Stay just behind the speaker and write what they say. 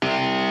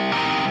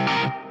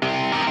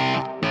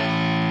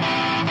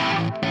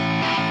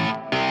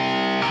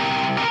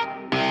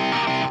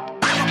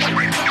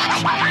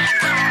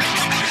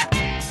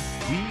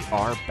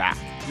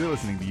You're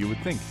listening to You Would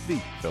Think,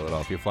 the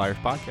Philadelphia Flyers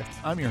podcast.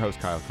 I'm your host,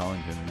 Kyle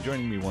Collington, and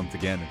joining me once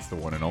again, it's the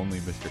one and only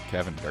Mr.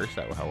 Kevin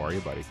Durso. How are you,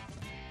 buddy?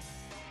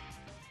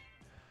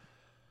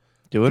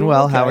 Doing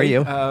well. Okay. How are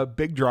you?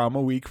 Big drama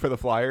week for the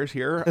Flyers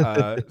here.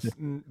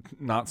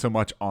 Not so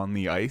much on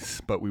the ice,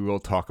 but we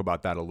will talk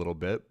about that a little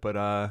bit. But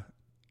I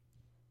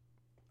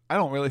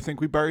don't really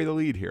think we bury the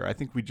lead here. I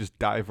think we just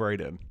dive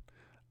right in.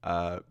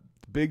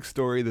 Big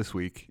story this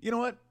week. You know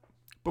what?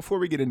 Before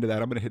we get into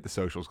that, I'm going to hit the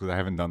socials because I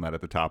haven't done that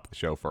at the top of the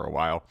show for a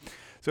while.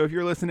 So if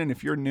you're listening,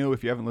 if you're new,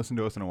 if you haven't listened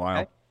to us in a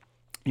while,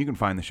 you can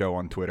find the show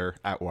on Twitter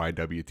at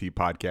YWT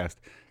Podcast.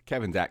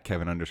 Kevin's at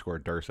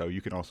Kevin_Durso.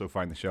 You can also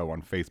find the show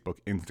on Facebook,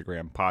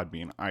 Instagram,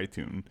 Podbean,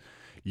 iTunes,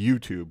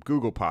 YouTube,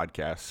 Google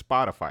Podcasts,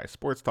 Spotify,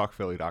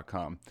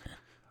 SportsTalkPhilly.com.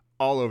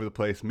 All over the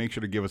place. Make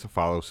sure to give us a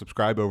follow.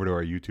 Subscribe over to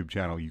our YouTube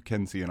channel. You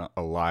can see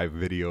a live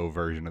video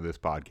version of this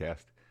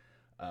podcast.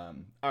 All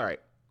right,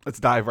 let's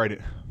dive right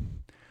in.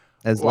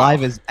 As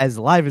live as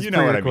you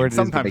know what I mean.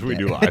 Sometimes we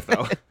do live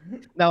though.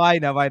 No, I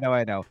know.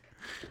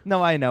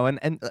 No, I know.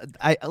 And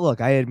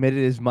I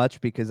admitted as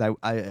much because I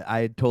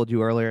had told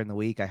you earlier in the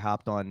week I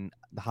hopped on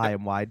the High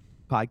and Wide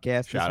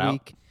podcast this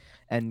week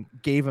and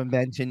gave a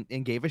mention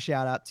and gave a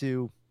shout out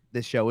to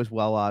this show as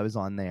well while I was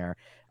on there.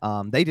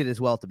 They did as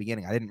well at the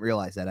beginning. I didn't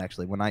realize that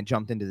actually. When I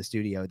jumped into the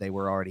studio, they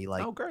were already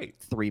like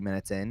 3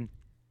 minutes in.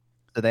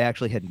 So they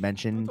actually had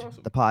mentioned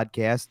the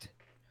podcast.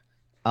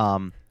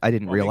 I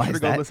didn't realize make sure to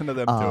that. Go listen to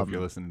them too if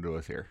you're listening to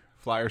us here.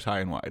 Flyers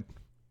High and Wide.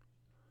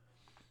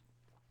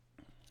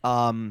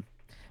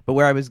 But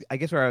where I was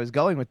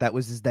going with that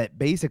is that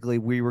basically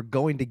we were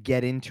going to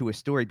get into a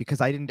story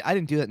because I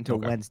didn't do that until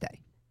Wednesday.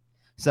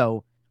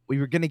 So we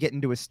were going to get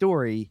into a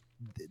story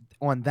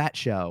on that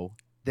show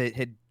that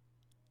had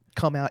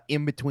come out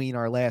in between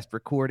our last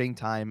recording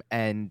time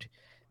and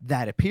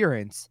that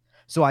appearance.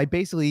 So I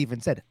basically even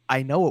said,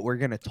 I know what we're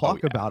going to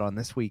talk about on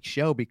this week's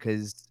show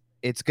because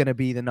it's going to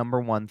be the number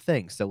one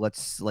thing. So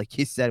let's, like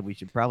you said, we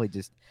should probably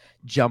just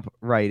jump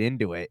right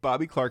into it.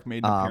 Bobby Clark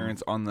made an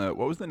appearance on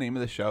what was the name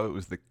of the show? It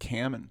was the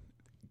Cam and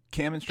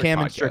Strick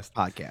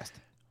podcast.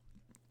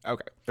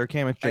 Okay. Their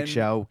Cam and Strick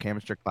show, Cam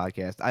and Strick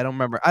podcast. I don't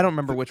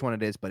remember which one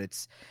it is, but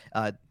it's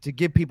to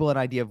give people an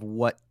idea of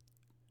what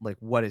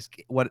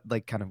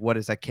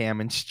is a Cam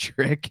and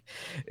Strick.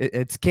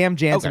 It's Cam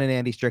Jansen and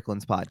Andy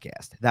Strickland's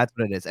podcast. That's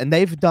what it is. And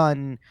they've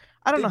done,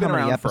 I don't know how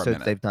many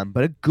episodes they've done,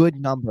 but a good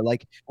number.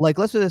 Like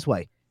let's put it this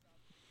way.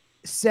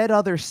 Said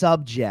other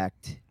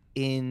subject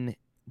in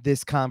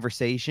this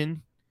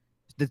conversation,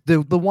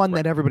 the one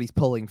that everybody's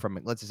pulling from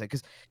it, let's just say,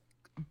 because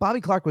Bobby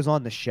Clark was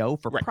on the show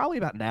for probably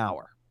about an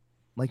hour.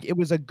 Like it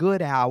was a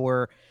good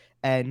hour.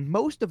 And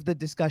most of the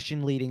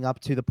discussion leading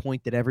up to the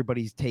point that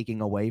everybody's taking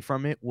away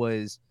from it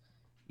was,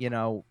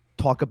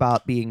 talk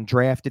about being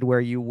drafted where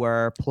you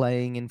were,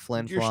 playing in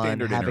Flin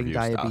Flon, having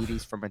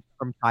diabetes from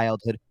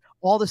childhood,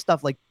 all the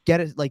stuff, like get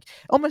us like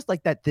almost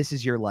like that this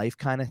is your life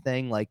kind of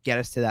thing, like get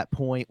us to that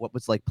point. What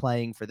was like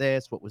playing for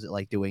this? What was it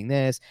like doing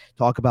this?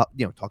 Talk about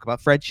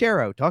Fred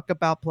Sherro, talk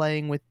about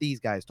playing with these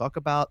guys, talk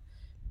about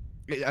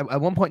at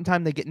one point in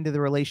time they get into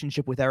the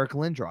relationship with Eric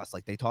Lindros,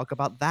 like they talk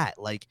about that.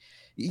 Like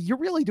you're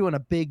really doing a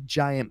big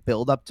giant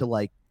build up to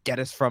like get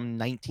us from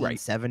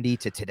 1970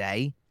 to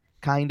today,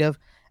 kind of.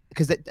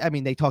 Because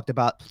they talked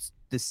about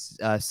this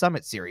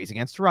summit series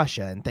against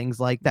Russia and things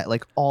like that,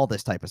 like all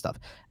this type of stuff.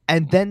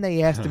 And then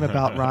they asked him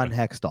about Ron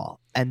Hextall,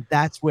 and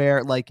that's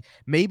where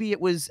maybe it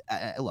was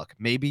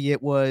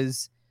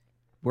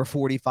we're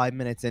 45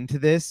 minutes into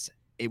this,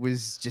 it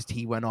was just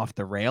he went off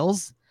the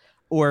rails,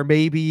 or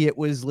maybe it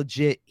was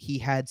legit he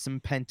had some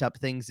pent up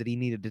things that he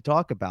needed to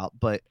talk about.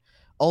 But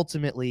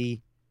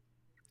ultimately,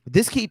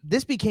 this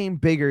became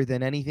bigger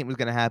than anything was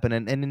going to happen.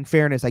 And in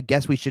fairness, I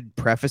guess we should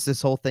preface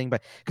this whole thing,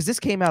 but because this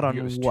came out on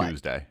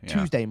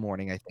Tuesday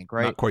morning, I think,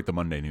 right? Not quite the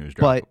Monday news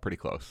drop, but pretty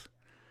close.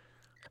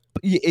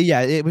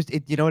 Yeah, it was.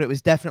 It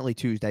was definitely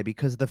Tuesday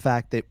because of the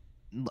fact that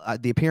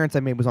the appearance I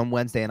made was on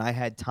Wednesday, and I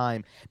had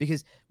time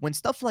because when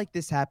stuff like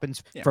this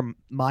happens, from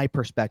my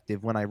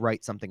perspective, when I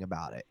write something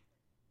about it,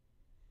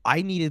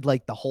 I needed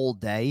the whole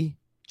day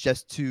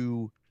just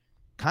to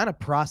kind of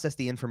process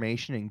the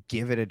information and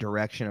give it a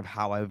direction of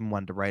how I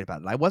wanted to write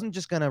about it. I wasn't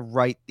just going to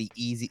write the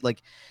easy,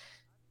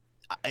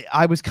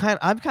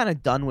 I'm kind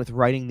of done with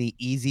writing the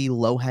easy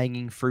low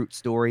hanging fruit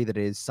story that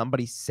is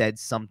somebody said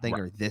something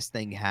or this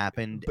thing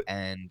happened,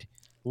 and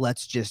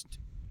let's just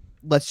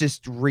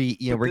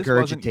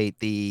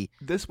regurgitate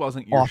this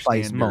wasn't your off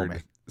ice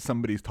moment.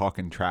 Somebody's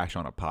talking trash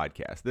on a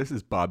podcast. This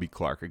is Bobby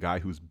Clark, a guy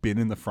who's been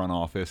in the front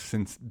office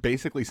since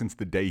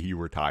the day he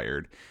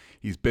retired.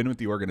 He's been with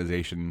the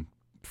organization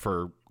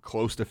for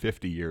close to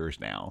 50 years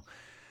now.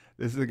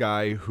 This is a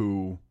guy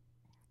who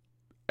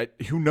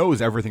knows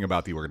everything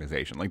about the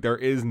organization. Like, there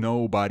is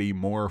nobody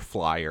more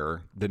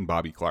Flyer than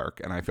Bobby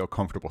Clark, and I feel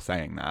comfortable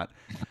saying that.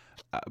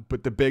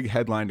 But the big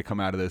headline to come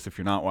out of this, if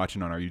you're not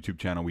watching on our YouTube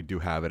channel, we do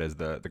have it as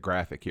the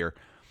graphic here.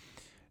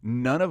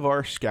 None of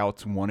our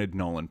scouts wanted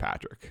Nolan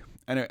Patrick.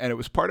 And it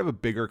was part of a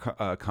bigger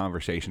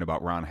conversation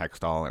about Ron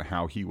Hextall and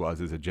how he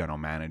was as a general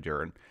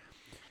manager. And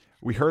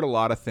we heard a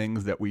lot of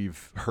things that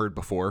we've heard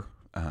before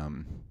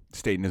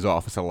Stayed in his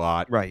office a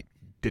lot. Right.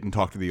 Didn't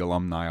talk to the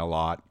alumni a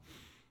lot.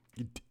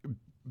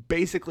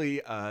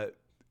 Basically,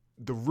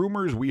 the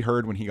rumors we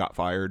heard when he got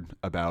fired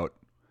about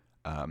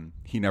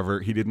he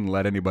didn't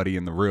let anybody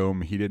in the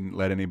room. He didn't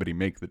let anybody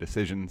make the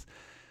decisions.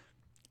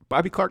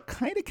 Bobby Clark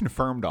kind of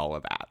confirmed all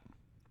of that.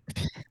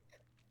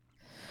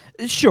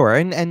 Sure,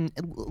 and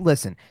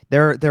listen,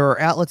 there are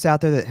outlets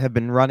out there that have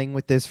been running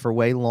with this for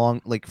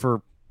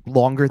for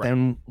longer Right.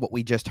 than what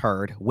we just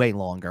heard, way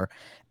longer.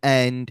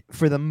 And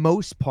for the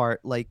most part,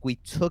 like, we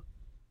took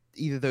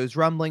either those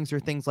rumblings or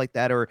things like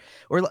that, or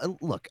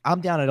look,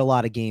 I'm down at a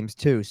lot of games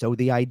too. So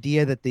the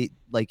idea that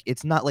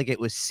it's not like it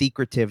was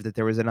secretive that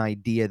there was an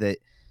idea that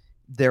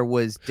there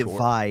was Sure.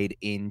 divide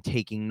in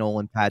taking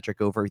Nolan Patrick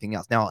over everything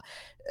else. Now,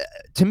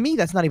 to me,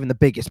 that's not even the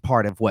biggest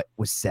part of what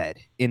was said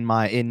in the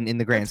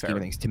grand That's scheme fair.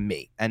 of things. To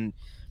me, and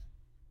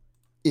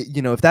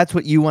if that's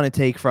what you want to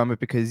take from it,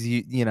 because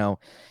you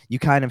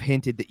kind of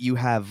hinted that you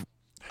have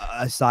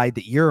a side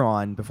that you're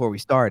on before we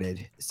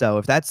started.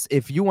 So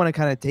if you want to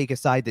kind of take a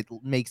side that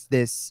makes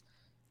this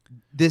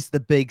the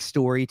big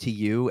story to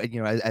you, and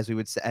as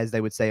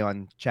they would say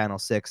on Channel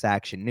 6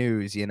 Action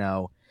News,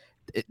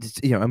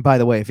 and by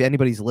the way, if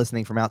anybody's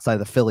listening from outside of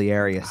the Philly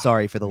area,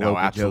 sorry for the No, local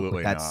joke, but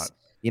absolutely that's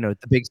not.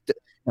 the big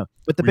no,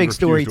 but the We big refuse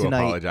story to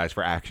tonight apologize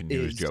for Action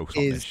News jokes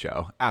on this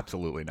show.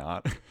 Absolutely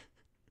not.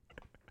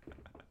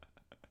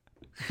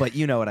 but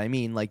you know what I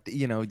mean, like,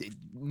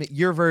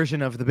 your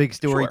version of the big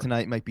story Sure.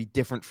 tonight might be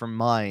different from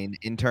mine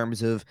in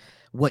terms of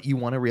what you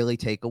want to really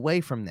take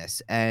away from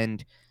this.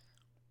 And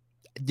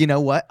you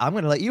know what? I'm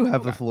going to let you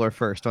have the Okay. floor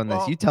first on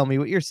this. You Well, tell me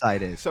what your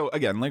side is. so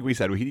again, like we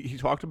said, he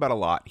talked about a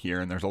lot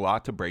here, and there's a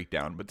lot to break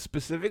down, but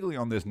specifically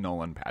on this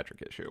Nolan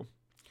Patrick issue.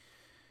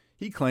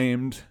 He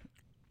claimed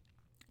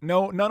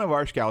none of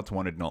our scouts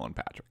wanted Nolan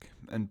Patrick,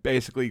 and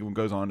basically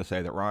goes on to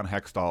say that Ron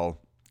Hextall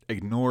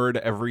ignored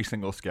every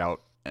single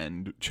scout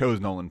and chose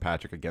Nolan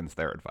Patrick against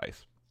their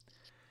advice.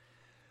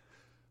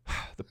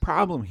 The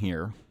problem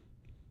here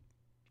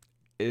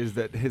is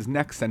that his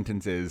next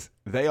sentence is,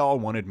 they all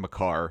wanted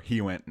Makar,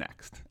 he went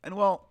next. And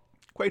well,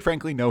 quite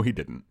frankly, no, he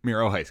didn't.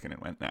 Miro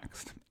Heiskanen went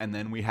next. And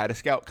then we had a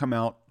scout come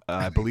out,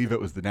 I believe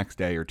it was the next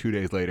day or 2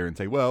 days later, and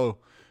say, well,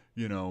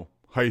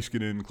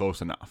 Heiskanen,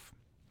 close enough.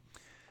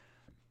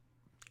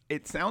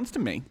 It sounds to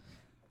me,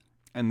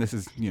 and this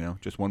is,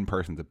 just one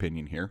person's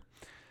opinion here,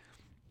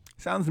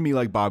 sounds to me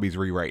like Bobby's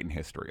rewriting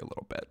history a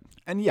little bit.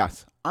 And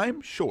yes,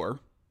 I'm sure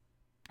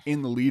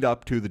in the lead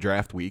up to the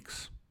draft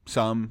weeks,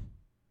 some,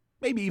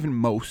 maybe even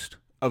most,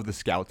 of the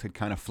scouts had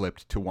kind of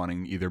flipped to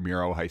wanting either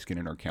Miro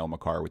Heiskanen or Cale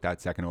Makar with that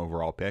second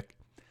overall pick.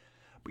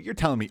 But you're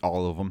telling me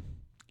all of them?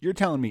 You're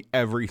telling me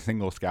every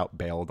single scout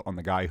bailed on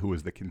the guy who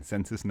was the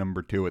consensus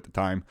number 2 at the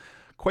time?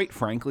 Quite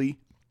frankly,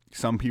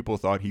 some people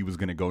thought he was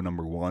going to go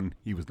number 1.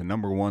 He was the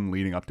number 1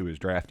 leading up to his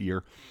draft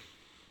year.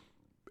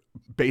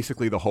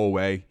 Basically the whole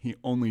way. He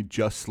only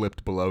just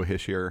slipped below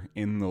Hischier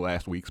in the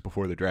last weeks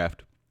before the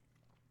draft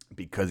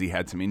because he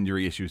had some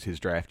injury issues his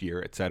draft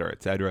year, et cetera,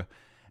 et cetera.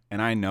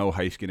 And I know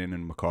Heiskanen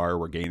and Makar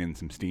were gaining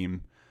some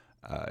steam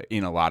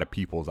in a lot of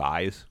people's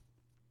eyes.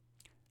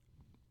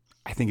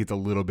 I think it's a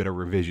little bit of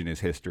revisionist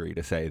history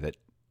to say that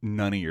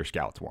none of your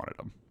scouts wanted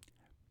them.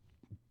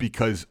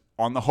 Because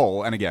on the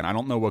whole, and again, I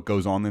don't know what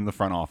goes on in the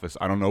front office.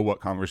 I don't know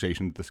what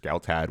conversations the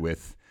scouts had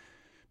with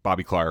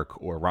Bobby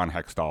Clark or Ron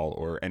Hextall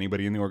or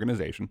anybody in the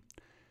organization.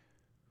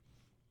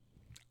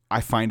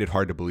 I find it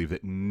hard to believe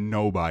that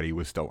nobody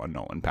was still on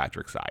Nolan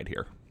Patrick's side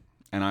here.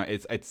 And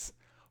it's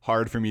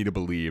hard for me to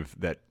believe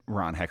that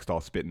Ron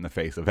Hextall spit in the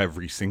face of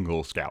every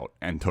single scout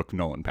and took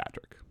Nolan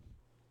Patrick.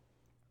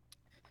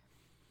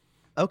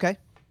 Okay,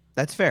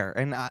 that's fair.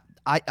 And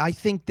I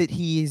think that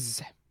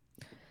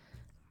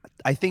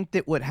I think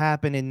that what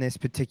happened in this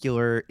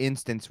particular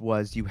instance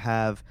was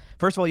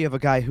first of all, you have a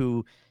guy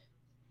who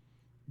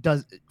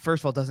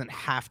doesn't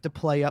have to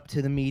play up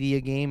to the media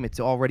game. It's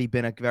already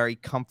been a very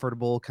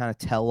comfortable kind of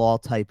tell-all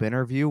type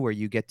interview where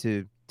you get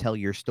to tell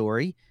your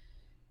story.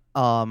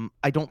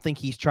 I don't think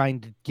he's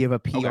trying to give a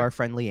PR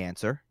friendly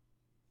answer.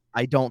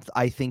 I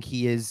think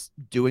he is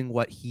doing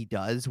what he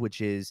does, which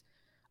is,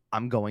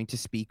 I'm going to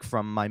speak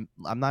I'm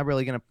not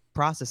really going to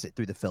process it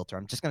through the filter.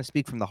 I'm just going to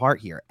speak from the heart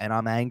here. And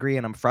I'm angry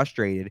and I'm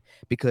frustrated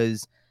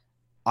because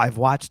I've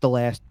watched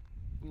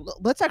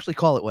let's actually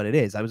call it what it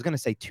is. I was going to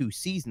say 2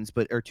 seasons,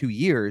 or 2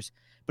 years,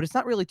 but it's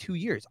not really 2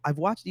 years.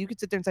 You could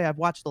sit there and say, I've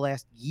watched the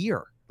last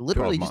year,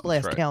 literally just the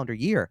last calendar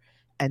year.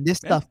 And this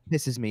stuff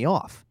pisses me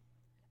off.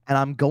 And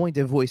I'm going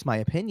to voice my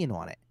opinion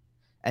on it.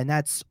 And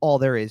that's all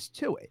there is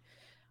to it.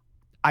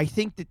 I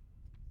think that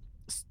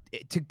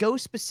to go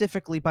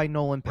specifically by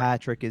Nolan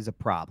Patrick is a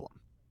problem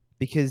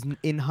because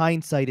in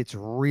hindsight, it's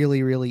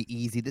really, really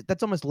easy.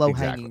 That's almost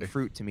low-hanging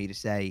fruit to me to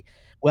say,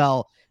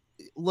 well,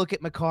 look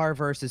at Makar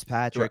versus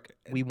Patrick.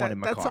 Right. We wanted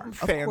Makar. That's something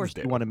of fans course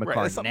do. You wanted Makar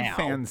right. That's something now.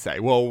 fans say.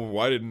 Well,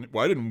 why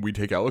didn't we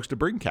take Alex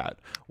DeBrincat?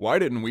 Why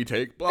didn't we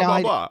take blah,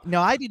 blah, blah?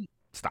 No, I didn't.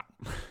 Stop.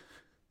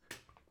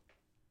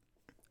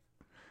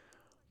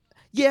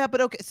 Yeah, but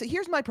okay. So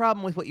here's my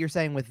problem with what you're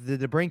saying with the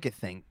DeBrincat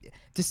thing.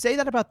 To say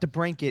that about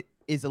DeBrincat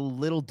is a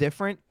little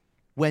different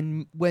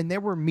when there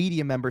were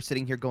media members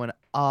sitting here going,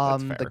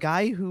 That's the fair.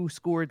 guy who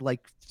scored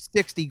like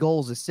 60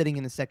 goals is sitting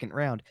in the second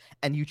round,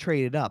 and you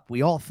traded up.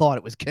 We all thought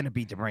it was going to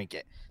be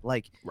DeBrincat.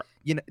 Like, Right.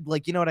 you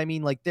know what I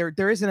mean? Like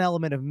there is an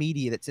element of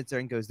media that sits there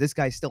and goes, this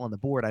guy's still on the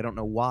board. I don't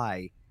know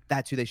why.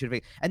 That's who they should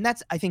have. And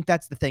I think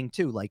that's the thing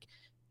too. Like,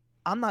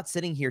 I'm not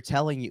sitting here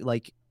telling you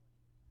like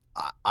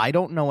I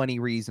don't know any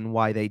reason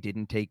why they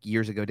didn't take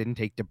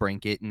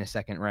DeBrincat in the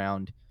second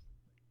round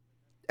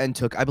and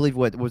took, I believe,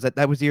 what was that?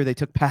 That was the year they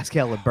took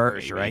Pascal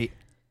Laberge, Maybe right?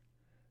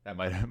 that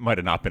might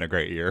have not been a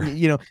great year.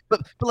 You know,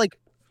 but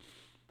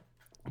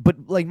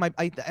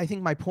I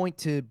think my point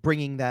to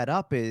bringing that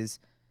up is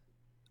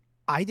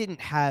I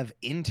didn't have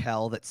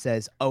intel that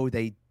says, oh,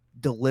 they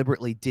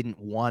deliberately didn't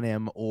want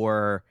him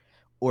or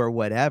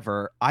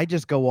whatever. I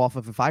just go off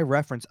of, if I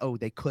reference, oh,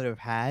 they could have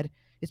had,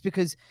 it's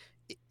because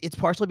it's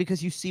partially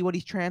because you see what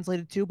he's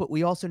translated to, but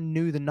we also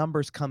knew the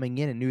numbers coming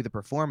in and knew the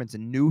performance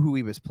and knew who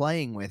he was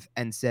playing with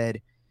and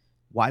said,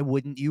 why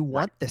wouldn't you Right.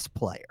 want this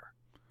player?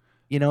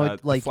 You know, The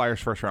like Flyers'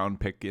 first round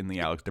pick in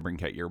the Alex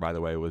DeBrincat year, by the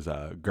way, was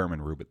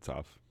German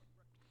Rubitsov.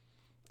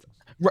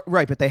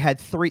 right, but they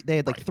had like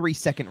Right. 3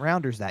 second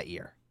rounders that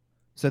year.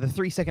 So the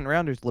 3 second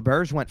rounders,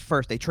 Laberge went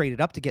first. They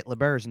traded up to get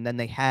Laberge, and then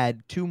they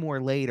had 2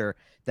 more later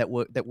that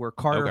were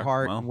Carter Okay.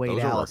 Hart and Well, Wade those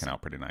are working Allison.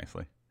 out pretty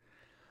nicely.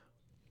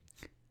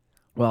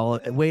 Well,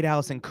 Wade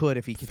Allison could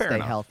if he could Fair stay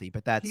enough. healthy,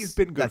 but He's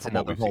been good that's from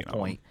what another we've whole seen of him.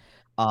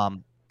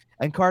 point.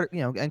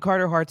 And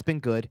Carter Hart's been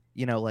good.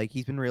 You know, like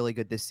he's been really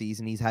good this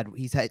season. He's had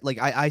like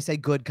I say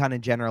good, kind of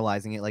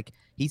generalizing it. Like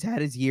he's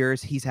had his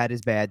years, he's had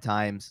his bad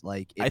times.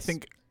 Like I it's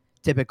think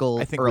typical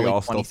we early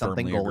all still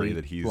 20-something firmly agree goalie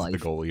that he's the life.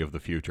 goalie of the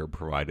future,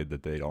 provided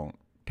that they don't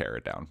tear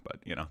it down. But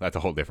that's a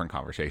whole different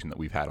conversation that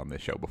we've had on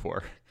this show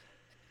before.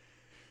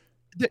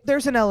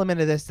 There's an element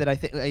of this that I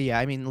think, yeah.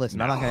 I mean,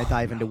 listen, I'm not going to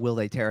dive into No. will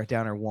they tear it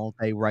down or won't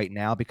they right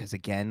now because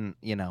again,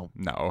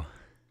 No,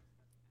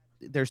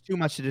 there's too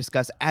much to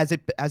discuss as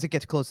it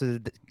gets closer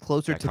that to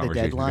the conversation is going to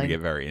deadline.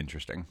 get very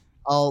interesting.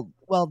 I'll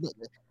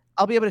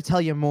I'll be able to tell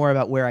you more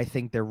about where I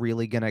think they're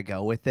really going to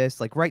go with this.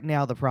 Like right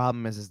now, the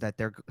problem is that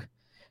they're.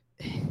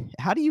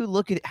 How do you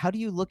look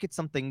at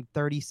something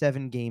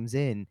 37 games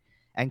in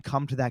and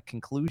come to that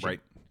conclusion? Right.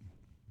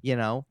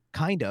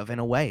 Kind of in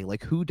a way.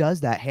 Like who does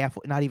that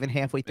not even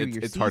halfway through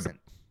your It's hard to.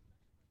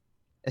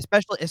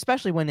 season?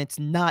 Especially when it's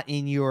not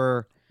in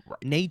your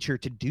Right. nature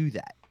to do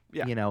that.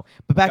 Yeah.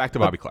 But Back to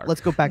Bobby Clark.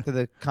 Let's go back to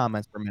the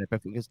comments for a minute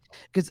because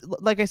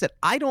like I said,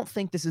 I don't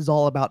think this is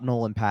all about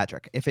Nolan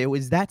Patrick. If it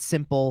was that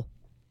simple,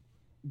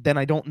 then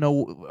I don't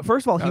know.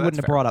 First of all, No, he that's wouldn't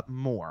have fair. brought up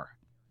more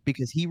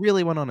because he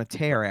really went on a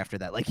tear after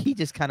that. Like he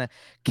just kind of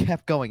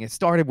kept going. It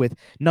started with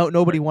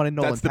nobody Right. wanted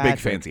Nolan That's the Patrick,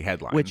 big fancy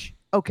headline. which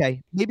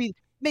okay, maybe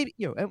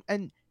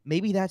and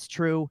maybe that's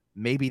true,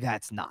 maybe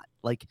that's not.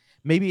 Like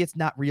maybe it's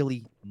not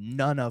really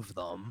none of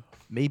them.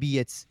 Maybe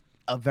it's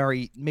a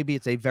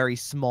very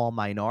small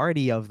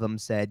minority of them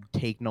said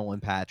take Nolan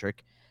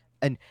Patrick.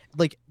 And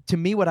like to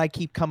me what I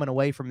keep coming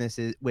away from this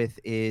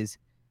is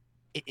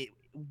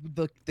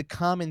the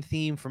common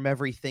theme from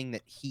everything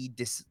that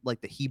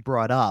that he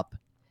brought up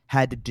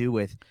had to do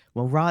with,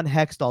 well, Ron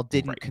Hextall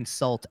didn't Right.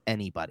 consult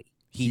anybody.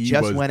 He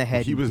just went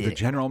ahead He and was did the it.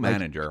 general Like,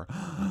 manager.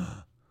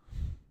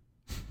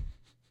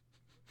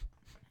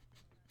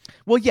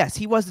 well, yes,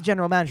 he was the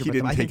general manager. He But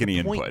didn't I think take the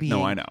any point input. being,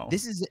 No, I know.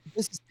 this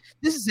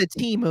is a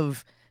team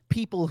of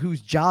people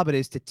whose job it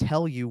is to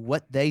tell you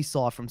what they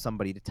saw from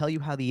somebody, to tell you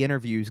how the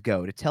interviews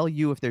go, to tell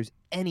you if there's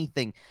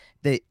anything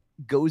that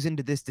goes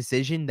into this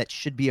decision that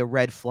should be a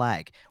red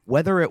flag.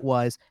 Whether it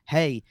was,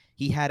 hey,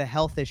 he had a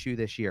health issue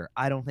this year,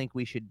 I don't think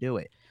we should do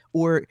it.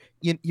 Or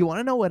you want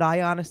to know what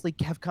I honestly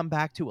have come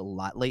back to a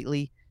lot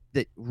lately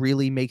that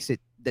really makes it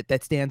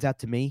that stands out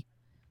to me?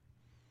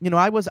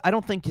 I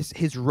don't think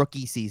his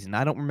rookie season,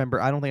 I don't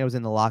think I was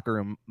in the locker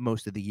room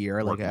most of the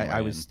year. Like Working your I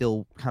way was in.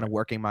 still kind of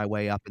working my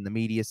way up in the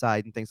media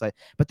side and things like.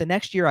 But the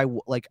next year,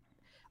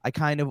 I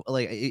kind of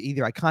like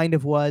either I kind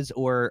of was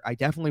or I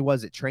definitely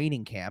was at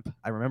training camp.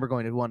 I remember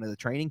going to one of the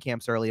training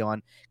camps early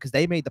on because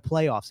they made the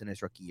playoffs in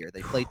his rookie year.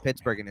 They played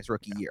Pittsburgh in his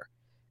rookie year,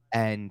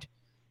 and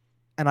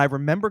I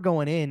remember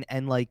going in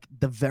and like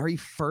the very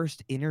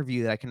first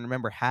interview that I can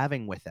remember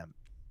having with him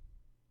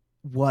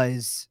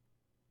was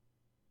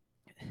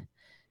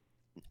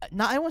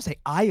not, I don't want to say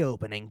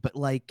eye-opening, but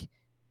like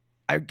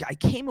I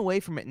came away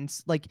from it and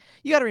like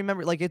you got to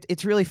remember, like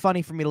it's really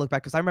funny for me to look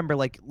back because I remember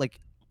like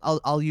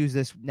I'll use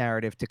this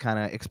narrative to kind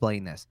of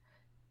explain this.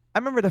 I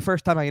remember the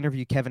first time I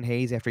interviewed Kevin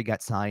Hayes after he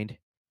got signed.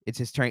 It's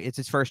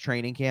his first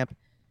training camp,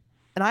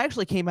 and I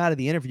actually came out of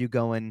the interview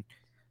going,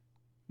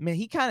 man,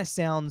 he kind of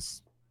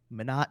sounds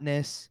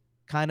monotonous,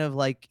 kind of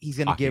like he's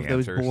going to Hockey give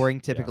those answers. boring,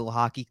 Yeah. typical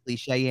hockey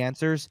cliche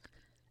answers.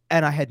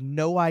 And I had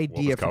no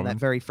idea from that coming.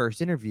 very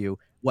first interview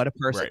what a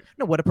Right.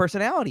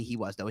 personality he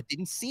was, though. It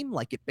didn't seem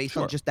like it based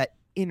on Sure. just that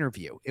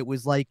interview. It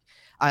was like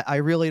I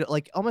really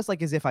like almost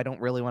like as if I don't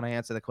really want to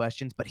answer the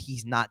questions, but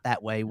he's not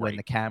that way when Right.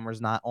 the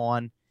camera's not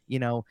on,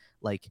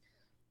 like,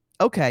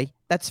 okay,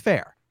 that's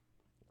fair.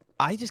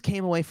 I just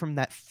came away from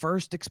that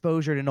first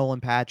exposure to Nolan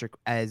Patrick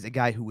as a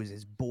guy who was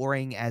as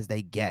boring as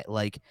they get.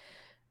 Like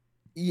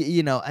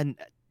you know, and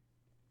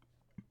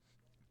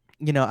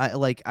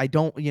I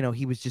don't,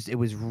 he was just, it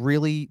was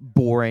really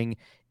boring.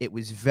 It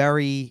was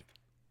very,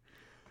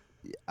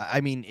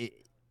 I mean,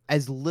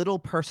 as little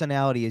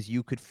personality as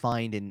you could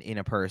find in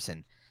a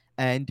person.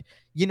 And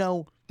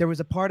there was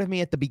a part of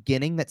me at the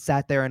beginning that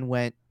sat there and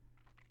went,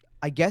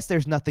 I guess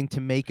there's nothing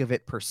to make of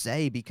it per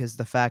se, because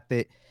the fact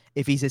that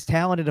if he's as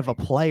talented of a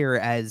player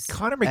Connor as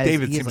McDavid he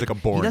is, seems like a he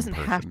boring doesn't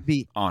have to person,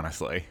 be.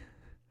 honestly.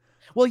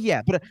 Well,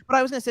 yeah, but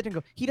I was gonna sit there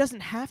and go, he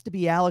doesn't have to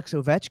be Alex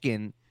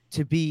Ovechkin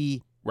to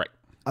be Right.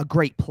 a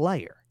great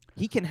player.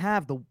 He can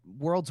have the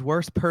world's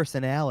worst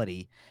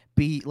personality,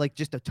 be like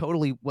just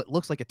what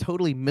looks like a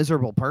totally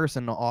miserable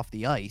person off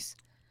the ice,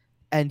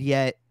 and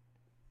yet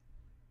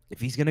if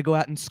he's going to go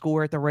out and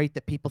score at the rate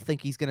that people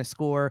think he's going to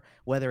score,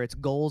 whether it's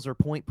goals or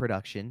point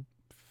production,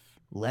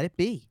 let it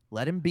be.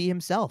 Let him be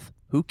himself.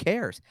 Who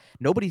cares?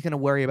 Nobody's going to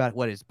worry about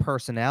what his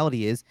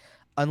personality is.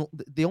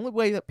 The only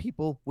way that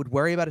people would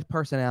worry about his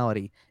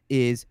personality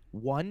is,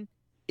 one,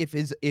 if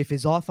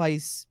his off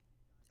ice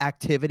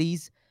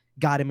activities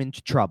got him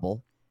into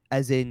trouble,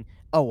 as in,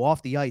 oh,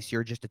 off the ice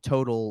you're just a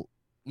total,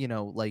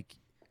 like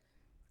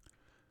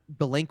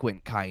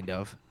delinquent, kind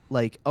of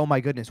like, oh my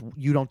goodness,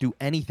 you don't do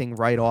anything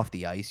right off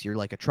the ice, you're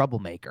like a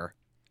troublemaker.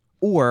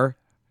 Or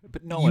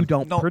But you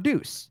don't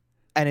produce,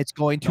 and it's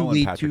going to Nolan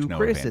lead Patrick's to no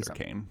Evander criticism.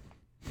 Kane.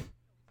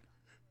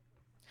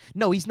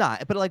 No, he's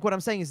not. But like what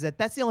I'm saying is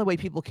that's the only way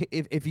people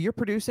if you're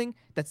producing,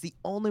 that's the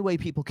only way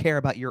people care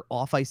about your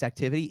off ice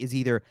activity, is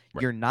either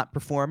you're not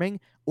performing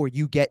or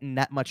you get in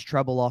that much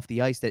trouble off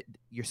the ice that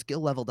your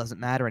skill level doesn't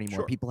matter anymore.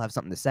 Sure. People have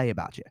something to say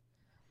about you.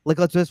 Like,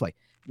 let's put it this way.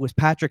 Was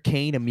Patrick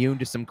Kane immune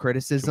to some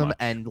criticism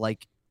and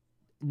like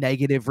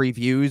negative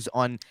reviews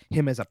on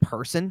him as a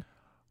person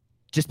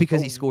just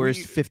because he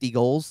scores 50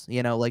 goals?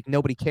 Like,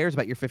 nobody cares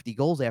about your 50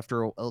 goals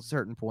after a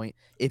certain point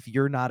if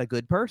you're not a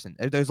good person.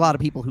 There's a lot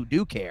of people who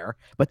do care,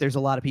 but there's a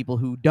lot of people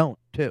who don't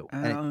too.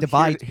 And it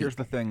divides Here's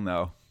the thing,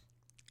 though.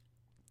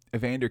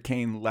 Evander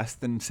Kane, less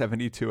than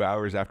 72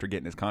 hours after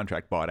getting his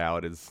contract bought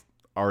out, is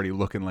already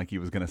looking like he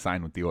was going to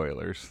sign with the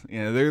Oilers.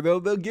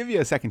 They'll give you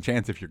a second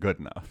chance if you're good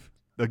enough.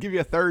 They'll give you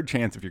a third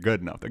chance if you're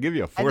good enough. They'll give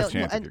you a fourth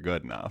chance if you're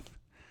good enough.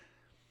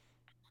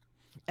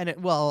 And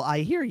I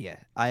hear you.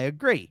 I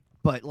agree.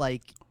 But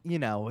like,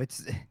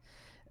 it's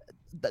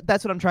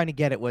that's what I'm trying to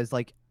get at, was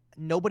like,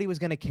 nobody was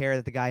going to care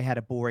that the guy had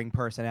a boring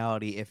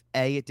personality if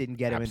A, it didn't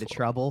get him into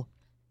trouble,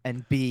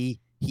 and B,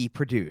 he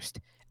produced.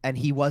 And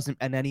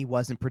then he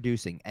wasn't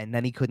producing, and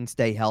then he couldn't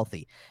stay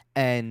healthy.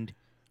 And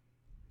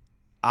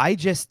I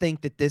just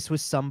think that this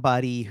was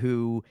somebody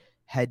who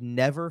had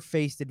never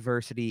faced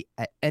adversity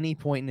at any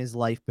point in his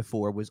life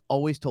before, was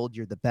always told,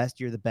 you're the best,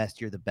 you're the best,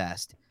 you're the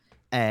best.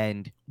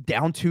 And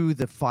down to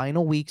the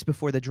final weeks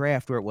before the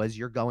draft, where it was,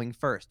 you're going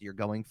first, you're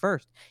going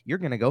first, you're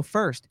going to go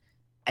first.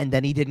 And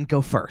then he didn't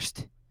go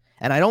first.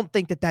 And I don't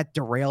think that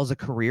derails a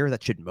career.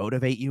 That should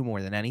motivate you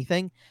more than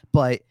anything.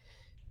 But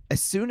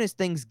as soon as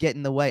things get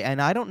in the way,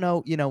 and I don't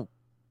know,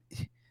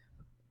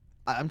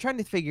 I'm trying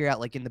to figure out,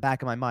 like, in the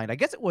back of my mind, I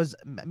guess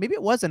maybe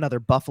it was another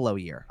Buffalo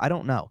year. I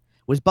don't know.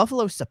 Was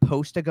Buffalo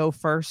supposed to go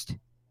first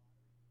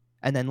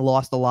and then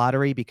lost the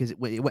lottery because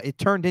it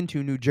turned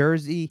into New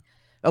Jersey?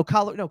 Oh,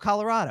 Colorado.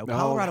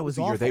 Colorado was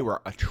the year awful. they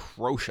were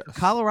atrocious.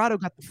 Colorado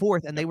got the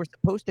fourth, and they were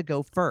supposed to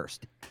go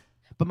first.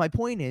 But my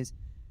point is,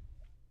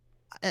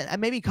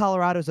 and maybe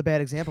Colorado's a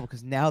bad example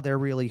because now they're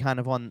really kind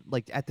of on,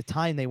 like, at the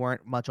time they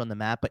weren't much on the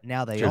map, but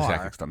now they Joe are.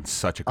 Sakic's done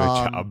such a good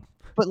job.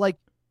 But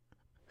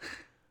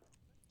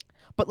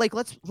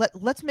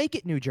let's make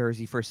it New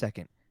Jersey for a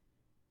second.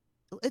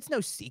 It's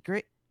no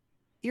secret,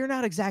 you're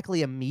not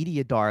exactly a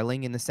media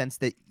darling in the sense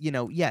that,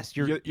 yes,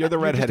 you're the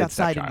redheaded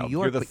outside stepchild. of New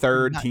York. You're the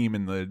third team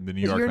in the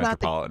New York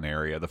metropolitan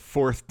area, the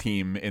fourth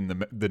team in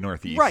the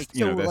Northeast. Right.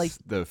 So,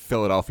 the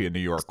Philadelphia, New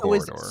York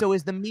corridor. So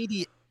is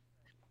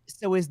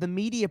the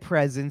media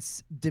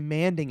presence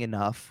demanding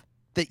enough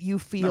that you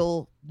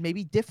feel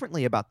maybe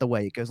differently about the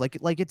way it goes? Like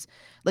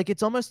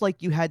it's almost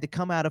like you had to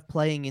come out of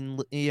playing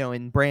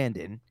in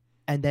Brandon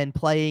and then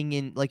playing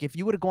in, like, if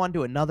you would have gone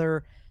to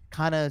another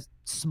kind of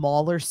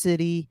smaller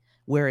city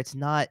where it's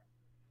not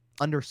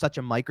under such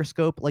a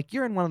microscope, like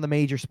you're in one of the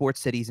major sports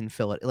cities in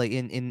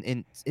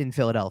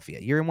Philadelphia.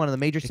 You're in one of the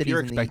major cities. If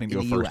you're expecting to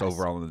go first US.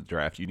 overall in the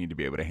draft, you need to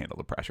be able to handle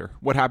the pressure.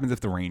 What happens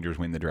if the Rangers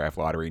win the draft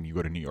lottery and you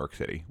go to New York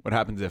City? What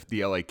happens if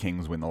the LA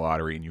Kings win the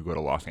lottery and you go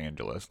to Los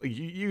Angeles?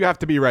 You have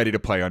to be ready to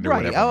play under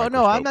whatever microscope.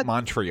 No, I'm not.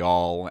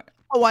 Montreal.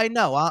 Oh, I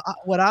know.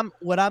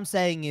 What I'm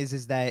saying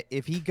is that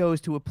if he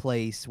goes to a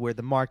place where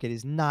the market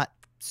is not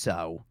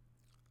so,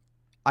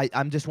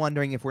 I'm just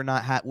wondering if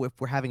if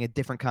we're having a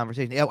different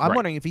conversation. I'm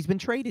wondering if he's been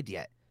traded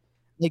yet.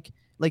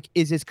 Like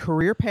is his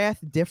career path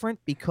different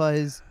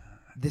because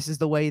this is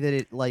the way that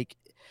it, like,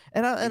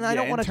 and I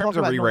don't want to talk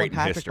about Nolan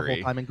Patrick the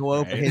whole time and go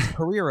over his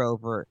career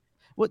over.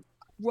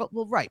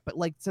 Well, right, but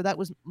like, so that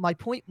was my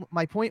point.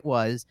 My point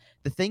was,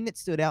 the thing that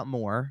stood out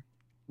more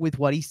with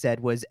what he said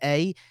was,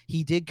 A,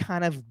 he did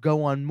kind of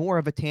go on more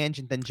of a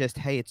tangent than just,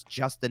 hey, it's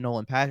just the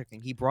Nolan Patrick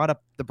thing. He brought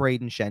up the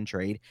Braden Shen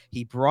trade.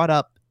 He brought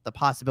up the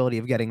possibility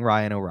of getting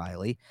Ryan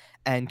O'Reilly,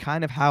 and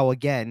kind of how,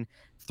 again,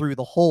 through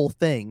the whole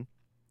thing,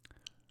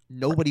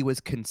 nobody was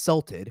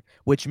consulted,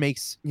 which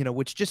makes,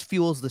 which just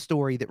fuels the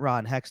story that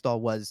Ron Hextall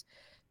was,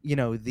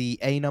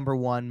 the number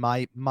one,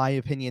 my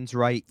opinion's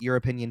right, your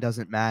opinion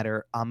doesn't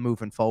matter, I'm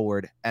moving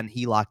forward, and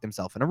he locked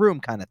himself in a room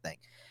kind of thing.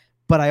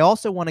 But I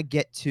also want to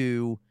get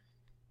to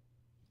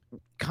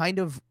kind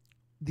of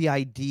the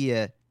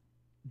idea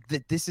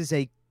that this is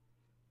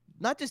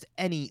not just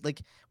any,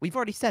 like we've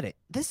already said it,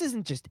 this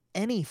isn't just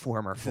any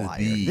former Flyer.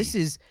 This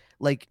is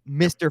like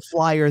Mr.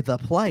 Flyer, the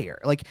player.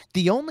 Like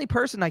the only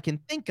person I can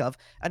think of,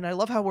 and I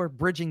love how we're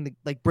bridging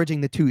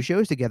the two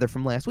shows together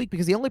from last week,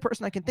 because the only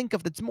person I can think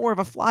of that's more of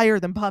a Flyer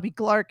than Bobby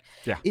Clark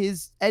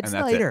is Ed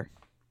Snyder,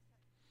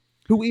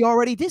 who we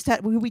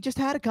just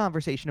had a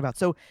conversation about.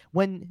 So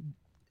when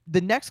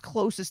the next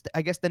closest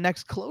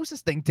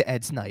thing to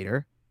Ed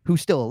Snyder,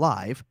 who's still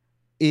alive,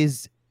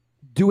 is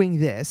doing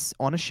this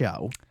on a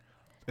show.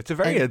 It's a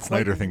very Ed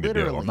Snyder thing to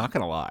do. I'm not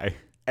going to lie.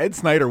 Ed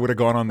Snyder would have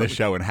gone on this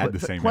show and had the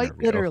same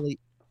interview. Literally.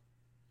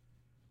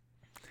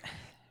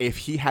 If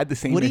he had the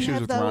same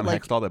issues with Ron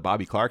Hextall that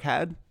Bobby Clark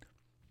had,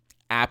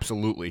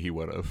 absolutely he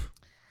would have.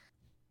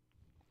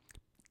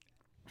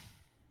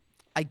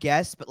 I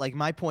guess, but like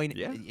my point,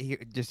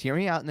 just hear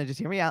me out, and just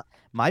hear me out.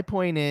 My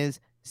point is,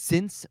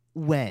 since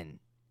when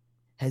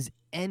has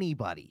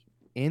anybody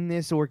in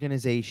this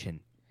organization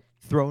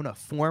thrown a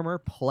former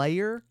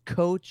player,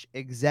 coach,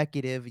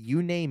 executive,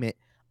 you name it,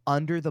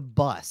 under the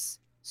bus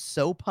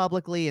so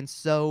publicly and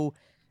so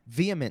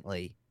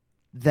vehemently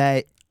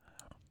that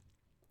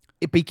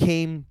it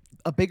became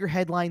a bigger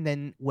headline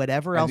than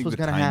whatever else was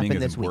going to happen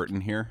this week?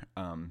 Important here.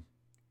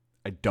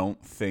 I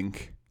don't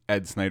think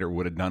Ed Snyder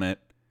would have done it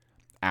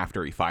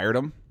after he fired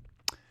him.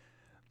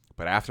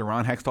 But after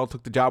Ron Hextall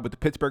took the job with the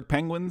Pittsburgh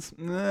Penguins,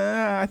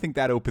 I think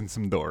that opens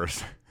some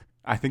doors.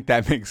 I think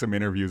that makes some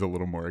interviews a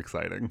little more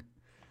exciting.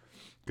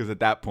 Because at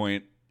that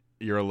point,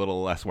 you're a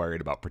little less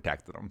worried about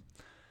protecting them.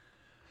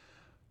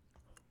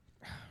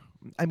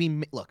 I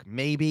mean, look,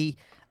 maybe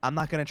I'm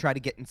not going to try to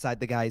get inside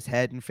the guy's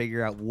head and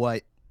figure out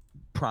what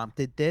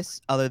prompted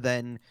this, other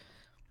than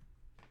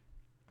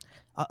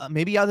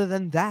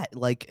that.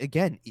 Like,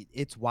 again,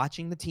 it's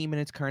watching the team in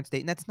its current state.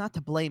 And that's not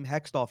to blame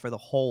Hextall for the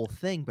whole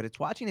thing, but it's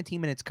watching the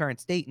team in its current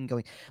state and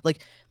going,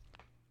 like,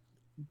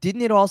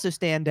 didn't it also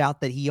stand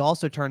out that he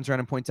also turns around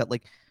and points out,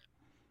 like,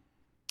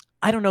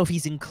 I don't know if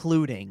he's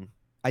including,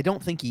 I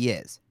don't think he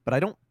is, but I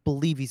don't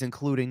believe he's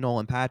including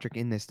Nolan Patrick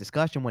in this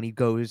discussion when he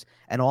goes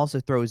and also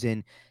throws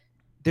in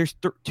there's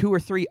 2 or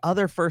 3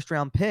 other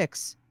first-round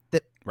picks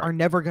that are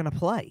never going to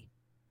play.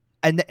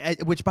 And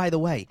which, by the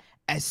way,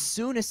 as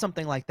soon as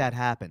something like that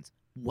happens,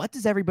 what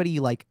does everybody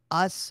like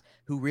us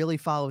who really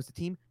follows the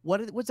team,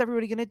 what's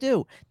everybody going to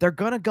do? They're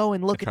going to go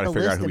and look at the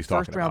list of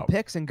first-round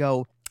picks and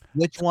go,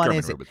 which one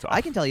is it?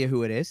 I can tell you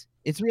who it is.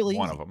 It's really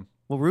one easy. of them.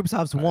 Well,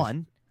 Rubtsov's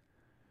one.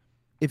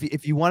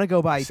 If you want to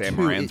go by Sam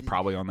 2, Moran's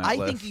probably on that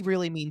list. I think he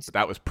really means. But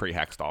that was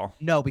pre-Hextall.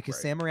 No,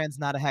 because Sam Moran's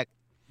not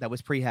that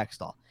was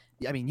pre-Hextall.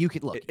 I mean, you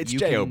could look. It's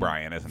Jay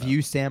O'Brien, isn't it?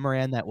 View Sam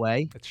Moran that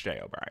way. It's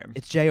Jay O'Brien.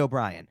 It's Jay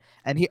O'Brien.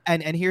 And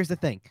here's the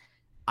thing.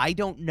 I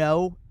don't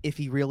know if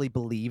he really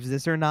believes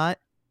this or not.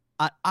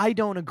 I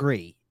don't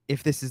agree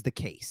if this is the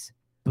case,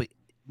 but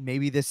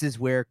maybe this is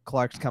where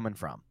Clark's coming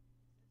from.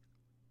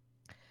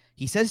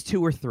 He says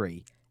 2 or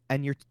 3,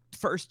 and your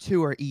first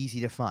 2 are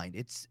easy to find.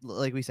 It's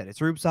like we said, it's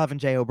Rubtsov and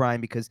Jay O'Brien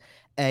because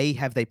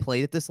have they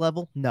played at this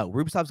level? No.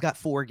 Rubtsov's got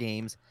 4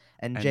 games,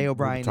 and Jay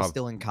O'Brien is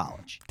still in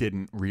college.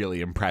 Didn't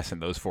really impress in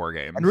those 4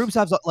 games. And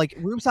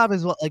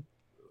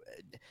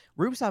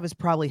Rubtsov is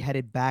probably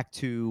headed back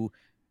to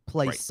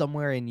play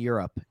somewhere in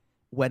Europe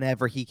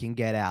whenever he can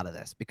get out of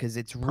this, because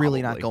it's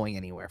really not going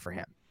anywhere for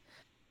him.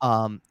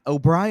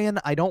 O'Brien,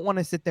 I don't want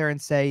to sit there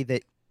and say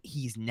that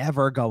he's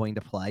never going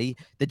to play.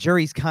 The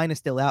jury's kind of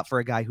still out for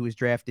a guy who was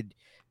drafted,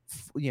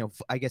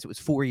 I guess it was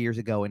 4 years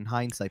ago in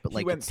hindsight, but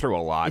he went through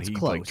a lot. He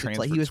close.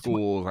 Transferred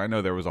schools. I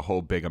know there was a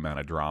whole big amount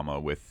of drama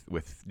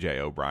with Jay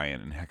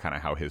O'Brien and kind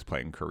of how his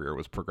playing career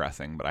was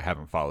progressing, but I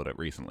haven't followed it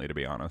recently, to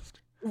be honest.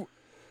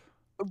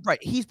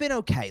 Right. He's been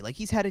okay. Like,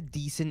 he's had a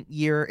decent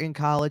year in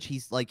college.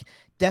 He's like,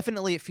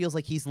 definitely it feels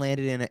like he's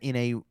landed in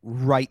a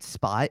right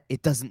spot.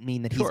 It doesn't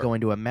mean that he's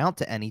going to amount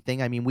to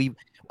anything. I mean,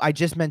 I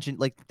just mentioned,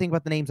 like, think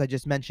about the names I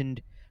just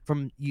mentioned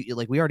from,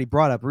 like, we already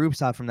brought up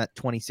Rubtsov from that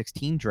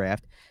 2016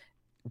 draft.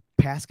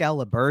 Pascal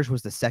LaBerge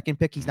was the second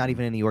pick. He's not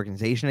even in the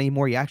organization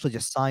anymore. He actually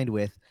just signed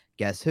with,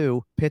 guess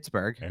who?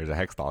 Pittsburgh. There's a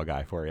Hextall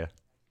guy for you.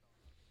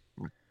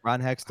 Ron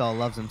Hextall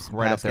loves him some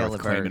right Pascal up there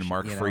with claiming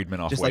Mark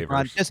Friedman off just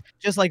waivers. Like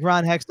just like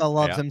Ron Hextall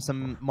loves him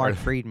some Mark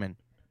Friedman,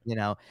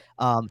 And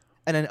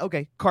then,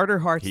 Carter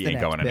Hart's he the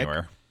ain't next going pick.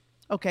 anywhere.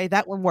 Okay,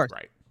 that one works.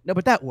 Right. No,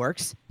 but that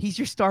works. He's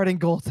your starting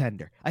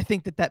goaltender. I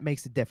think that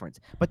makes a difference.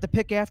 But the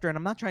pick after, and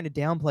I'm not trying to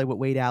downplay what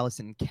Wade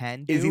Allison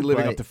can do. Is he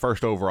living up to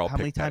first overall how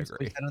pick many times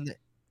pedigree?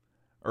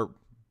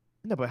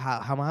 No, but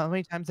how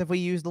many times have we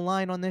used the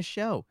line on this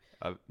show?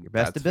 Your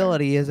best That's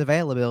ability is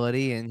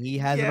availability, and he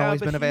hasn't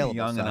always been available.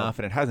 Young enough,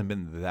 and it hasn't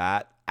been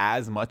that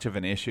as much of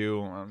an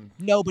issue.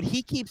 No, but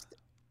he keeps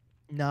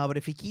No, but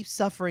if he keeps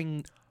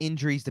suffering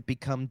injuries that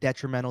become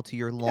detrimental to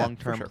your Yeah, for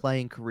long-term sure.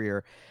 playing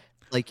career,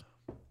 like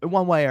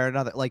one way or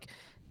another, like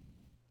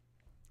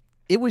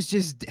it was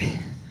just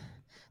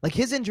like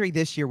his injury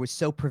this year was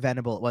so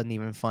preventable it wasn't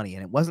even funny.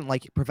 And it wasn't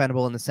like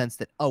preventable in the sense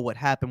that, oh, what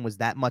happened was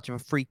that much of a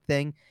freak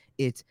thing.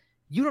 It's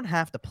you don't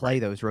have to play Right.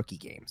 those rookie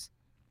games.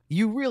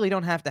 You really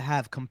don't have to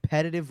have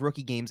competitive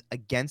rookie games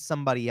against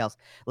somebody else.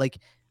 Like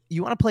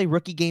you want to play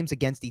rookie games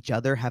against each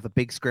other, have a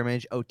big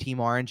scrimmage, oh, Team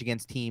Orange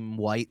against Team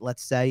White,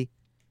 let's say,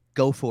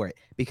 go for it.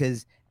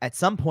 Because at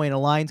some point a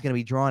line's going to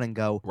be drawn and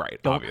go, Right,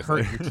 don't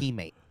obviously. hurt your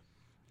teammate.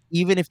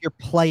 Even if you're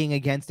playing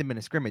against him in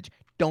a scrimmage,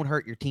 don't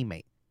hurt your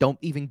teammate. Don't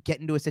even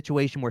get into a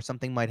situation where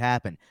something might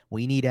happen.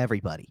 We need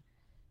everybody.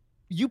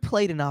 You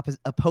played an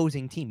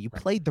opposing team. You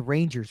Right. played the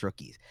Rangers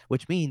rookies,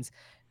 which means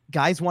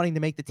guys wanting to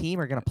make the team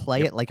are going to play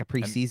Yep. it like a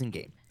And preseason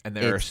game. and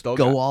there are It's still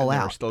go all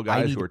out. I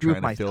guys need who to are prove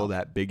trying to fill myself.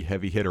 that big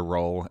heavy hitter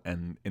role,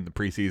 and in the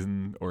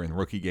preseason or in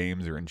rookie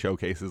games or in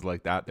showcases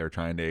like that, they're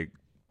trying to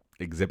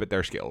exhibit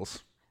their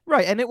skills.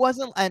 Right, and it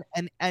wasn't and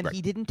Right.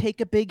 he didn't take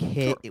a big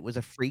hit. Sure. It was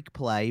a freak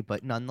play,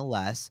 but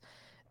nonetheless,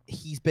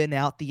 he's been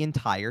out the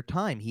entire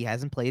time. He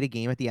hasn't played a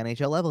game at the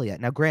NHL level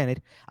yet. Now,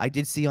 granted, I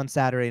did see on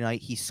Saturday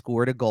night he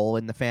scored a goal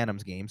in the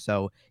Phantoms game,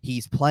 so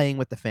he's playing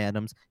with the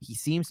Phantoms. He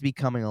seems to be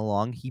coming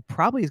along. He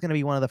probably is going to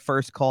be one of the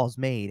first calls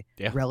made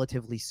Yeah.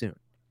 relatively soon.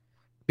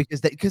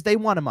 Because they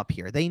want him up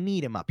here. They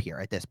need him up here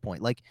at this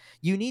point. Like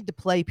you need to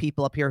play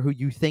people up here who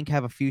you think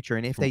have a future,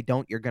 and if they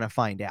don't, you're gonna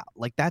find out.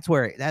 Like that's what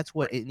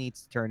Right. it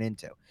needs to turn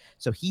into.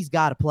 So he's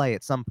got to play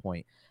at some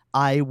point.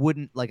 I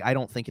wouldn't like. I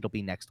don't think it'll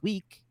be next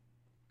week,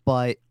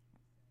 but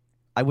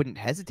I wouldn't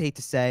hesitate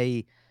to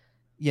say,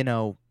 you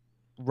know,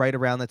 right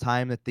around the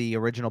time that the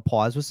original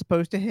pause was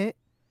supposed to hit.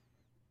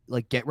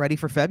 Like get ready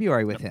for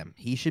February with Yep. him.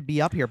 He should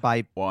be up here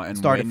by Well, and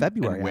start of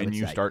February. I when would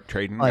you say. start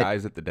trading But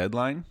guys at the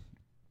deadline,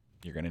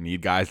 you're going to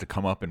need guys to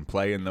come up and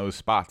play in those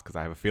spots, because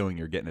I have a feeling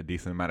you're getting a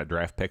decent amount of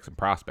draft picks and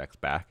prospects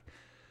back.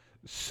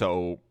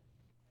 So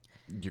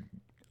you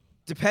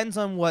depends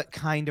on what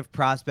kind of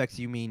prospects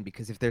you mean,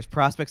 because if there's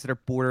prospects that are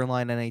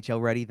borderline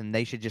NHL ready, then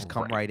they should just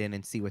come right. right in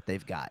and see what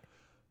they've got.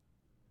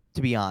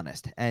 To be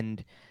honest,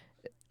 and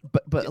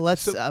Yeah,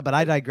 let's so but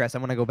I digress. I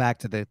want to go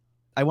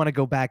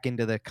back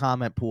into the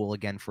comment pool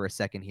again for a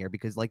second here,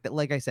 because like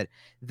I said,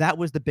 that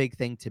was the big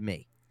thing to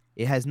me.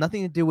 It has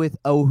nothing to do with,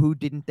 oh, who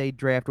didn't they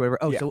draft, whatever.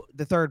 Oh, yeah. so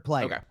the third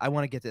player. Okay. I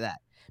want to get to that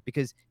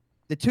because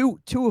the two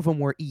of them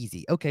were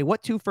easy. Okay,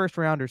 what two first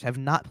rounders have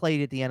not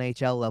played at the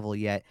NHL level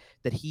yet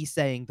that he's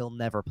saying they'll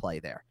never play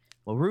there?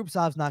 Well,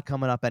 Rubtsov's not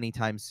coming up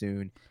anytime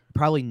soon,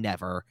 probably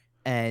never,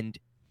 and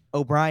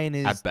O'Brien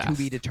is At to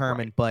be best,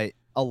 determined, right.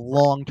 but a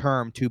long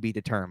term to be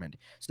determined.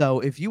 So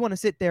if you want to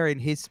sit there in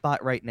his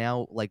spot right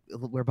now, like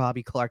where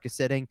Bobby Clark is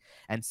sitting,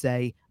 and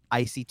say,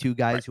 I see two Right.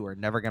 guys who are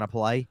never going to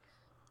play,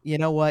 you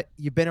know what?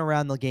 You've been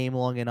around the game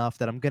long enough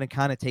that I'm going to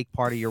kind of take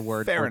part of your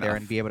word Fair for there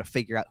and enough. be able to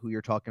figure out who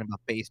you're talking about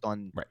based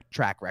on Right.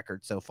 track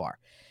record so far.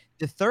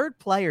 The third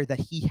player that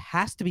he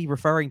has to be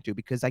referring to,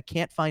 because I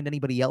can't find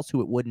anybody else who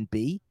it wouldn't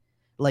be,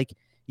 like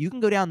you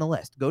can go down the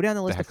list. Go down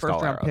the The list of first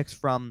Hextall round era. picks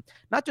from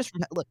not just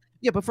from look,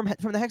 yeah, but from the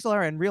Hextall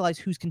era, and realize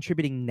who's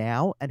contributing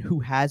now and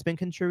who has been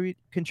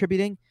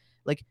contributing.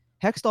 Like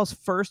Hextall's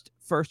first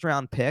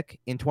round pick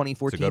in It's a good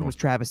 2014 one. was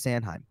Travis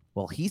Sanheim.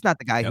 Well, he's not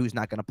the guy Yep. who's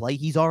not going to play.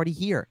 He's already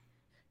here.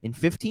 In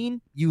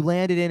 15, you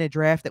landed in a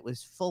draft that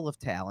was full of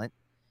talent,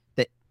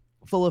 that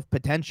full of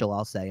potential,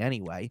 I'll say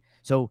anyway.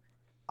 So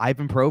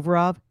Ivan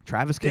Provorov,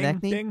 Travis Ding,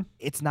 Konechny, ding.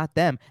 it's not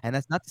them. And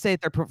that's not to say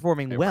that they're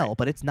performing well, Right.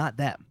 but it's not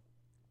them.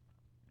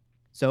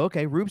 So,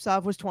 okay,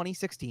 Rubtsov was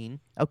 2016.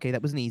 Okay,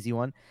 that was an easy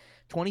one.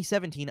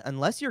 2017,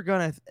 unless you're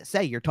going to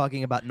say you're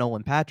talking about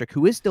Nolan Patrick,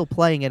 who is still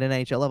playing at an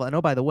NHL level. And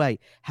oh, by the way,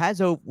 has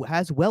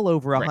well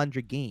over Right.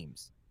 100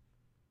 games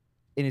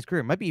in his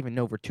career. Might be even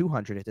over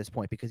 200 at this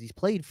point, because he's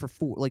played for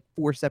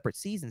four separate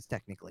seasons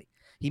technically.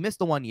 He missed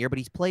the 1 year, but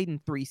he's played in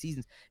 3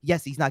 seasons.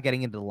 Yes, he's not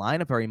getting into the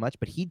lineup very much,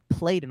 but he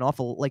played an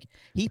awful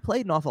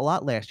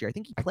lot last year. I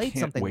think he I played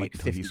can't something wait like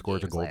till 50 he scores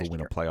a games goal to last win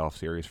a year. playoff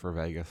series for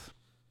Vegas.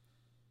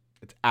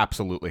 It's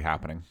absolutely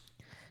happening.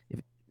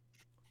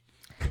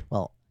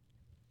 Well,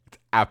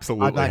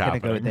 Absolutely I'm not going to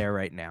go happening. there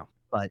right now,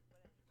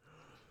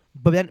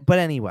 but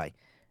anyway,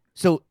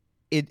 so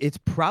it's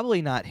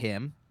probably not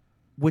him.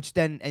 Which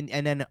then and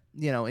then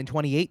in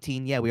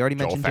 2018, yeah, we already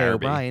Joel mentioned Jay Farabee.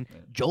 O'Brien.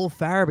 Joel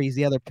Farabee's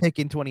the other pick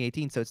in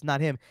 2018, so it's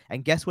not him.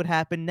 And guess what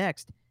happened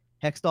next?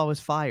 Hextall was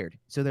fired.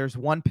 So there's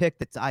one pick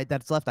that's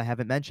left I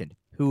haven't mentioned.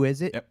 Who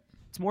is it? Yep.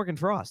 It's Morgan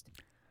Frost.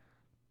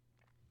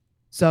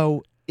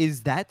 So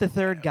is that the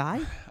third guy?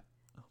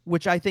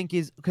 Which I think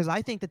is, because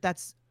I think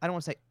that's, I don't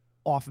want to say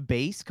off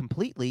base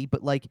completely,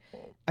 but like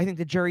I think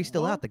the jury's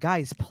still out. The guy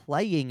is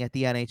playing at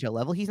the NHL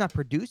level. He's not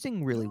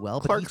producing really well,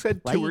 but Clark he's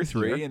said 2 or playing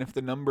 3, here. and if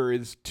the number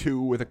is 2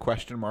 with a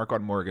question mark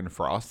on Morgan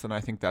Frost, then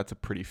I think that's a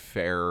pretty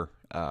fair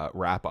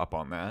wrap up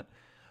on that.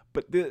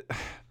 But the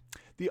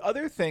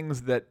other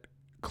things that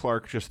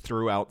Clark just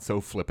threw out so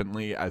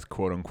flippantly as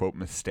quote unquote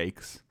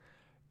mistakes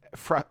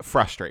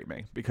frustrate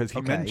me, because he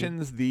Okay.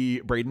 mentions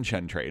the Braden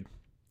Shen trade.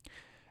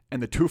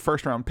 And the 2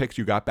 first-round picks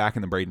you got back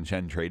in the Braden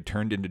Shen trade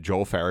turned into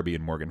Joel Farabee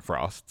and Morgan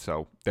Frost.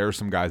 So there's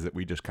some guys that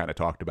we just kind of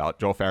talked about.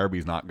 Joel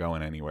Farabee's not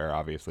going anywhere,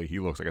 obviously. He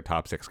looks like a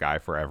top 6 guy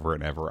forever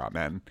and ever,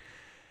 amen.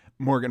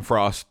 Morgan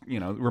Frost,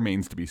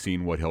 remains to be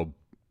seen what he'll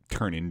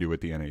turn into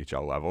at the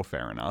NHL level.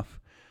 Fair enough.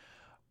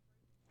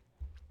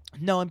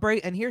 No,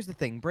 and here's the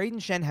thing. Braden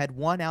Shen had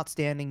one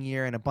outstanding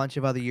year and a bunch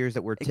of other years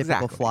that were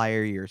typical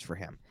Flyer years for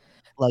him.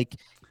 Like,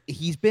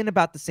 he's been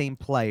about the same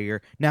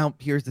player. Now,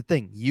 here's the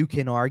thing. You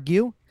can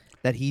argue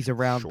that he's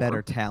around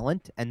better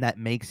talent and that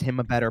makes him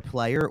a better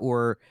player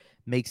or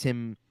makes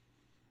him,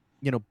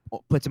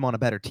 puts him on a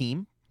better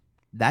team.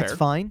 That's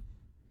fine.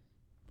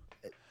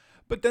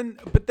 But then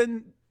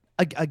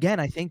again,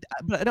 I think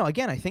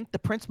the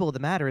principle of the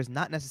matter is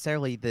not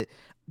necessarily that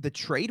the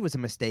trade was a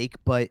mistake,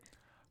 but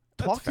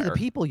talk to the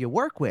people you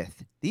work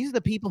with. These are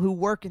the people who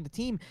work in the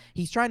team.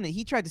 He tried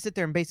to sit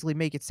there and basically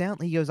make it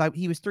sound. He goes,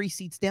 he was 3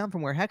 seats down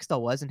from where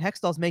Hextall was, and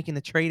Hextall's making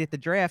the trade at the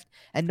draft,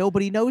 and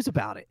nobody knows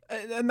about it.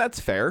 And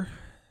that's fair.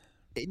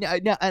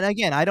 And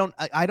again, I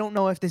don't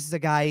know if this is a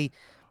guy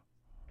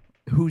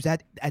who's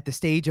at the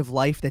stage of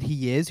life that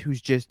he is,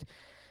 who's just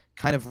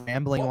kind of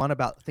rambling on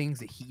about things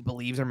that he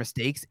believes are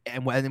mistakes,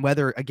 and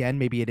whether again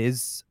maybe it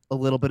is a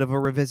little bit of a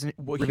revision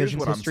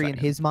history in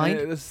his mind.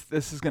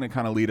 This is going to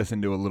kind of lead us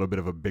into a little bit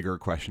of a bigger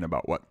question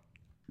about what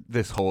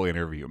this whole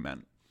interview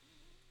meant.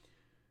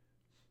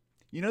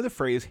 You know the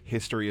phrase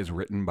 "history is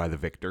written by the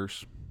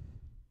victors"?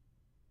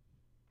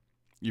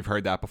 You've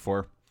heard that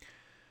before?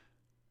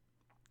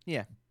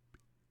 Yeah.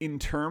 In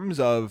terms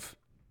of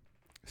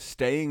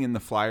staying in the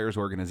Flyers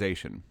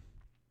organization,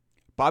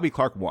 Bobby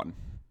Clarke won.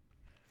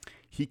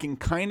 He can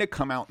kind of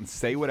come out and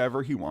say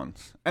whatever he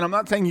wants. And I'm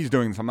not saying he's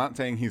doing this. I'm not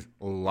saying he's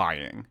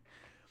lying.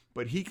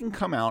 But he can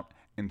come out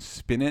and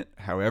spin it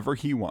however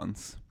he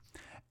wants.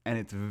 And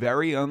it's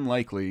very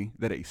unlikely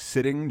that a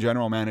sitting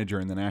general manager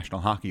in the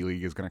National Hockey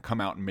League is going to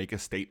come out and make a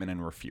statement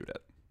and refute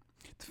it.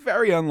 It's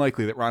very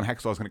unlikely that Ron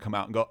Hextall is going to come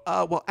out and go,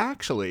 well,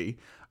 actually,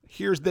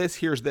 here's this,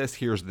 here's this,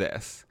 here's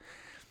this.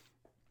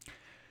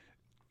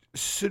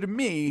 So to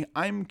me,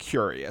 I'm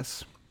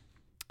curious.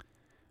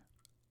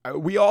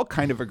 We all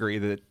kind of agree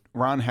that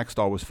Ron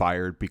Hextall was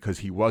fired because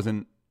he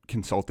wasn't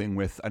consulting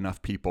with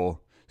enough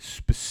people,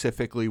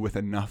 specifically with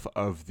enough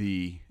of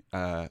the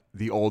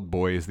old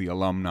boys, the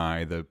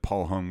alumni, the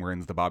Paul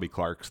Holmgrens, the Bobby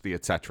Clarks, the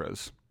et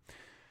ceteras.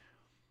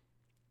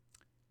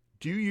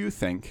 Do you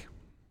think,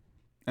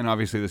 and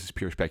obviously this is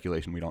pure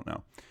speculation, we don't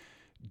know,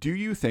 do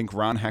you think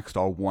Ron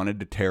Hextall wanted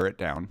to tear it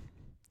down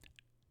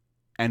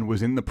and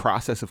was in the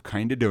process of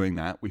kind of doing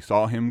that? We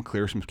saw him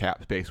clear some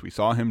cap space. We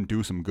saw him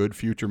do some good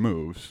future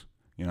moves.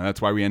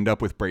 That's why we end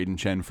up with Braden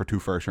Shen for 2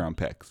 first-round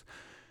picks.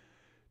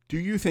 Do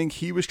you think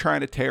he was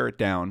trying to tear it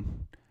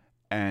down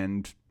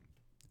and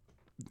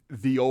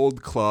the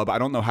old club, I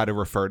don't know how to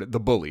refer to the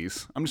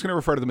bullies. I'm just going to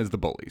refer to them as the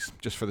bullies,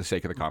 just for the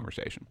sake of the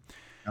conversation.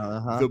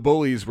 The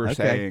bullies were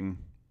saying,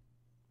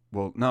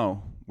 well,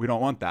 no, we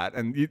don't want that.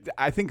 And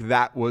I think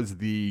that was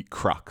the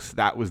crux.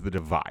 That was the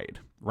divide.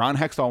 Ron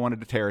Hextall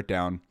wanted to tear it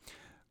down.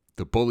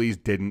 The bullies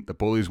didn't. The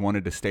bullies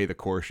wanted to stay the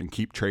course and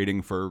keep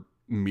trading for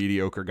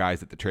mediocre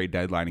guys at the trade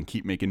deadline and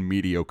keep making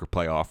mediocre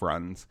playoff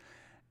runs.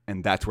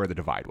 And that's where the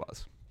divide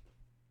was.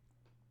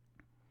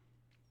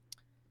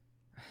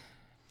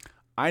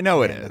 I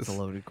know it is. That's a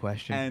loaded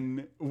question.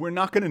 And we're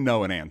not going to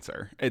know an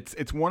answer.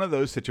 It's one of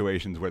those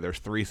situations where there's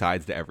 3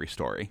 sides to every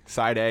story.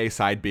 Side A,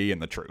 side B, and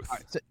the truth. All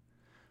right, so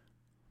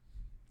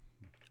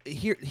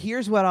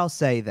here's what I'll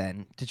say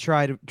then to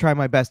try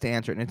my best to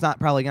answer it. And it's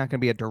probably not going to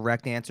be a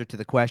direct answer to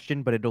the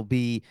question, but it'll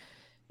be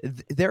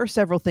there are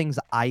several things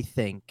I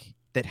think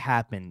that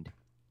happened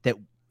that,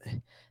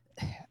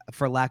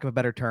 for lack of a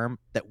better term,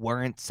 that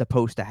weren't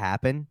supposed to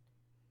happen,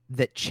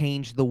 that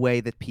changed the way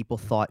that people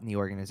thought in the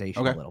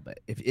organization a little bit.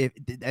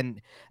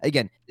 And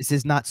again, this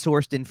is not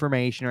sourced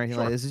information or anything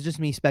like that. This is just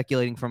me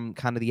speculating from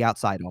kind of the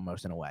outside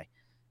almost in a way.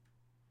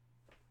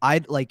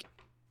 I've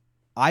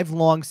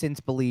long since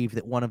believed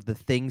that one of the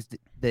things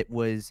that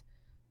was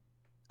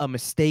a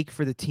mistake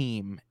for the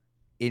team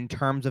in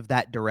terms of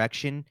that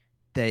direction,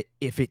 that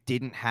if it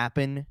didn't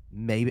happen,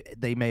 maybe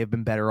they may have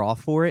been better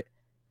off for it,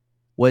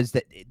 was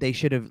that they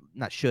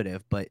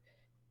but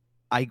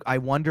I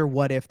wonder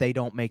what if they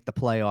don't make the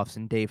playoffs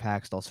in Dave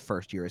Haxtell's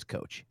first year as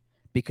coach.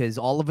 Because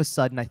all of a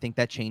sudden, I think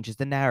that changes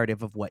the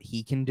narrative of what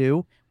he can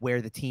do,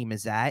 where the team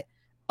is at.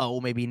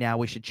 Oh, maybe now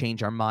we should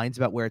change our minds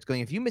about where it's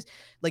going. If you miss,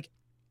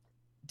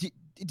 do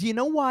you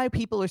know why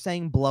people are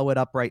saying blow it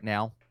up right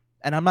now?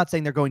 And I'm not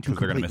saying they're going to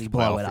completely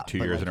blow it up. 2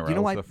 years in a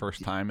row for the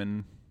first time,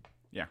 and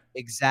yeah,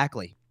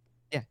 exactly.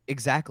 Yeah,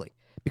 exactly.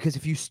 Because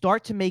if you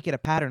start to make it a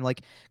pattern,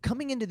 like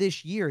coming into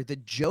this year, the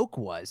joke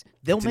was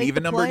they'll make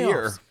the playoffs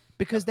year.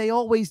 Because they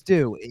always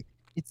do.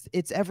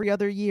 It's every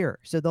other year,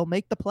 so they'll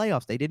make the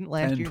playoffs. They didn't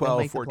last 10, year. 12,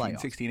 they'll make 14, the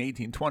 16,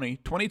 18, 20,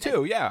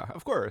 22. Yeah,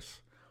 of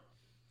course.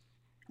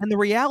 And the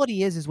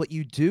reality is what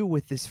you do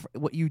with this,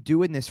 what you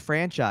do in this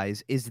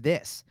franchise is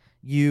this: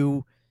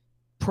 you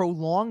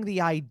prolong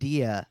the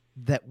idea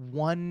that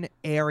one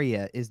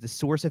area is the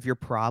source of your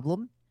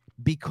problem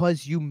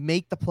because you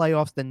make the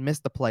playoffs, then miss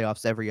the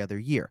playoffs every other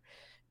year.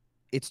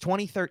 It's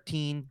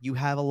 2013. You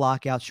have a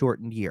lockout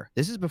shortened year.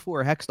 This is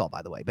before Hextall,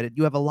 by the way, but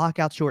you have a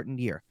lockout shortened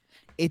year.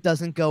 It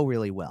doesn't go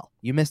really well.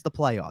 You miss the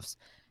playoffs.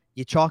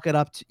 You chalk it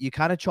up. You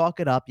kind of chalk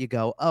it up. You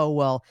go, oh,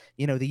 well,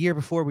 the year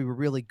before we were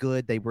really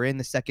good. They were in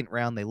the second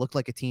round. They looked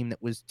like a team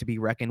that was to be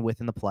reckoned with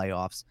in the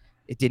playoffs.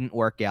 It didn't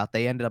work out.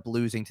 They ended up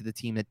losing to the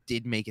team that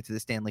did make it to the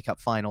Stanley Cup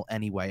final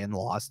anyway and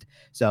lost.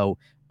 So,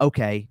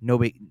 okay, no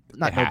big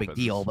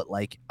deal, but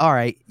like, all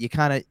right, you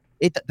kind of,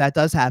 that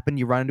does happen.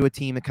 You run into a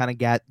team that kind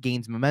of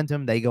gains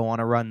momentum. They go on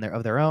a run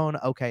of their own.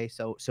 Okay,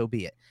 so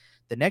be it.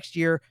 The next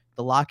year,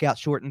 the lockout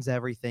shortens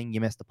everything.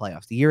 You miss the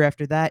playoffs. The year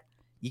after that,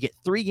 you get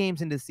 3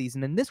 games into the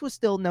season, and this was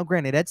still, now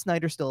granted, Ed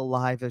Snyder's still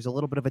alive. There's a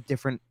little bit of a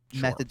different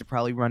method to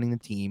probably running the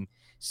team.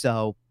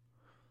 So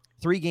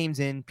 3 games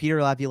in,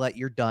 Peter Laviolette,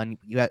 you're done.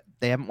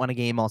 They haven't won a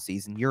game all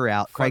season. You're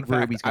out. Fun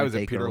Craig Berube's going to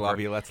take Peter over.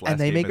 Laviolette's last and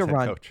they game make as a head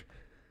run. Coach.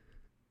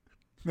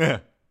 Yeah.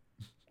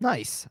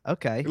 Nice.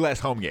 Okay. Last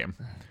home game.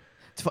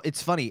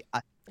 It's funny.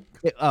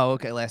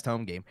 Okay. Last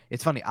home game.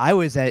 It's funny. I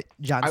was at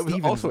John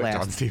Stevens' also at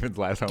John Stevens'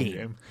 last home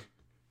game.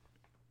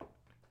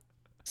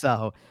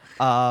 So,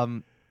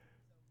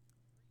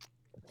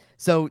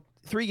 so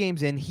 3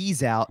 games in,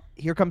 he's out.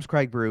 Here comes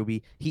Craig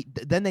Berube.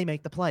 Then they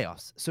make the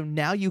playoffs. So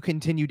now you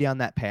continue down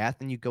that path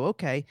and you go,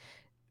 okay,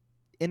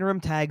 interim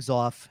tags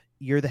off.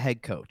 You're the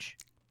head coach.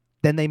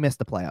 Then they miss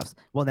the playoffs.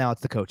 Well, now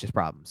it's the coach's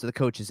problem. So the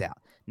coach is out.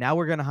 Now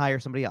we're going to hire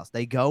somebody else.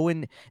 They go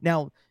and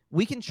now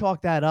we can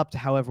chalk that up to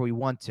however we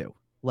want to.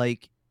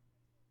 Like,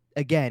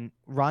 again,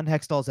 Ron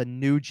Hextall's a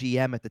new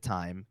GM at the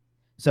time.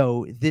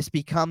 So this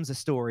becomes a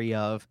story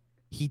of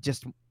he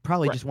just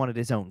probably just wanted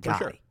his own guy.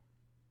 Sure.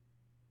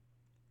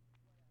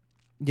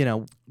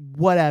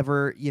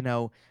 Whatever,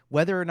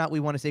 whether or not we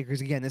want to say,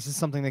 because again, this is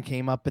something that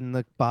came up in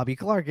the Bobby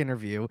Clark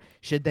interview.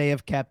 Should they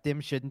have kept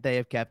him? Shouldn't they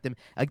have kept him?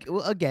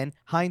 Again,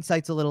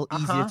 hindsight's a little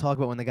easy to talk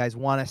about when the guys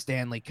won a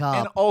Stanley Cup.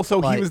 And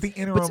also, he was the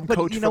interim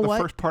coach for the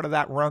first part of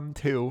that run,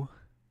 too.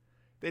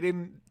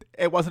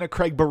 It wasn't a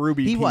Craig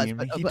Berube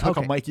team. He took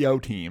a Mike Yeo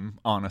team,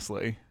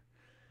 honestly.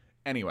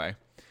 Anyway.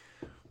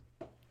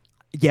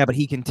 Yeah, but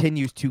he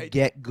continues to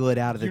get good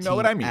out of the team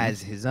what I mean.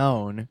 As his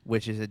own,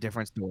 which is a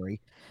different story.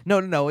 No.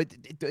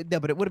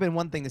 But it would have been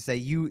one thing to say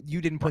you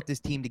didn't put this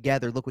team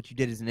together. Look what you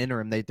did as an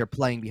interim. They're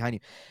playing behind you.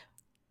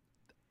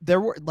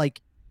 There were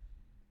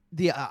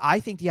I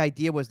think the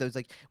idea was there's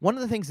one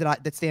of the things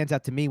that stands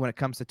out to me when it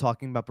comes to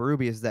talking about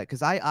Berube is that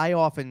because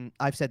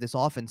I've said this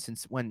often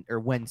since when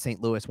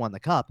St. Louis won the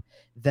Cup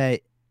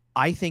that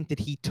I think that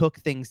he took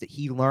things that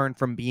he learned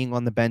from being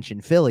on the bench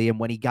in Philly, and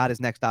when he got his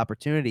next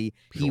opportunity,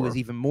 he was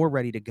even more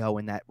ready to go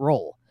in that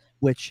role,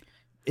 which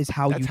is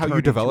how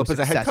you develop as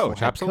a head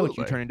coach. Absolutely,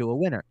 you turn into a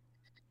winner.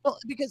 Well,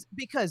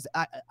 because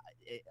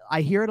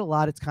I hear it a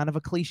lot. It's kind of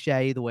a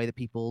cliche the way that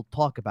people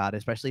talk about it,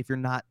 especially if you're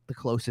not the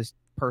closest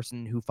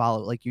person who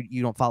follow,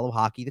 you don't follow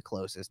hockey the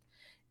closest.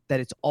 That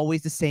it's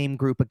always the same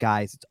group of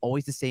guys. It's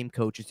always the same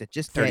coaches that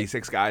just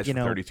 36 guys for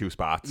 32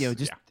 spots.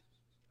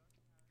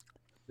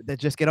 That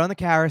just get on the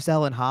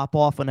carousel and hop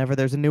off whenever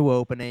there's a new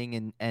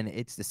opening, and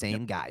it's the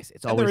same guys.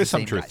 It's always there is the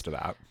same some truth guys. to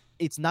that.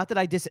 It's not that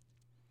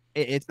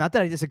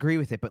I disagree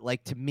with it, but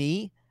to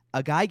me,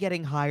 a guy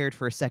getting hired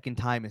for a second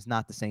time is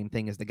not the same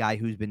thing as the guy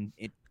who's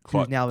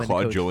now been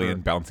Claude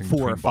Julien bouncing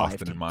between Boston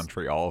and teams.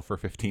 Montreal for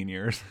 15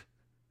 years.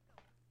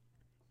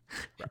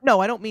 No,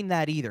 I don't mean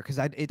that either, because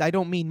I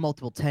don't mean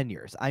multiple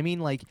tenures. I mean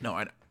no,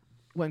 I know.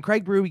 When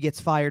Craig Berube gets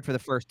fired for the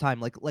first time,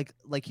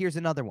 like here's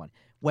another one.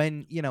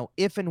 When,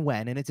 if and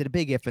when, and it's a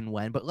big if and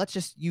when, but let's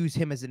just use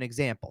him as an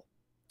example.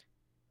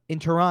 In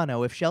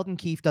Toronto, if Sheldon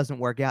Keefe doesn't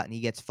work out and he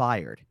gets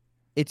fired,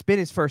 it's been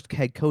his first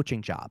head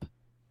coaching job.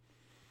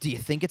 Do you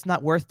think it's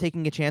not worth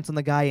taking a chance on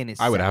the guy in his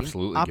I would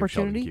absolutely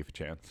opportunity? give Sheldon Keefe a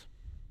chance.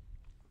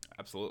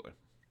 Absolutely.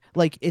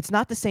 It's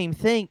not the same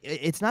thing.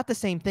 It's not the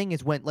same thing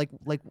as when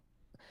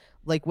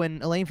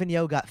when Alain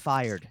Vigneault got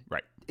fired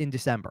in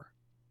December.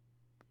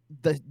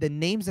 The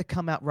names that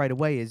come out right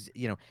away is,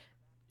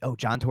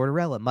 John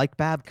Tortorella, Mike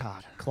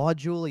Babcock, Claude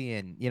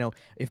Julien.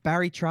 If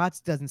Barry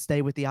Trotz doesn't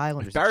stay with the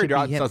Islanders, if Barry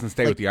Trotz doesn't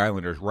stay with the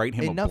Islanders, write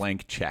him a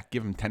blank check.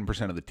 Give him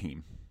 10% of the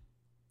team.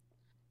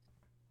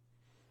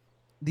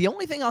 The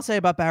only thing I'll say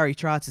about Barry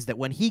Trotz is that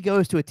when he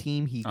goes to a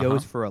team, he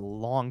goes for a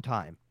long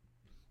time.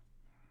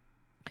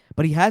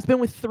 But he has been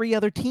with 3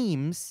 other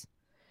teams,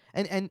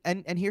 and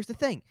here's the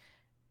thing.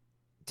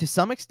 To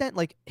some extent,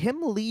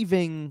 him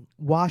leaving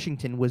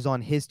Washington was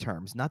on his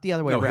terms, not the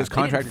other way around. His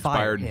contract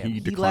expired and he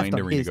declined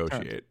to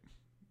renegotiate.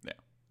 Yeah.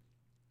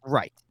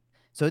 Right.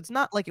 So it's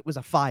not like it was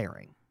a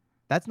firing.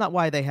 That's not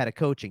why they had a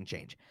coaching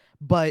change.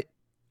 But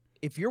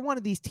if you're one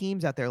of these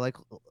teams out there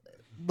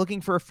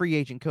looking for a free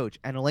agent coach,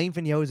 and Alain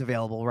Vigneault is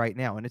available right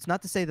now, and it's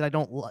not to say that I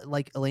don't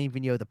like Alain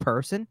Vigneault the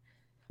person,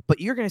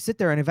 but you're going to sit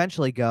there and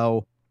eventually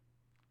go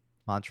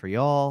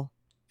Montreal,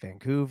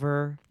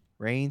 Vancouver,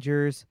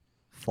 Rangers,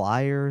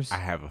 Flyers. I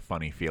have a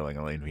funny feeling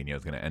Alain Vigneault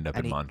is going to end up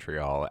in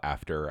Montreal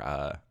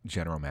after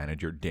general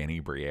manager Danny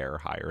Briere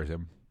hires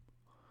him.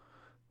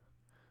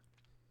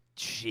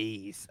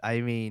 Jeez.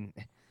 I mean,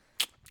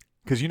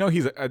 Because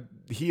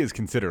he is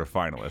considered a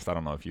finalist. I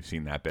don't know if you've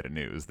seen that bit of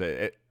news.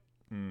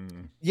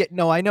 Yeah,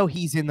 no, I know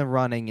he's in the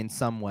running in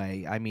some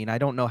way. I mean, I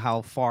don't know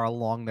how far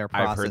along their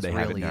I've process heard they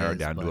have it really narrowed is,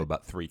 down to but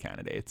about 3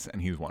 candidates,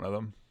 and he's one of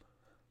them.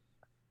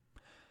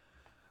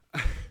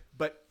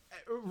 But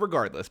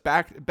regardless,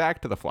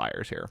 back to the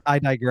Flyers here. I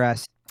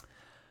digress.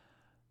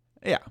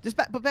 Yeah.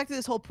 But back to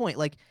this whole point,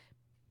 like,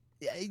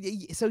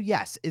 so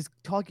yes, is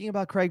talking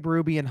about Craig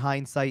Berube in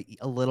hindsight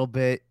a little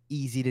bit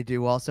easy to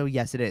do? Also,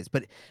 yes, it is.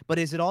 But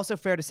is it also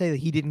fair to say that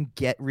he didn't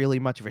get really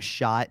much of a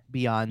shot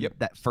beyond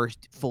that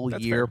first full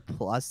That's year fair.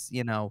 plus?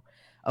 You know,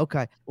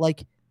 okay,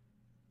 like.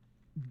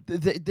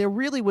 There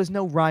really was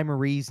no rhyme or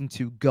reason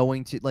to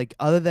going to, like,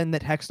 other than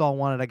that Hextall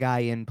wanted a guy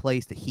in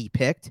place that he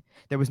picked.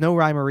 There was no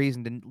rhyme or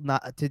reason to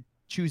not to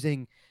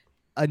choosing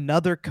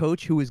another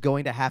coach who was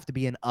going to have to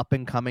be an up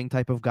and coming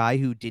type of guy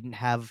who didn't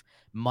have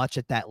much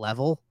at that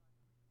level.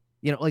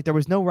 You know, like, there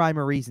was no rhyme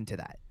or reason to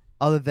that.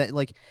 Other than,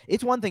 like,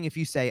 it's one thing if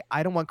you say,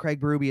 I don't want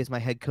Craig Berube as my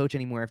head coach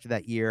anymore after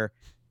that year.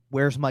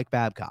 Where's Mike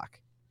Babcock?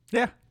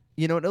 Yeah.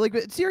 You know, like,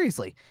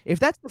 seriously, if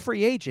that's the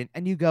free agent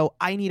and you go,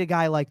 I need a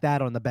guy like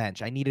that on the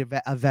bench. I need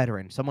a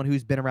veteran, someone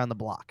who's been around the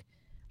block.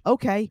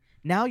 Okay,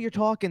 now you're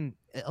talking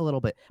a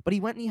little bit. But he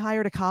went and he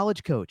hired a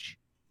college coach.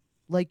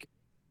 Like,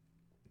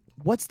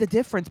 what's the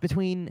difference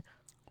between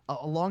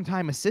a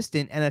longtime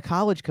assistant and a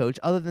college coach,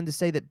 other than to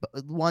say that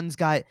one's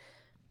got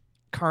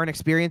current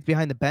experience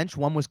behind the bench,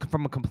 one was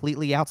from a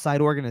completely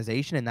outside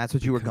organization, and that's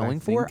what you were going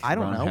for? I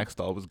don't know. Ron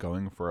Hextall was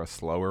going for a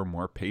slower,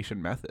 more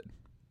patient method.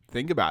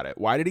 Think about it.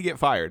 Why did he get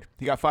fired?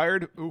 He got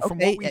fired, from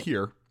what we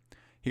hear,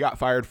 he got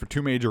fired for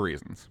 2 major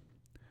reasons.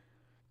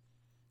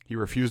 He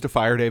refused to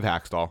fire Dave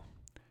Haxtell,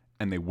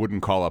 and they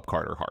wouldn't call up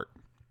Carter Hart.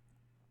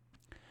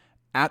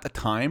 At the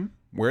time,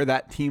 where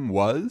that team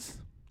was,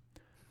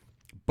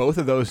 both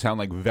of those sound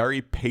like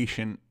very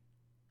patient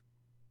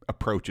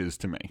approaches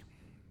to me.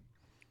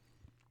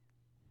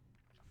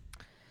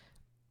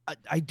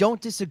 I don't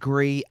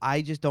disagree.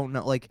 I just don't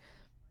know. Like,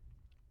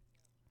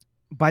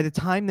 by the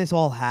time this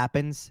all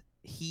happens,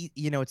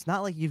 it's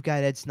not like you've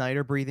got Ed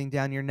Snyder breathing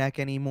down your neck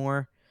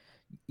anymore,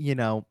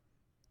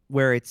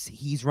 where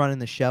he's running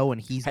the show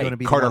and he's going to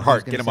be Carter the one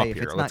Hart, who's going to say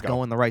if it's not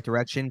going the right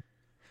direction.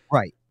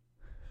 Right.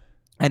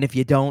 And if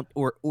you don't,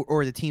 or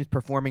the team's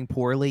performing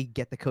poorly,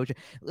 get the coach.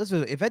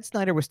 Listen, if Ed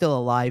Snyder was still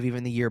alive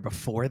even the year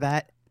before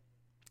that,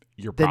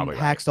 then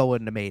Haxtell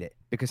wouldn't have made it,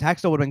 because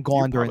Haxtell would have been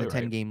gone during the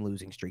 10-game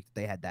losing streak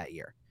that they had that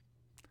year.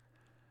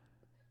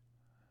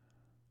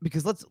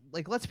 Because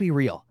let's be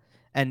real.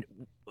 And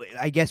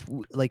I guess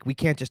we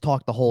can't just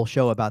talk the whole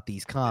show about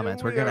these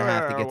comments. We're gonna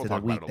have to get to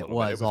the week that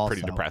was. It was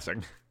pretty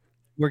depressing.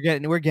 We're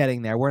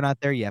getting there. We're not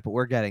there yet, but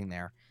we're getting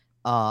there.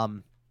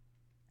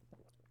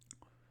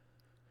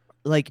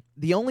 Like,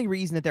 the only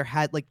reason that there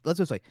had, like, let's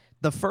just say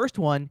the first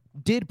one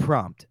did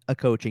prompt a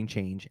coaching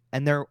change,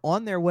 and they're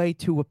on their way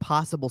to a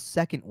possible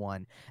second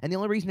one. And the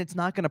only reason it's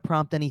not going to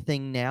prompt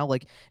anything now,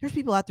 like, there's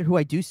people out there who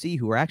I do see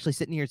who are actually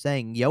sitting here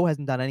saying Yo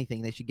hasn't done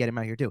anything, they should get him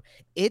out of here too.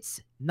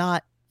 It's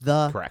not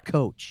the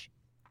coach.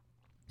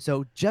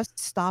 So just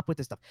stop with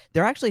this stuff.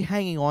 They're actually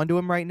hanging on to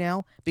him right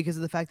now because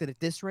of the fact that at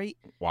this rate,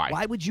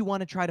 why would you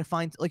want to try to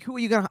find, like, who are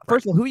you going to,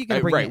 first of all, who are you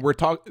going to bring in? We're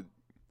talking.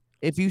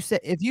 If you said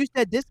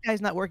this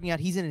guy's not working out,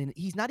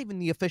 he's not even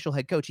the official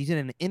head coach. He's in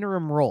an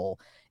interim role.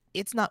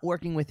 It's not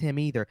working with him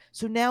either.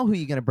 So now who are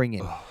you going to bring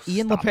in?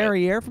 Ian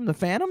LaPerriere from the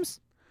Phantoms?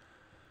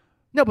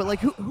 No, but,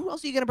 like, who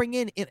else are you going to bring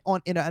in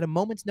at a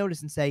moment's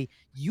notice and say,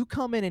 you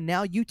come in and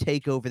now you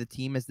take over the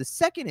team as the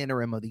second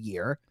interim of the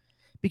year?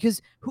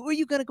 Because who are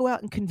you going to go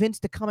out and convince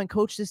to come and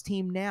coach this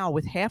team now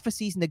with half a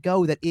season to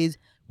go that is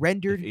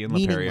rendered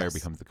meaningless? If Ian LaPerriere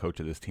becomes the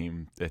coach of this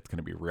team, it's going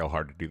to be real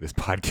hard to do this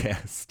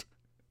podcast.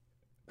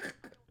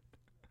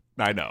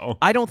 I know.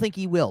 I don't think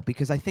he will,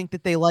 because I think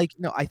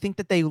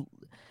that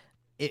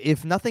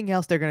if nothing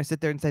else, they're going to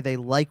sit there and say they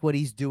like what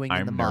he's doing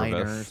in the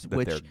minors.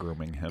 That they're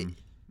grooming him,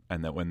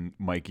 and that when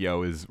Mike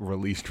Yeo is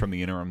released from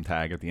the interim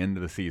tag at the end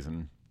of the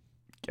season,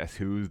 guess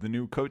who's the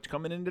new coach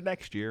coming into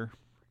next year?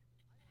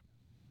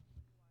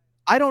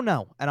 I don't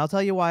know, and I'll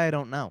tell you why I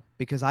don't know.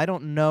 Because I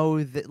don't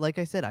know that, like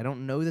I said, I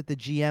don't know that the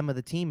GM of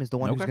the team is the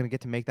one who's going to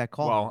get to make that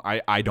call. Well,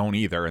 I don't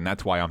either, and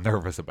that's why I'm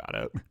nervous about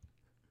it.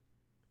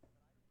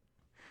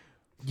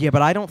 Yeah,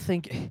 but I don't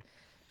think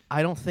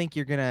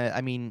you're gonna.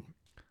 I mean,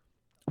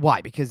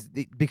 why? Because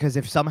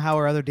if somehow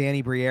or other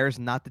Danny Briere is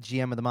not the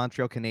GM of the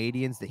Montreal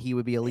Canadiens, that he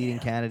would be a leading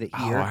candidate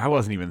here. I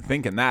wasn't even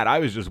thinking that. I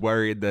was just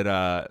worried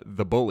that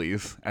the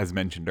bullies, as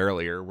mentioned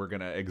earlier, were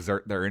gonna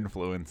exert their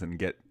influence and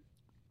get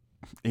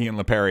Ian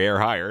LaPerriere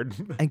hired.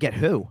 And get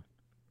who?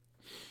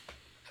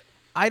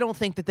 I don't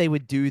think that they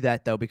would do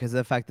that, though, because of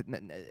the fact that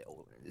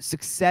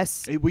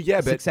success.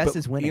 Success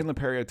is winning. Ian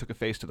LaPerriere took a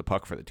face to the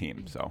puck for the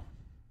team, so.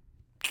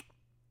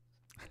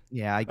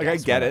 Yeah, I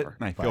get it. And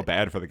I feel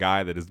bad for the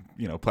guy that his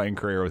playing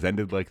career was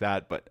ended like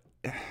that. But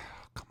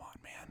come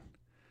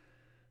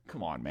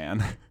on,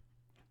 man.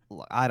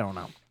 I don't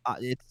know.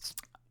 It's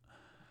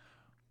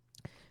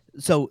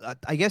so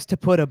I guess to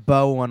put a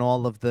bow on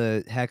all of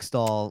the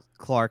Hextall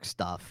Clark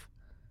stuff.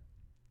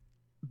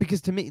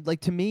 because to me,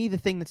 the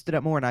thing that stood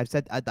out more, and I've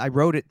said I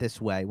wrote it this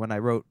way when I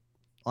wrote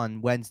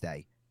on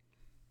Wednesday.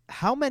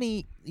 How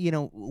many,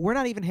 we're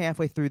not even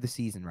halfway through the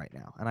season right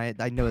now, and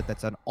I know that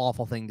that's an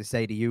awful thing to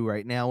say to you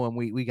right now when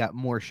we got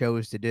more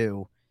shows to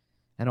do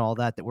and all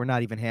that we're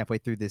not even halfway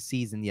through this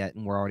season yet,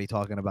 and we're already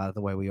talking about it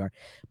the way we are.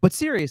 But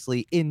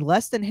seriously, in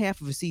less than half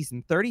of a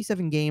season,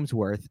 37 games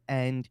worth,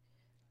 and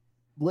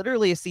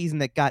literally a season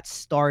that got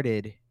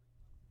started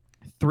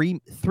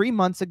three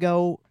months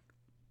ago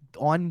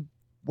on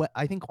what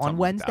I think on Something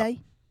like that.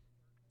 Wednesday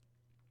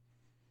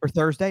or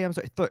Thursday. I'm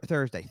sorry,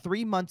 Thursday.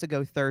 3 months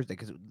ago Thursday,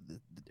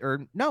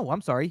 or no,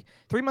 I'm sorry,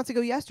 3 months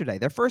ago yesterday.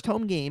 Their first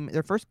home game,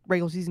 their first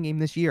regular season game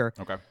this year,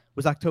 Okay.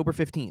 was October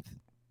 15th.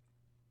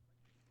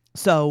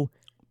 So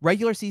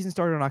regular season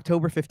started on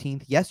October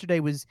 15th. Yesterday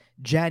was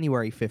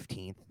January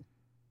 15th.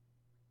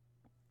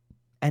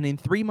 And in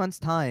 3 months'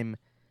 time,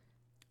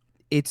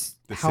 it's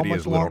The how city much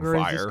is lit on longer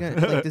is this fire going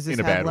to, does this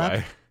in a have bad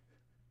left?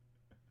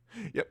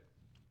 way. Yep.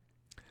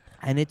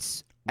 And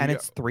it's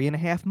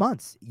 3.5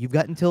 months. You've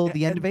got until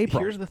the end of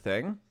April. Here's the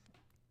thing,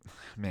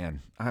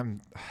 man.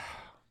 I'm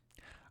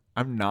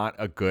not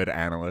a good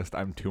analyst.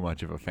 I'm too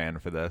much of a fan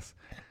for this.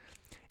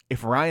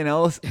 If Ryan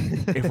Ellis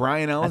is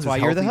why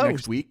you're the healthy host.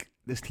 next week,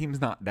 this team's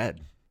not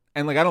dead.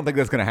 And I don't think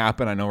that's going to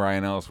happen. I know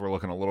Ryan Ellis, we're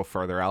looking a little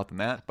further out than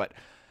that, but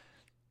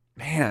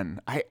man,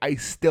 I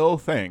still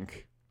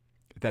think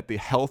that the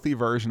healthy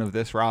version of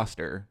this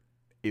roster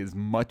is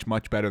much,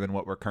 much better than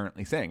what we're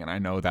currently seeing. And I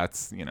know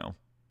that's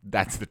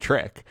the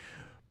trick,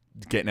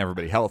 getting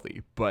everybody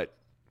healthy. But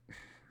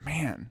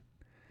man,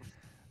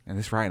 and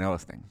this Ryan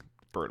Ellis thing,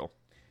 brutal.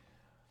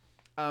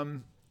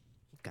 God,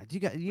 you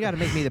got to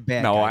make me the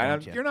bad no, guy.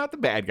 Don't you? You're not the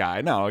bad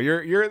guy. No,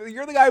 you're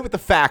the guy with the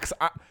facts.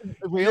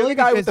 Really? You're the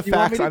guy with Because the you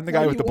want me facts. to I'm the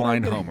tell guy you with the what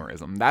I'm blind gonna-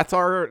 homerism.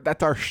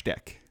 That's our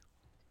shtick.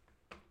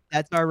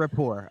 That's our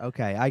rapport.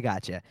 Okay, I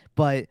got you.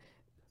 But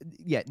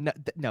yeah,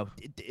 no.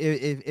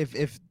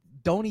 If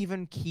don't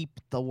even keep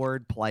the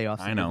word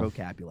playoffs in your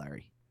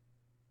vocabulary.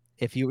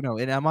 If you know,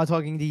 and I'm not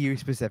talking to you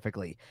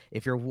specifically.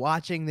 If you're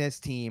watching this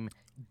team,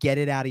 get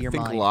it out of your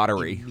mind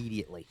lottery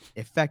immediately.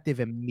 Effective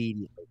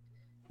immediately.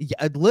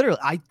 Yeah, literally.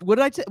 What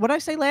did I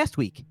say last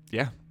week?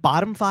 Yeah.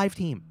 Bottom 5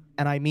 team,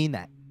 and I mean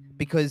that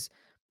because,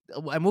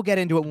 and we'll get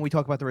into it when we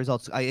talk about the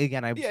results.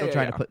 I'm still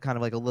trying to put kind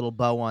of like a little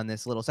bow on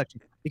this little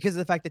section because of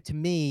the fact that to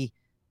me,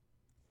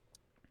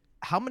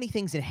 how many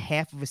things in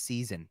half of a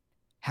season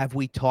have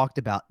we talked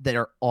about that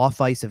are off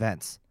ice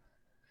events?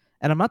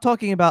 And I'm not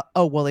talking about,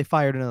 oh, well, they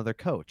fired another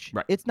coach.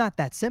 Right. It's not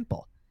that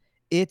simple.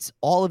 It's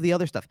all of the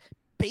other stuff.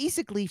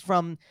 Basically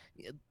from,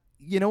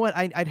 you know what,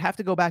 I'd have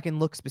to go back and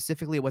look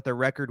specifically at what their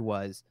record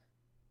was.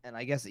 And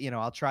I guess,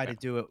 I'll try to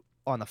do it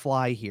on the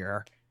fly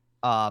here.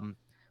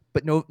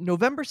 But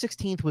November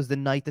 16th was the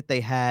night that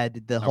they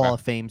had the Hall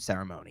of Fame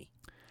ceremony.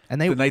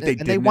 And the night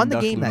they won the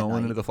game that night.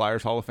 Into the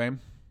Flyers Hall of Fame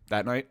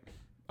that night?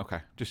 Okay.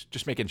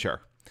 Just making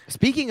sure.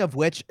 Speaking of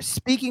which,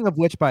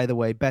 by the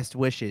way, best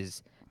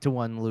wishes to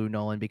one Lou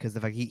Nolan because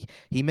the fact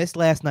he missed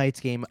last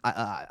night's game.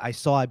 I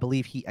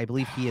believe he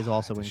is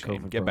also in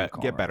COVID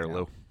protocol. Get better, right now.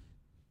 Lou.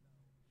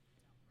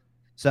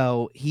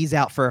 So he's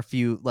out for a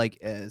few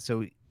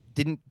so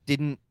didn't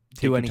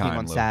do anything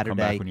on Saturday. Come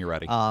back when you're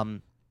ready.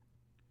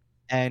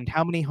 And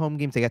how many home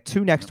games? They got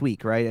 2 next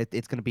week, right?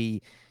 It's going to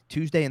be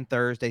Tuesday and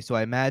Thursday, so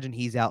I imagine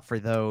he's out for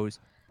those.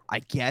 I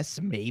guess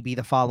maybe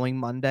the following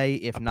Monday,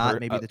 if not,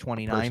 maybe the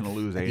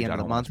 29th at the end of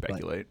the month.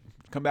 Speculate.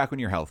 Come back when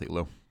you're healthy,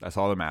 Lou. That's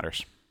all that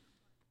matters.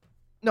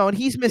 No, and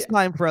he's missed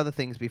time for other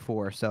things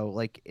before, so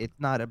it's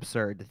not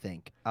absurd to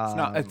think.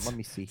 Let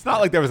me see. It's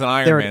not like there was an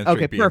Iron Man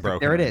streak being broken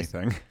there it or is.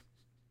 anything.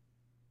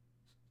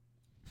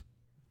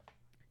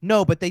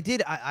 No, but they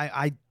did.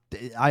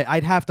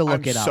 I'd have to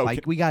look it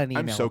up. We got an email.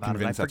 I'm so about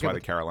convinced it. that's why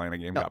the Carolina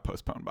game got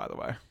postponed. By the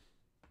way.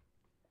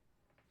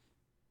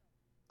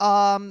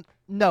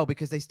 No,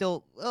 because they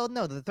still. Well,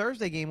 no, the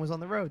Thursday game was on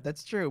the road.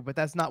 That's true, but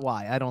that's not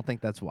why. I don't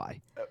think that's why.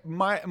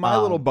 My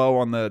little bow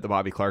on the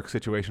Bobby Clark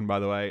situation, by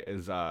the way,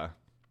 is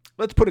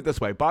let's put it this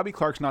way: Bobby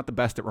Clark's not the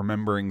best at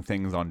remembering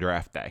things on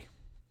draft day.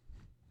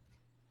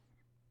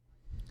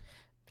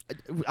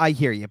 I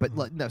hear you, but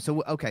no.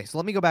 So okay, so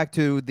let me go back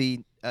to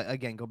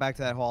go back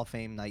to that Hall of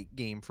Fame night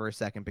game for a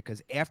second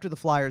because after the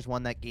Flyers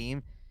won that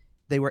game,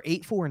 they were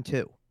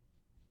 8-4-2.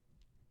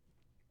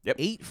 Yep,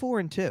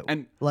 8-4-2,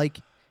 and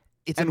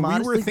it's a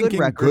modestly good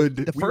record.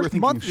 The first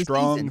month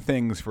strong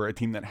things for a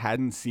team that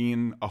hadn't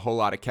seen a whole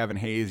lot of Kevin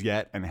Hayes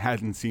yet and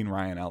hadn't seen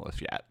Ryan Ellis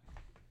yet.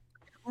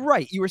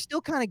 Right, you were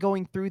still kind of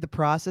going through the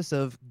process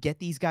of get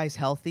these guys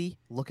healthy.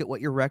 Look at what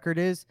your record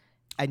is,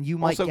 and you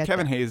might also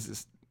Kevin Hayes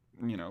is.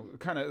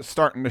 Kind of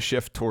starting to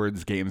shift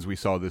towards games we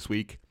saw this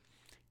week.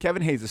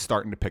 Kevin Hayes is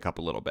starting to pick up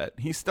a little bit.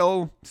 He's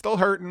still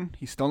hurting.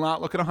 He's still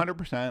not looking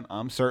 100%.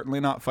 I'm certainly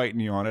not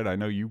fighting you on it. I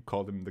know you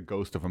called him the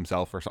ghost of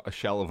himself or a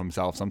shell of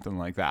himself, something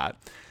like that.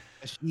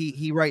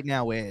 He right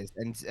now is,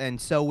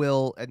 and so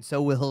will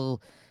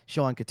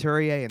Sean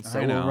Couturier, and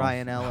so will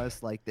Ryan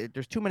Ellis.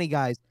 There's too many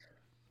guys.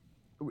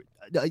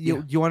 You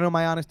want to know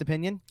my honest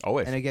opinion?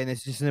 Always. And again,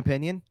 it's just an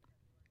opinion.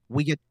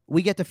 We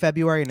get to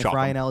February, and if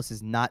Ryan Ellis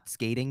is not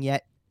skating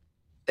yet,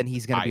 then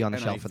he's going to be on the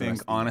I shelf for the think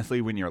rest of the year.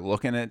 honestly, when you're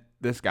looking at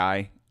this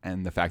guy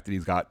and the fact that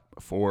he's got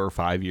 4 or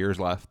 5 years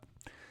left,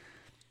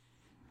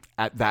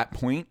 at that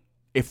point,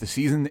 if the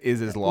season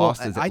is as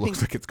lost as it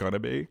looks like it's going to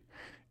be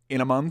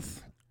in a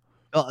month,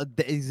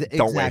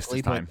 don't waste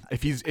his time.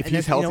 If he's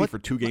healthy for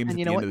 2 games at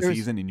the end of the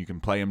season and you can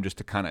play him just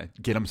to kind of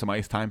get him some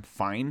ice time,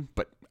 fine.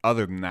 But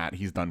other than that,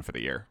 he's done for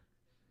the year.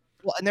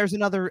 Well, and there's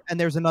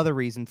another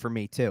reason for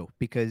me too,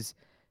 because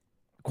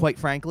quite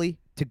frankly,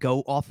 to go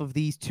off of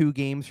these 2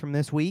 games from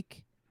this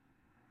week,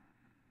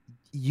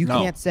 you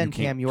can't send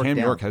Cam York down.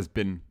 Cam York has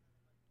been.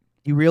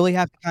 You really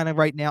have to kind of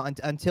right now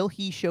until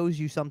he shows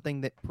you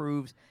something that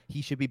proves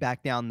he should be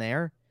back down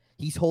there.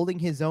 He's holding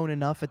his own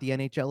enough at the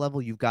NHL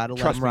level. You've got to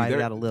let him ride it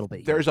out a little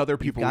bit. There's other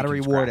people got to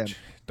reward him.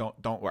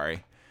 Don't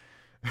worry.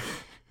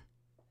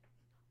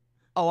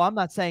 Oh, I'm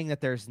not saying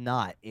that there's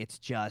not. It's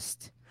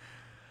just,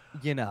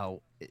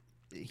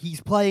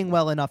 he's playing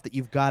well enough that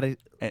you've got to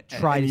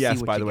try to see what you got.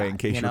 Yes, by the way, in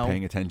case you're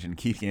paying attention,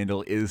 Keith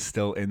Yandle is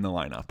still in the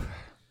lineup.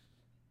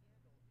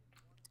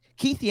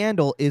 Keith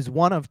Yandle is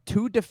one of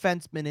 2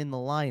 defensemen in the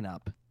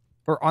lineup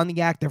or on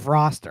the active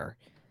roster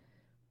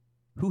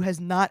who has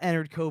not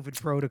entered COVID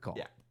protocol.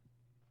 Yeah.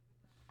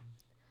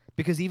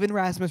 Because even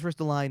Rasmus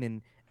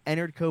Ristolainen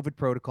entered COVID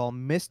protocol,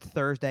 missed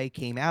Thursday,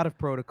 came out of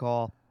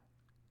protocol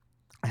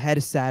ahead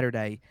of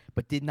Saturday,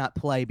 but did not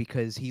play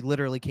because he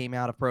literally came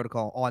out of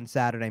protocol on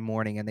Saturday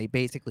morning, and they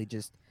basically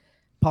just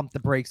pumped the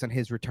brakes on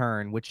his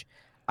return, which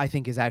I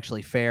think is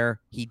actually fair.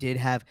 He did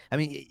have,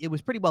 it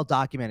was pretty well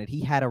documented. He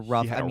had a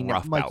rough,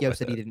 Mike Yeo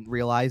said he didn't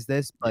realize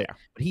this, but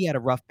he had a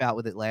rough bout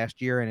with it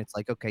last year, and it's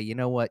like, okay, you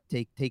know what?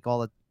 Take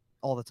all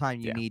the time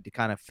you need to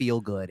kind of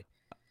feel good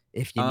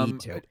if you need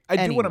to.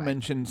 I do want to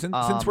mention,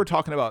 since we're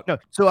talking about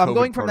so I'm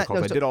going from that.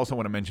 I did also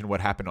want to mention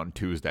what happened on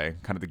Tuesday,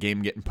 kind of the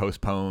game getting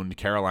postponed.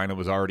 Carolina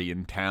was already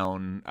in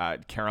town.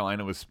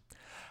 Carolina was,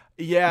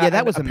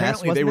 that was a mess.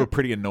 Apparently they were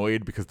pretty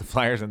annoyed because the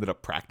Flyers ended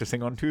up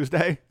practicing on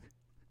Tuesday.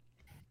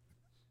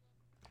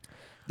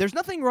 There's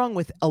nothing wrong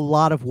with a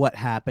lot of what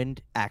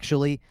happened,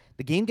 actually.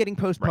 The game getting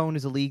postponed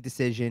is a league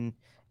decision.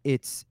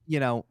 It's,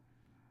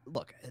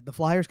 look, the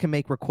Flyers can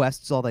make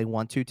requests all they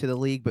want to the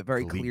league, but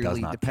very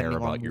clearly,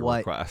 depending on your what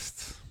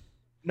requests.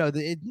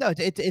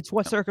 It's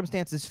what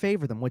circumstances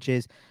favor them, which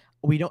is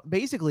we don't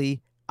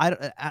basically.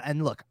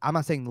 And look, I'm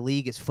not saying the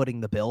league is footing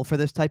the bill for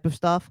this type of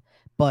stuff,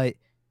 but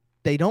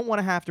they don't want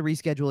to have to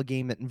reschedule a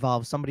game that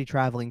involves somebody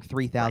traveling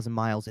 3,000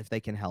 miles if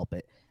they can help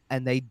it,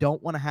 and they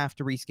don't want to have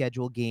to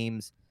reschedule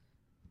games.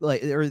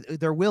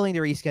 They're willing to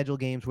reschedule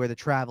games where the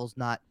travel's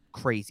not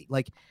crazy.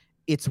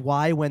 It's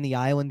why when the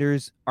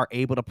Islanders are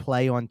able to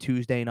play on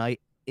Tuesday night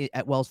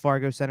at Wells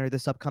Fargo Center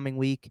this upcoming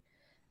week,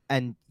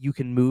 and you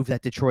can move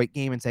that Detroit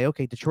game and say,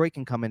 okay, Detroit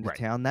can come into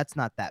town. That's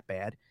not that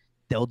bad.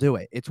 They'll do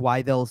it. It's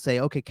why they'll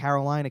say, okay,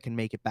 Carolina can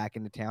make it back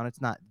into town.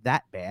 It's not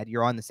that bad.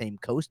 You're on the same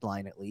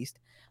coastline at least.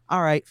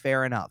 All right,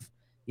 fair enough.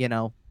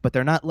 But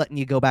they're not letting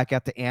you go back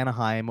out to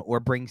Anaheim or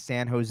bring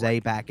San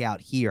Jose back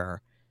out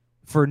here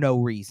for no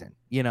reason.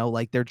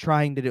 They're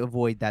trying to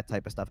avoid that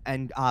type of stuff.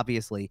 And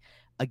obviously,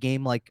 a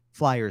game like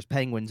Flyers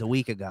Penguins a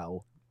week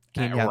ago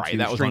came down to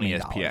that was on streaming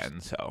ESPN,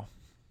 dollars. So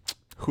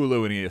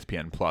Hulu and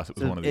ESPN Plus. It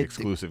was one of the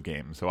exclusive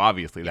games. So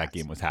obviously that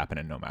game was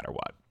happening no matter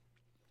what.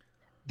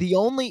 The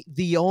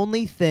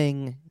only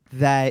thing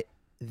that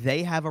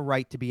they have a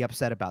right to be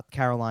upset about,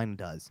 Carolina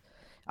does.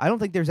 I don't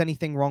think there's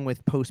anything wrong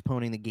with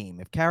postponing the game.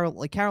 If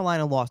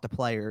Carolina lost a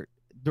player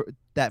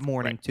that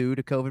morning too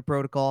to COVID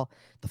protocol,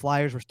 the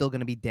Flyers were still going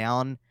to be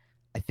down,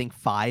 I think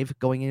 5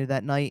 going into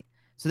that night.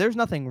 So there's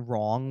nothing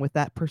wrong with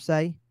that per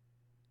se,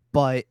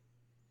 but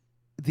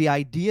the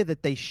idea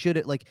that they should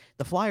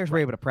the Flyers were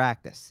able to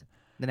practice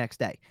the next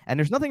day, and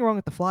there's nothing wrong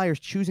with the Flyers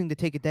choosing to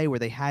take a day where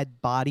they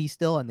had bodies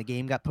still and the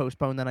game got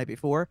postponed the night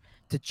before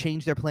to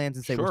change their plans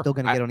and say we're still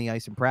going to get on the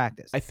ice and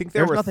practice. I think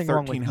there were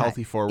 13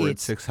 healthy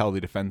forwards, 6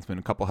 healthy defensemen,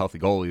 a couple healthy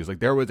goalies.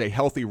 There was a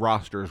healthy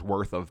roster's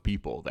worth of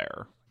people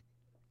there.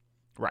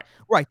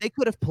 Right. They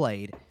could have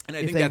played, and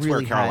I think that's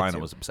where Carolina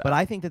was upset. But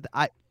I think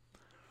that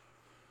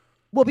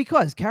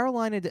because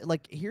Carolina,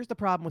 here's the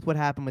problem with what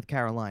happened with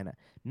Carolina.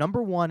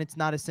 Number one, it's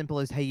not as simple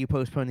as, hey, you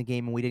postponed the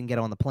game and we didn't get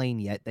on the plane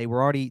yet. They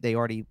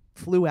already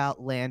flew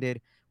out,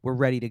 landed, were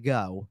ready to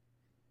go.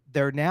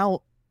 They're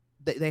now,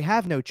 they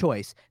have no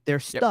choice.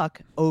 They're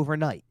stuck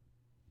overnight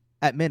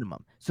at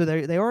minimum. So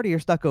they already are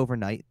stuck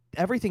overnight.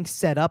 Everything's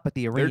set up at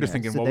the arena. They're just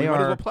thinking, we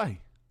might as well play.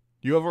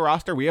 You have a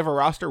roster. We have a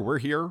roster. We're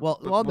here. No,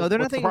 they're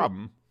not thinking. The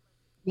problem?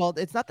 Well,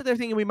 it's not that they're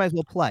thinking we might as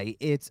well play.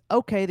 It's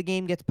okay. The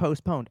game gets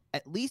postponed.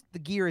 At least the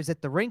gear is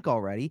at the rink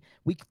already.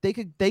 They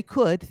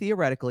could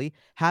theoretically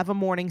have a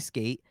morning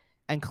skate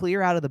and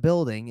clear out of the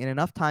building in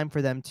enough time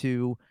for them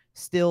to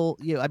still.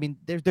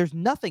 There's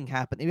nothing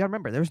happening. You gotta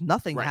remember, there's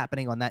nothing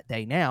happening on that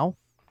day now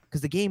because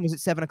the game is at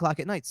 7:00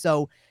 at night.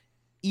 So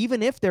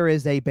even if there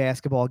is a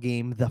basketball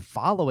game the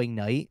following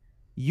night,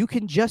 you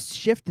can just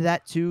shift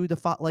that to the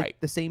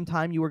same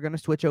time you were going to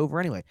switch over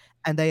anyway.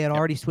 And they had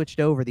already switched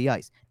over the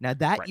ice. Now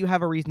that you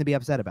have a reason to be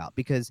upset about,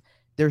 because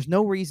there's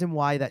no reason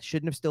why that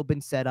shouldn't have still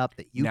been set up,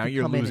 that you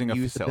can come in and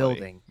use the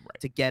building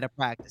to get a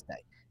practice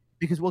day.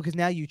 because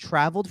now you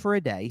traveled for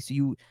a day, so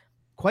you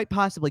quite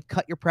possibly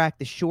cut your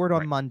practice short on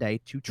Right.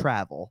 Monday to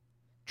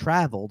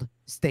traveled,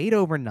 stayed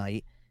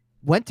overnight,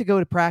 went to go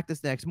to practice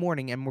the next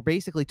morning, and were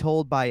basically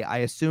told by, I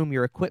assume,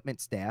 your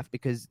equipment staff,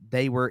 because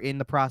they were in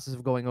the process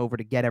of going over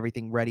to get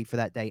everything ready for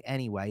that day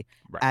anyway,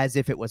 Right. as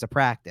if it was a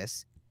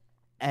practice,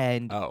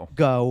 and Oh,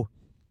 go,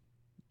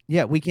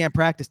 yeah, we can't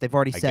practice. They've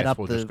already I set guess up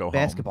we'll just the go home.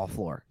 basketball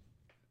floor.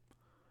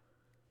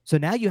 So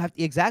now you have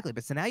exactly,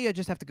 but so now you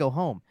just have to go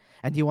home.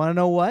 And do you want to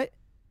know what?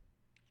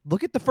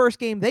 Look at the first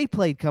game they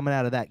played coming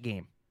out of that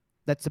game.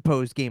 That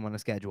supposed game on the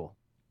schedule.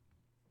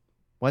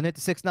 Wasn't it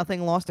the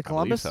 6-0 loss to I believe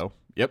Columbus? so.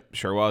 Yep,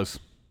 sure was.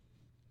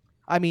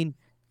 I mean,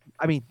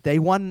 they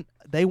won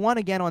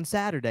again on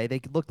Saturday.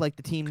 They looked like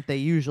the team that they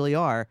usually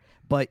are,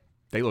 but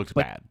They looked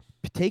but bad.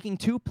 taking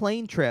two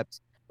plane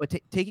trips,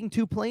 taking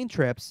two plane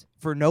trips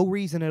for no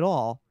reason at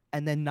all,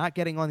 and then not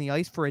getting on the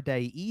ice for a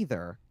day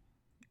either,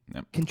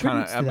 Yep.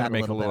 contributes to I'm that gonna a make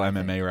a little bit. little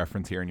I MMA think.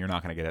 reference here, and you're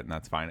not gonna get it, and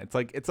that's fine. It's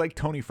like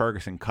Tony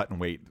Ferguson cutting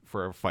weight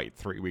for a fight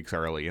 3 weeks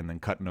early, and then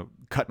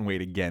cutting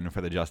weight again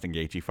for the Justin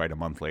Gaethje fight a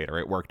month later.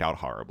 It worked out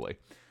horribly.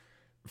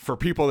 For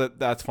people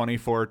that's funny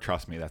for,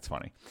 trust me, that's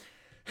funny.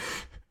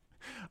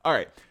 All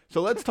right,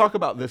 so let's talk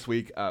about this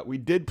week. We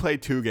did play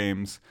 2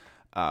 games.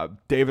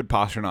 David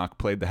Pastrnak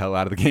played the hell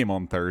out of the game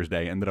on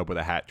Thursday, ended up with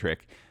a hat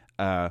trick.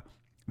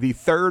 The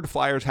third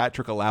Flyers hat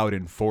trick allowed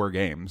in 4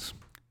 games,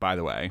 by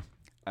the way.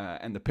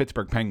 And the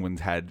Pittsburgh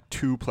Penguins had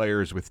 2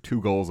 players with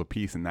 2 goals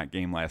apiece in that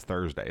game last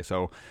Thursday.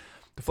 So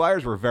the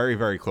Flyers were very,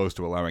 very close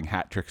to allowing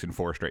hat tricks in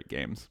 4 straight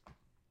games.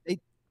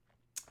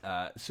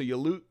 So you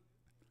loot.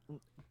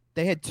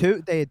 They had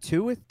two. They had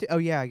two with. Oh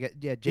yeah,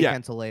 Jake Yeah.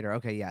 Ensel later.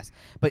 Okay, yes,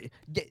 but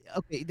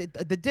okay.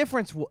 The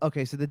difference.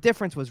 Okay, so the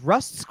difference was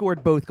Rust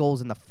scored both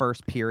goals in the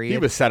first period. He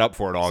was set up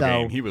for it all so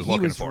game. He was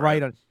looking for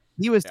right it. on.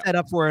 He was Yeah. set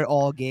up for it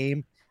all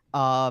game.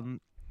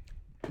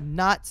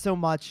 Not so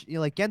much.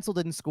 Like Gensel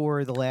didn't score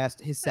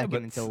his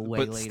second until way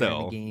later still,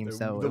 in the game.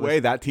 So the way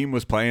that team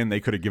was playing,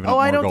 they could have given Oh, up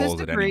I more don't goals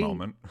at any disagree.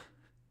 moment.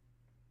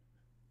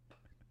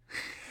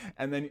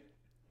 And then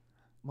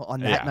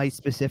on that night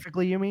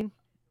specifically, you mean?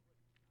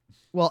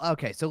 Well,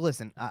 okay. So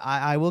listen,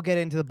 I will get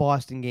into the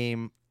Boston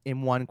game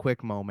in one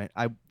quick moment.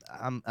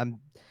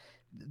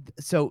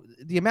 So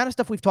the amount of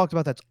stuff we've talked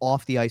about that's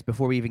off the ice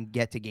before we even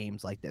get to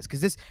games like this,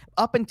 because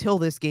up until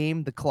this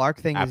game, the Clark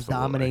thing is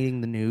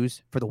dominating the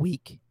news for the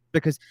week.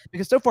 Because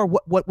so far,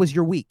 what was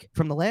your week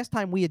from the last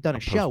time we had done a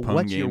show?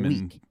 What's your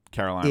week? In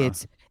Carolina.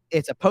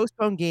 It's a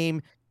postponed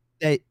game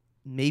that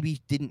maybe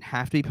didn't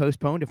have to be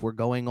postponed if we're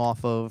going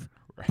off of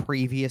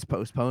previous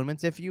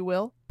postponements, if you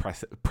will,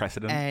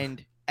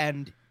 precedent.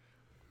 And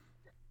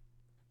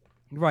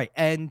right,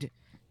 and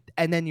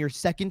then your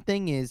second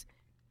thing is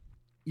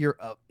your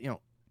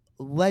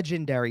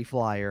legendary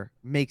Flyer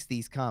makes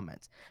these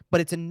comments, but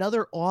it's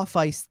another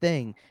off-ice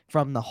thing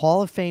from the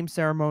Hall of Fame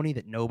ceremony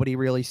that nobody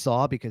really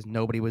saw because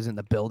nobody was in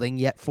the building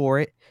yet for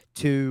it,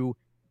 to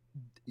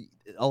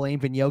Alain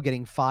Vigneault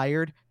getting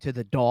fired, to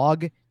the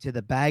dog, to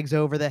the bags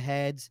over the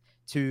heads,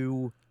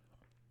 to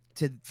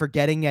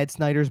forgetting Ed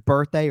Snyder's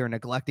birthday or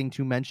neglecting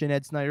to mention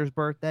Ed Snyder's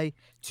birthday.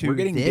 We're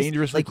getting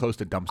dangerously close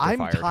to dumpster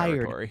fire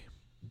territory.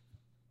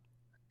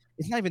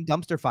 It's not even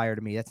dumpster fire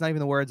to me. That's not even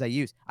the words I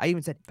use. I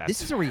even said,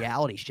 this is a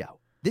reality show.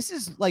 This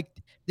is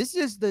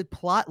the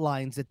plot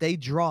lines that they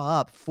draw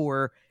up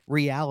for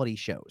reality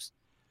shows.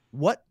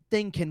 What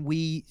thing can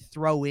we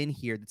throw in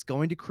here that's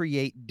going to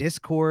create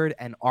discord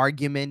and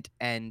argument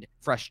and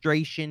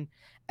frustration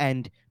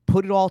and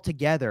put it all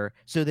together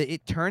so that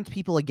it turns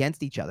people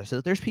against each other, so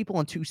that there's people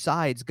on two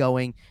sides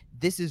going,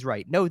 this is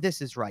right. No,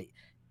 this is right.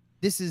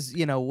 This is,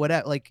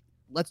 whatever. Like,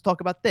 let's talk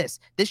about this.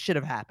 This should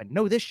have happened.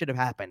 No, this should have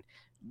happened.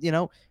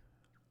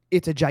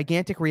 It's a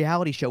gigantic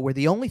reality show where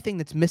the only thing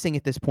that's missing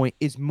at this point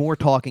is more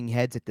talking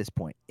heads at this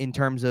point, in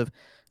terms of,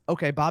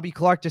 okay, Bobby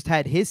Clark just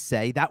had his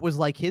say. That was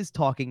like his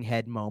talking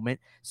head moment.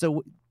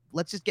 So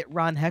let's just get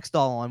Ron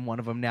Hextall on one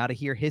of them now to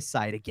hear his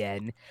side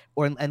again.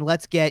 And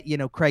let's get,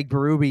 Craig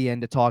Berube in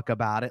to talk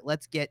about it.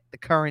 Let's get the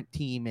current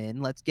team in.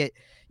 Let's get,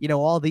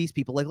 all these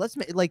people. Like, when's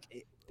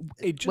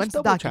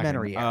the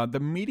documentary?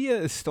 The media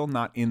is still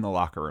not in the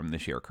locker room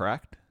this year,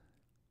 correct?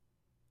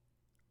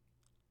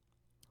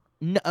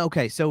 No,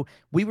 okay, so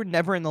we were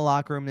never in the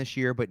locker room this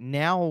year, but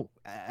now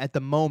at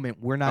the moment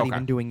we're not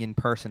even doing in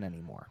person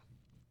anymore.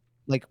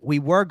 Like, we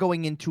were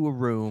going into a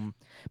room,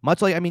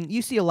 much like,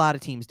 you see a lot of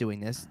teams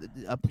doing this.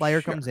 A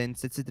player comes in,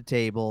 sits at the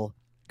table,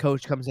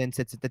 coach comes in,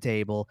 sits at the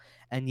table,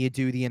 and you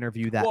do the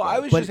interview that way. Well, I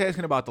was just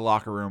asking about the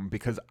locker room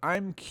because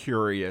I'm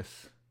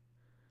curious.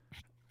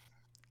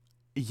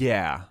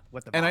 Yeah,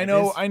 and I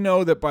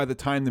know that by the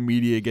time the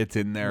media gets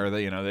in there,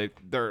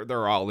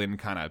 they're all in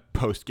kind of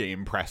post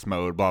game press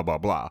mode, blah blah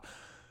blah.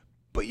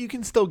 But you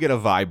can still get a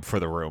vibe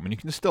for the room, and you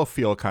can still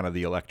feel kind of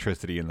the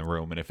electricity in the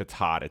room. And if it's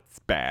hot, it's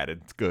bad,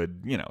 it's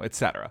good,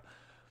 etc.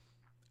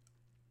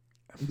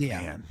 Yeah,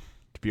 man,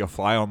 to be a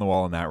fly on the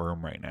wall in that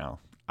room right now,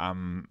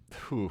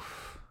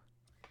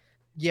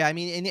 Yeah,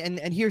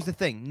 and here's the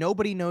thing: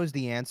 nobody knows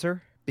the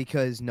answer,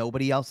 because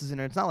nobody else is in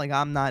there. It's not like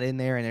I'm not in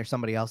there and there's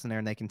somebody else in there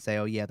and they can say,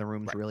 oh yeah, the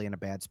room's really in a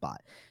bad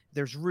spot.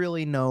 there's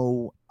really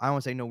no, I don't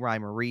want to say no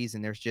rhyme or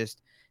reason. There's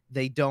just,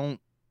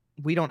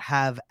 we don't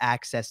have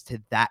access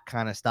to that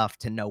kind of stuff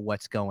to know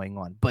what's going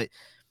on. But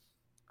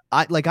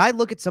I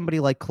look at somebody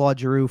like Claude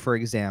Giroux, for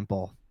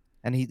example,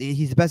 and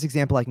he's the best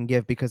example I can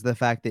give because of the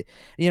fact that,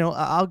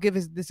 I'll give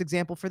this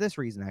example for this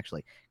reason,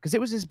 actually, because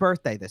it was his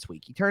birthday this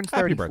week. He turns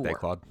Happy 34. birthday,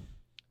 Claude.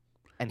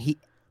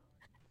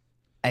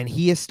 And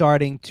he is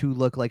starting to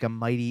look like a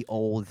mighty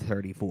old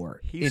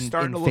 34. He's in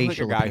starting to look like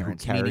a guy who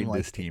appearance, carried meaning,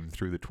 this team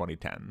through the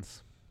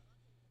 2010s.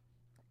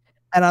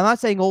 And I'm not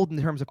saying old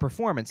in terms of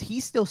performance.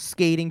 He's still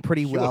skating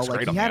pretty well. looks Like,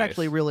 great he on the had ice.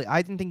 actually really,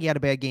 I didn't think he had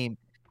a bad game.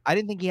 I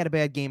didn't think he had a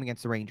bad game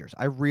against the Rangers.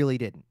 I really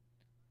didn't.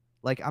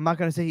 Like, I'm not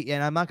going to say,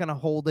 and I'm not going to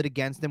hold it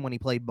against him when he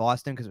played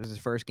Boston because it was his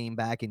first game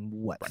back in,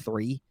 what,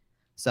 3?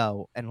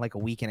 So, and like a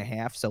week and a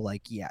half. So,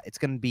 like, yeah, it's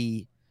going to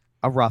be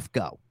a rough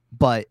go.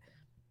 But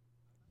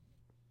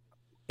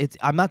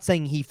I'm not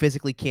saying he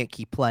physically can't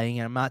keep playing,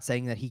 and I'm not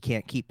saying that he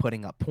can't keep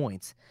putting up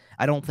points.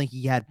 I don't think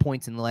he had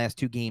points in the last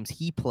 2 games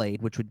he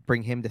played, which would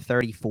bring him to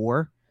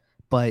 34,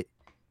 but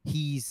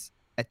he's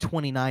at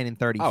 29 and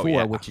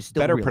 34, which is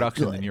still better really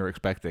production good. than you're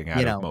expecting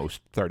out of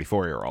most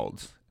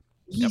 34-year-olds.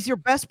 He's your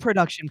best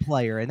production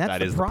player, and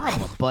that's the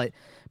problem.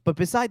 But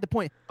beside the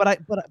point, but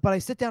I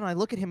sit down and I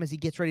look at him as he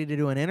gets ready to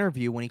do an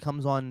interview when he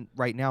comes on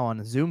right now on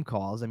the Zoom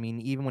calls. I mean,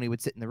 even when he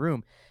would sit in the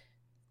room,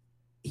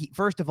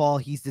 first of all,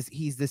 he's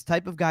this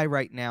type of guy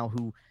right now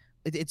who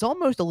it's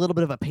almost a little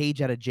bit of a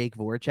page out of Jake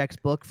Voracek's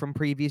book from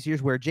previous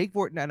years, where Jake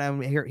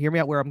and hear me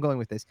out where I'm going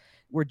with this,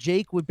 where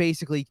Jake would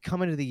basically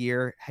come into the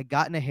year, had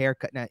gotten a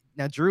haircut.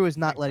 Now Drew is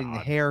not letting the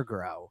hair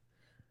grow,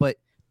 but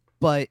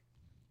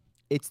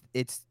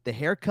it's the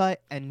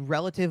haircut and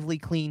relatively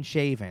clean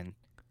shaven,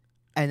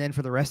 and then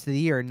for the rest of the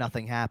year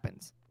nothing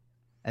happens,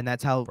 and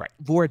that's how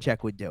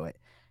Voracek would do it.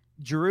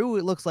 Drew,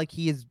 it looks like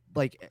he is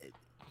like,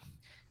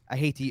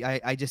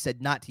 I just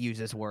said not to use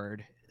this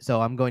word,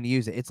 so I'm going to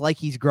use it. It's like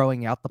he's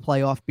growing out the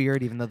playoff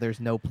beard, even though there's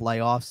no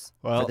playoffs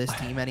for this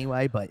team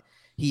anyway. But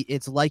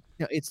it's like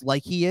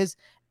he is,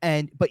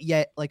 but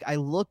yet, like, I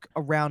look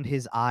around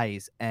his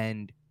eyes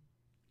and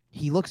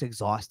he looks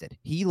exhausted.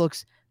 He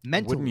looks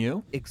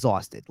mentally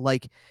exhausted.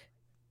 Like,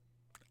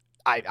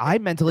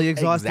 I'm mentally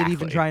exhausted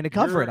even trying to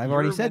cover it. I've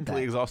already said that.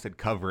 Mentally exhausted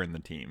covering the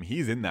team.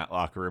 He's in that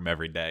locker room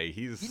every day.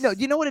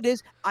 You know what it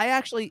is? I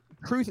actually,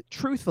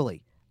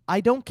 truthfully, I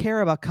don't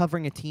care about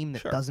covering a team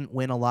that doesn't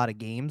win a lot of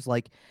games.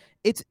 Like,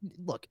 it's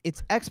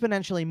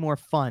exponentially more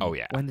fun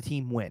when the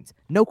team wins.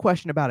 No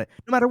question about it.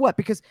 No matter what,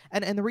 because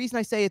and the reason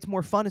I say it's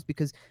more fun is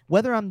because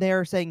whether I'm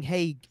there saying,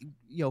 hey,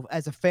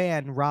 as a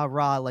fan, rah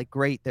rah, like,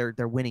 great, they're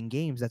winning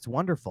games, that's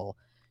wonderful.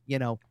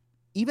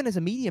 Even as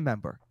a media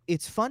member,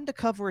 it's fun to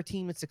cover a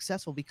team that's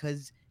successful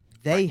because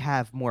they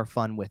have more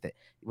fun with it.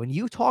 When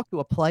you talk to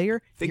a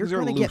player, you're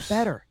going to get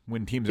better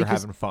when teams are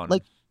having fun.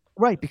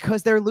 Right,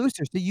 because they're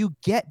looser, so you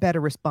get better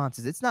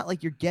responses. It's not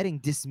like you're getting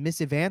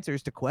dismissive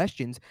answers to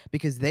questions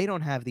because they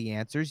don't have the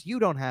answers, you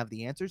don't have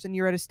the answers, and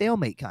you're at a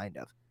stalemate, kind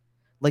of.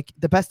 Like,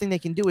 the best thing they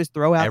can do is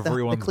throw out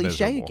the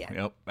cliche again.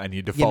 Yep, and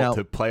you default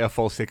to play a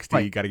full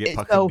 60. You got to get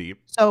pucks in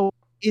deep. So,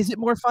 is it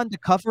more fun to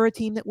cover a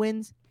team that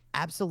wins?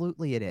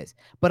 Absolutely, it is.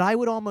 But I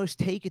would almost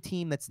take a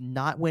team that's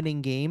not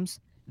winning games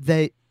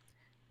that,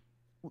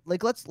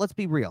 like, let's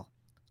be real.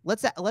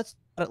 Let's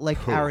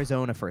like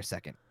Arizona for a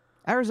second.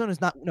 Arizona's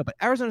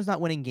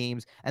not winning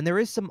games, and there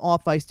is some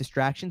off-ice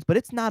distractions, but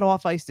it's not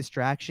off-ice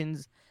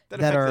distractions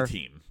that are the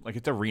team. Like,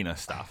 it's arena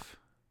stuff.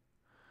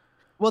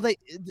 Well, that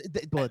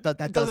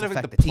does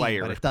affect the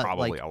players team, but it does,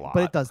 probably a lot.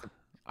 But it does.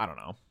 I don't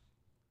know.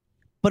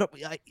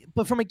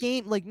 But from a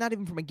game, like, not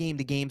even from a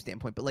game-to-game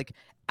standpoint, but like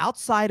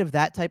outside of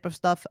that type of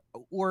stuff,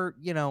 or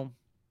I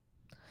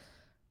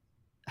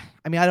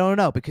mean, I don't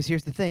know, because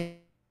here's the thing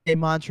in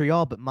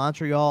Montreal, but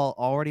Montreal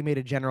already made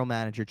a general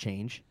manager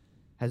change,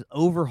 has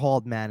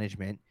overhauled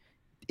management,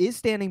 is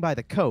standing by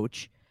the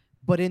coach,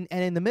 but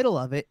in the middle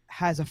of it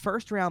has a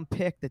first-round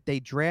pick that they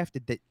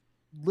drafted that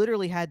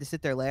literally had to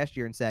sit there last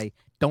year and say,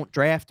 "Don't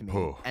draft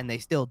me," and they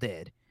still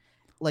did.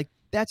 Like,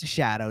 that's a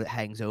shadow that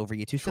hangs over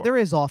you too. So there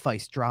is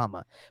off-ice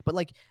drama, but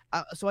like,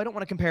 so I don't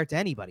want to compare it to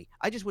anybody.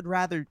 I just would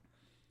rather,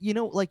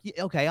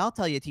 okay, I'll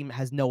tell you a team that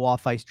has no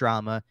off-ice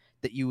drama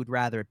that you would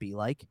rather it be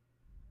like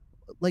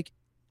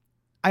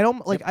I'd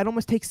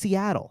almost take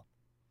Seattle.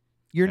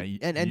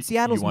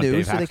 Seattle's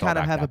new, so they kind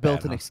of have a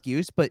built-in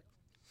excuse. But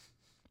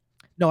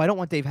no, I don't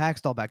want Dave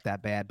Haxtell back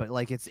that bad. But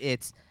like,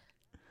 it's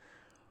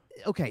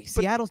okay.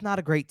 Seattle's not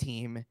a great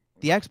team.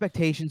 The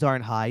expectations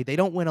aren't high. They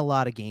don't win a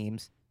lot of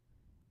games.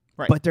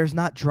 Right. But there's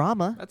not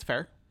drama. That's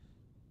fair.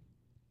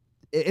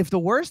 If the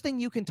worst thing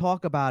you can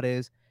talk about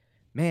is,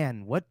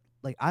 man,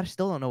 I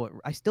still don't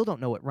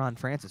know what Ron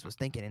Francis was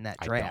thinking in that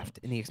draft,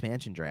 in the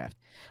expansion draft.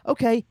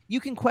 Okay, you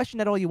can question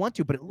that all you want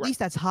to, but at least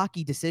that's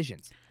hockey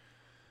decisions.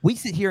 We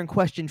sit here and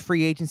question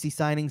free agency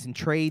signings and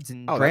trades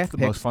and draft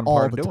picks most fun all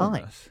part the of doing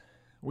time. This.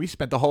 We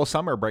spent the whole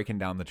summer breaking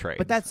down the trades.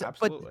 But that's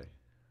absolutely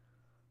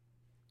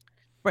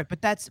right.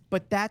 But that's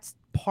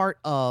part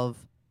of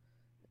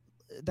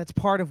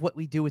what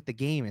we do with the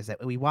game, is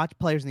that we watch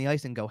players in the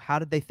ice and go, how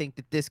did they think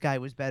that this guy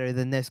was better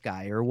than this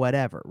guy or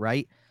whatever,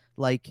 right?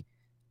 Like,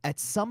 at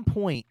some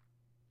point,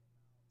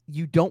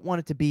 you don't want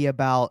it to be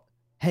about,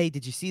 hey,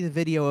 did you see the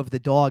video of the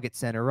dog at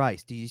center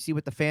ice? Did you see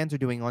what the fans are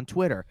doing on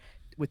Twitter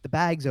with the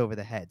bags over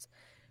the heads?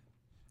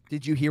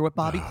 Did you hear what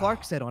Bobby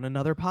Clark said on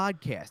another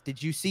podcast?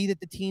 Did you see that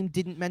the team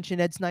didn't mention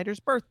Ed Snyder's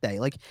birthday?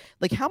 Like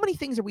how many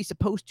things are we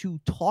supposed to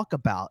talk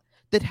about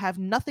that have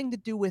nothing to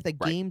do with a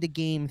Right.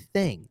 game-to-game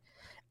thing?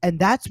 And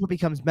that's what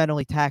becomes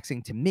mentally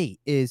taxing to me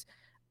is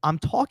I'm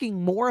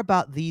talking more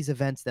about these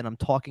events than I'm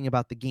talking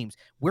about the games.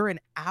 We're an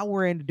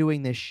hour into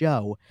doing this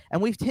show,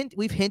 and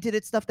we've hinted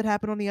at stuff that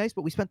happened on the ice,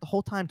 but we spent the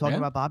whole time talking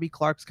about Bobby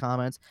Clark's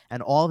comments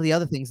and all of the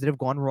other things that have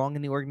gone wrong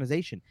in the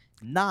organization.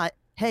 Not,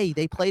 hey,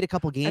 they played a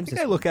couple games. I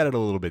think I look at it a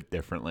little bit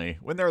differently.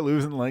 When they're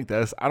losing like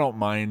this, I don't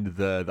mind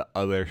the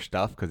other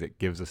stuff because it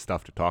gives us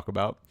stuff to talk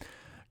about.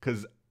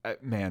 Because,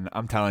 man,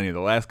 I'm telling you, the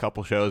last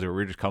couple shows where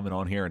we're just coming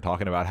on here and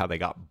talking about how they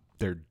got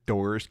their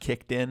doors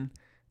kicked in,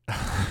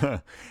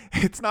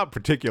 it's not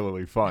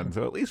particularly fun.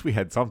 So at least we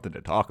had something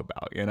to talk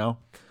about, you know?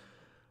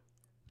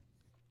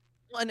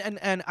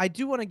 And I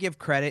do want to give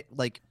credit.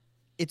 Like,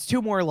 it's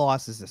 2 more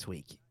losses this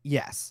week.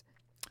 Yes.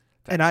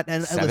 And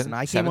listen,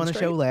 I came on the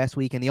show last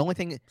week, and the only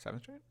thing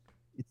 7 straight?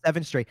 It's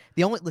 7 straight.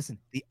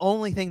 The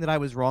only thing that I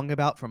was wrong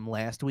about from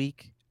last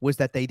week was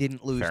that they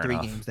didn't lose Fair 3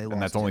 enough. games. They lost.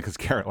 And that's only because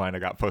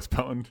Carolina got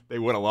postponed. They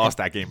would have lost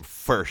that game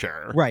for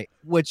sure. Right.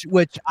 Which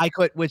I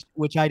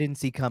didn't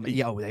see coming.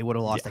 Yeah, they would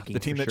have lost that game. The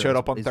team for that sure showed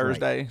up on is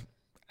Thursday,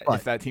 right.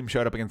 if that team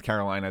showed up against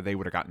Carolina, they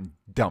would have gotten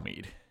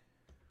dummied.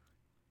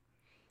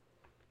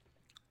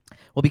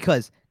 Well,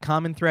 because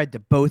common thread to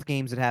both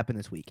games that happened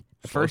this week.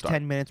 The first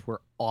 10 minutes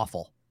were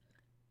awful.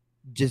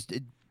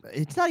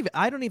 It's not even.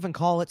 I don't even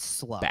call it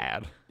slow.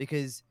 Bad.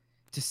 Because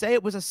to say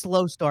it was a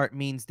slow start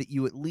means that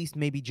you at least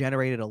maybe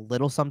generated a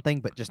little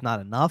something, but just not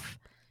enough.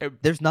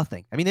 There's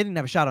nothing. I mean, they didn't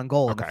have a shot on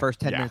goal in the first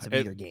 10 minutes of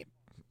either game.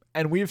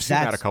 And we've seen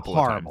that a couple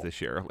of times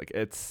this year. Like,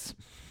 it's...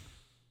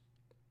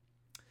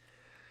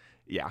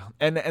 Yeah.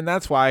 And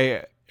that's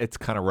why it's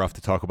kind of rough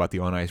to talk about the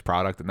on-ice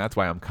product, and that's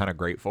why I'm kind of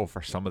grateful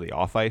for some of the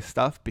off-ice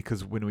stuff,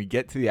 because when we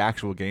get to the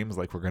actual games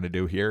like we're going to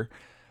do here,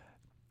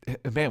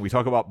 man, we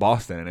talk about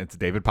Boston, and it's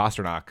David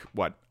Pastrnak,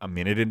 a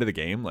minute into the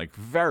game? Like,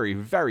 very,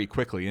 very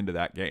quickly into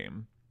that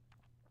game.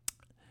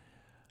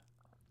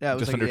 Yeah, it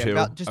was just under 2?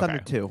 Under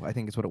 2, I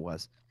think is what it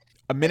was.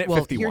 A minute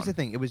 51. Here's the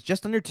thing. It was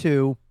just under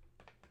 2.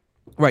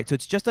 Right, so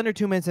it's just under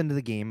 2 minutes into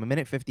the game, a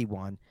minute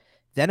 51,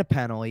 then a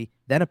penalty,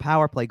 then a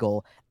power play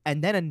goal,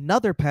 and then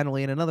another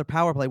penalty and another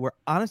power play where,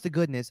 honest to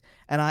goodness,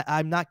 and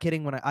I'm not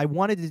kidding, when I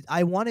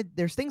wanted,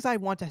 there's things I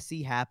want to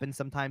see happen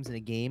sometimes in a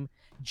game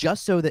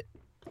just so that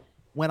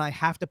when I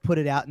have to put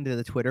it out into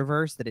the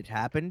Twitterverse that it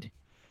happened,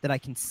 that I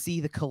can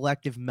see the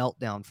collective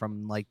meltdown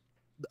from, like,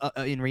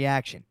 in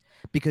reaction.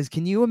 Because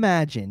can you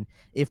imagine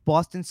if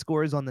Boston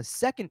scores on the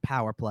second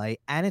power play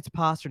and it's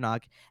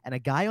Pastrnak and a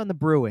guy on the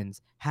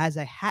Bruins has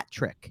a hat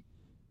trick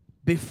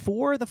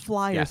before the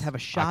Flyers have a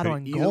shot on goal? I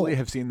could easily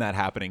have seen that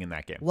happening in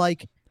that game.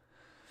 Like,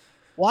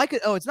 well, I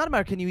could. Oh, it's not a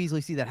matter. Can you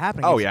easily see that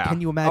happening? Oh, yeah.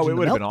 Can you imagine? Oh, it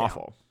would have been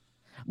awful.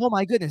 Oh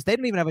my goodness, they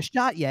don't even have a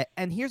shot yet,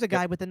 and here's a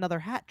guy with another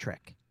hat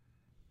trick.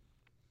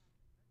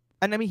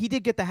 And I mean, he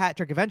did get the hat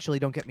trick eventually.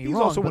 Don't get me wrong.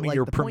 He's also one of like,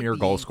 your premier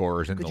goal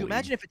scorers in the league. Could you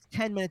imagine if it's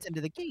 10 minutes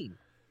into the game?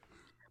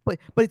 But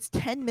it's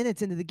 10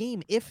 minutes into the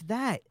game, if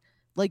that.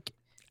 Like,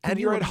 can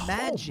you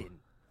imagine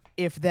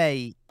if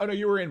they? Oh no,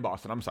 you were in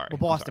Boston. I'm sorry. Well,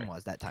 Boston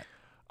was that time.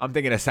 I'm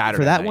thinking of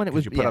Saturday. For that night, one, it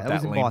was. You put up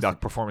that lame Boston.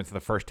 duck performance in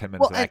the first 10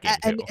 minutes of that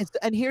game too.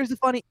 And here's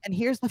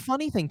the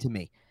funny thing to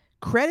me.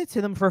 Credit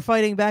to them for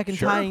fighting back and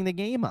tying the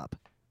game up.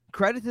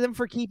 Credit to them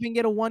for keeping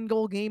it a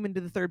 1-goal game into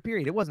the third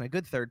period. It wasn't a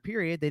good third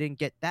period. They didn't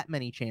get that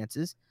many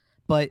chances,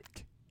 but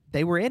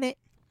they were in it.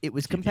 It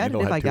was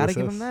competitive. I got to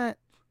give them that.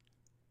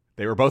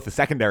 They were both the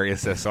secondary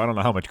assists, so I don't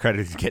know how much credit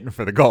he's getting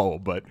for the goal,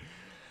 but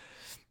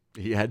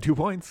he had 2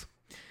 points.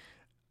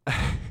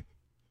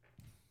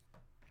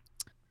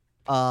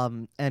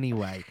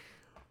 Anyway.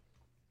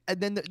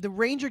 And then the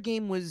Ranger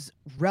game was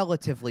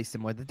relatively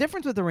similar. The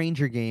difference with the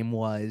Ranger game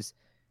was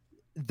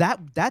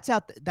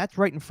that's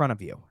right in front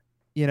of you.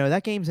 You know,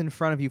 that game's in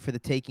front of you for the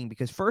taking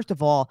because, first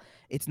of all,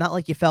 it's not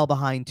like you fell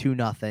behind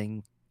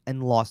 2-0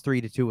 and lost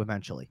 3-2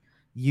 eventually.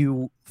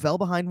 You fell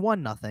behind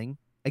 1-0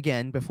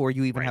 again before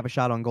you even have a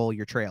shot on goal.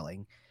 You're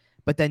trailing,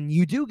 but then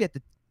you do get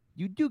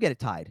it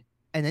tied,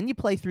 and then you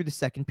play through the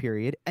second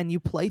period and you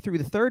play through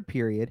the third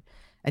period,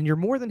 and you're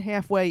more than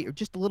halfway, or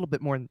just a little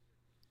bit more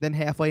than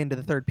halfway into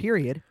the third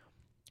period,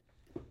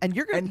 and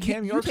you're going. And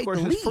Cam York scored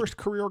his first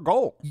career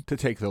goal to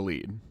take the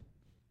lead,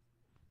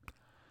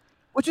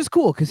 which is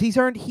cool because he's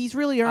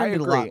really earned it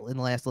a lot in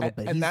the last little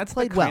bit. And he's that's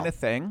played the kind of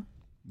thing.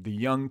 The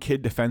young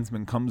kid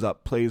defenseman comes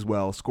up, plays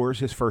well, scores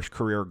his first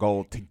career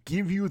goal to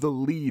give you the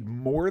lead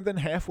more than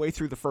halfway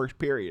through the first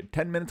period.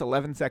 10 minutes,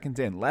 11 seconds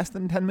in. Less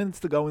than 10 minutes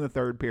to go in the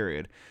third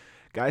period.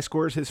 Guy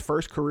scores his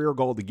first career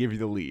goal to give you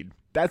the lead.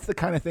 That's the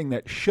kind of thing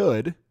that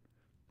should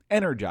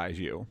energize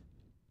you.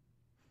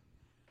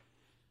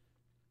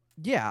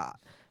 Yeah.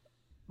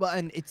 Well,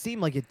 and it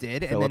seemed like it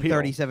did, and then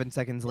 37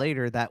 seconds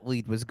later, that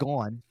lead was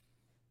gone.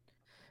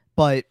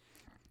 But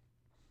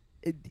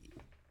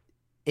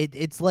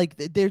it's like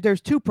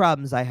there's two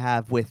problems I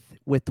have with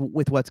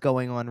what's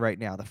going on right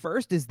now. The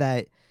first is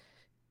that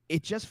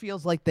it just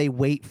feels like they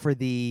wait for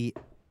the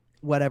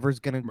whatever's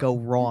gonna go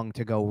wrong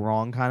to go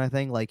wrong kind of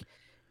thing. Like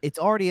it's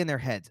already in their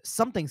heads.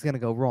 Something's gonna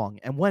go wrong,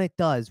 and when it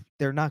does,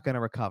 they're not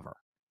gonna recover.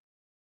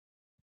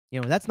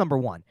 That's number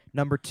one.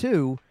 Number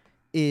two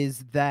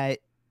is that,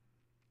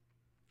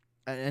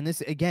 and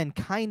this again,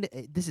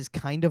 this is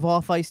kind of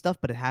off ice stuff,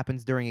 but it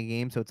happens during a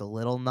game, so it's a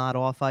little not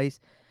off ice.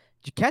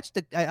 Did you catch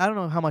the? I don't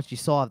know how much you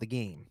saw of the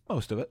game.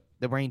 Most of it.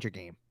 The Ranger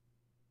game.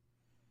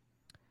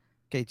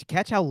 Okay, did you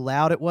catch how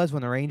loud it was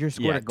when the Rangers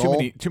scored a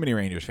goal? Too many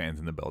Rangers fans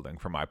in the building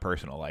for my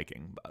personal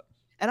liking. But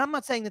and I'm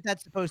not saying that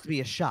that's supposed to be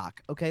a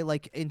shock. Okay,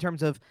 like in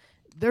terms of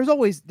there's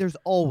always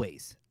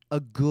a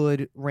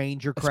good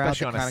Ranger crowd,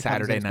 especially on a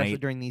Saturday night, especially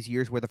during these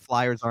years where the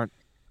Flyers aren't.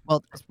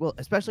 Well,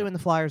 especially when the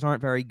Flyers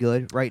aren't very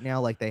good right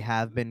now, like they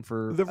have been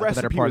for the recipe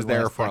better part was of the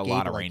there last for decade. a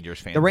lot of Rangers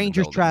fans. The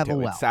Rangers travel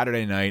well. It's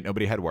Saturday night,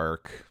 nobody had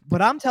work.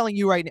 But I'm telling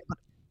you right now.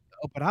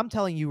 But I'm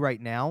telling you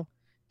right now,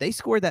 they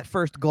scored that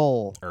first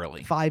goal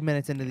early, 5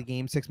 minutes into the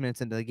game, 6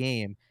 minutes into the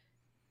game,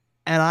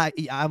 and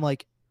I'm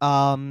like,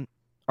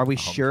 are we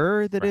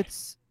sure that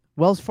it's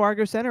Wells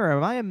Fargo Center or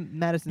am I in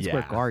Madison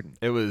Square Garden?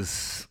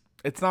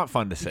 It's not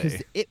fun to say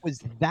because it was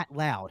that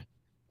loud.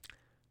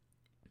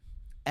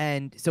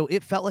 And so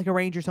it felt like a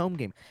Rangers home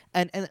game.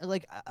 And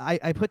like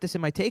I put this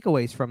in my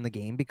takeaways from the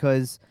game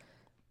because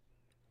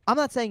I'm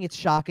not saying it's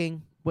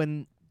shocking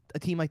when a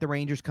team like the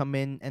Rangers come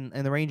in and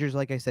the Rangers,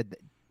 like I said,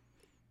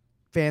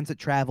 fans that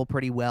travel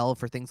pretty well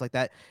for things like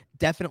that.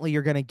 Definitely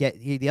you're going to get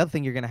the other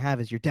thing you're going to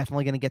have is you're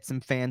definitely going to get some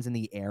fans in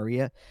the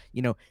area.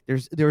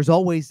 There's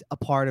always a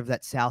part of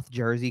that South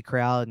Jersey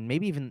crowd and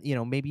maybe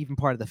even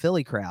part of the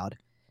Philly crowd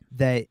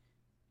that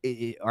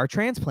are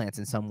transplants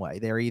in some way.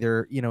 They're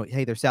either,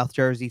 hey, they're South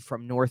Jersey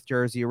from North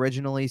Jersey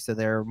originally, so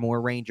they're more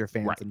Ranger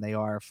fans than they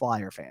are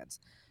Flyer fans.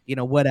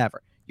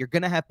 Whatever. You're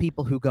going to have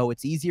people who go,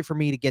 it's easier for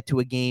me to get to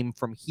a game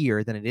from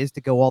here than it is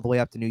to go all the way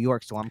up to New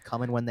York, so I'm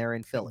coming when they're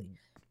in Philly.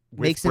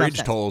 With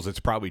bridge tolls,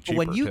 it's probably cheaper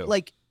when you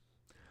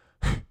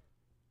too.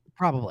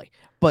 Probably.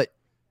 But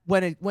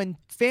when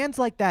fans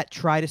like that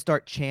try to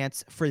start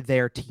chants for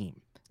their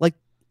team, like,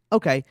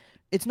 okay,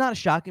 it's not a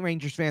shocking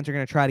Rangers fans are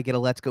going to try to get a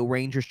Let's Go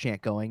Rangers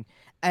chant going.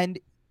 And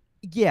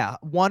yeah,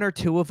 one or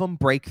two of them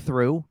break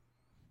through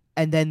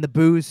and then the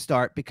boos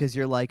start because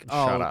you're like,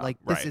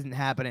 this isn't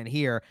happening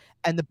here.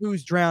 And the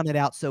boos drown it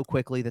out so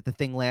quickly that the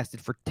thing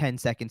lasted for 10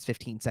 seconds,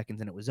 15 seconds,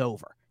 and it was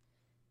over.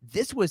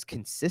 This was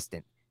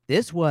consistent.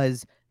 This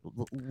was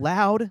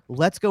loud,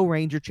 Let's Go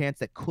Ranger chants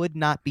that could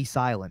not be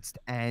silenced.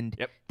 And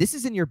this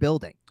is in your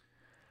building.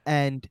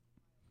 And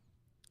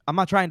I'm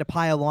not trying to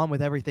pile on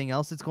with everything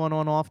else that's going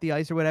on off the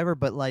ice or whatever,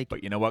 but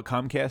you know what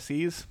Comcast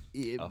sees?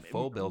 A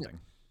full building.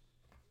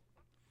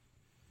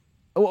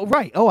 Oh,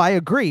 right. Oh, I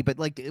agree. But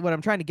what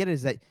I'm trying to get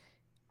is that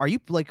are you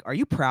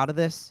proud of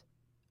this?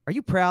 Are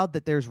you proud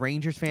that there's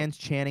Rangers fans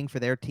chanting for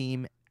their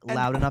team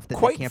loud enough that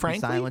they can't be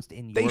silenced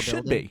in your building? They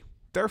should be.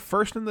 They're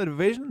first in the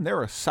division.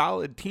 They're a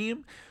solid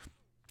team.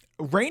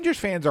 Rangers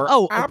fans are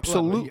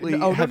absolutely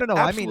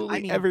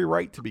every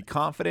right to be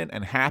confident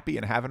and happy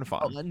and having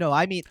fun. No,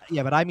 I mean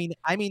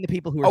the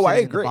people who are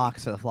sitting in the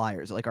box for the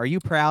Flyers. Like, are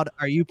you proud?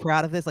 Are you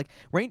proud of this? Like,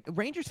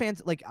 Rangers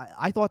fans, like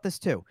I thought this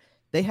too.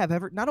 They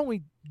have not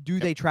only do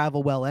they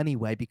travel well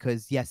anyway,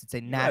 because yes, it's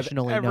a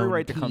nationally known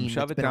right team to come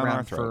shove that's it been down around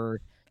our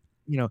throat.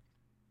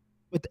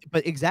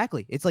 But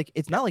exactly,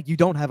 it's not like you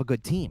don't have a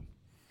good team.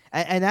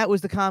 And that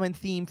was the common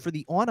theme for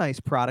the on-ice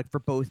product for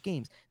both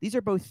games. These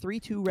are both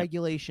 3-2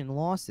 regulation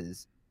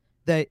losses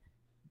that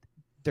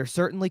they're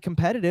certainly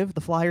competitive.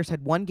 The Flyers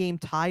had one game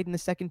tied in the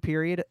second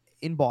period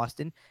in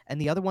Boston, and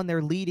the other one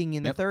they're leading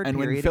in the third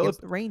period against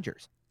the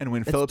Rangers. And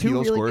when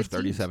Filipino scores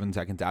 37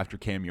 seconds after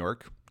Cam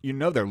York,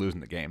 they're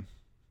losing the game.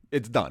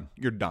 It's done.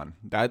 You're done.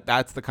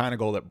 That's the kind of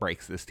goal that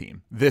breaks this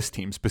team. This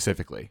team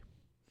specifically.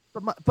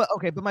 But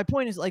my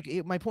point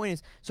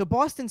is so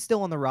Boston's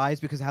still on the rise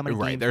because of how many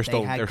games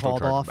they had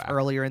called off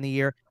earlier in the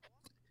year.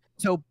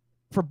 So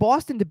for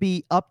Boston to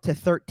be up to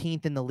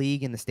 13th in the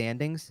league in the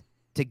standings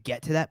to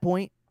get to that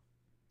point,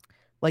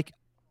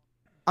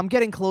 I'm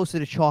getting closer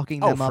to chalking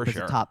them up as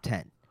a top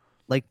 10.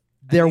 Like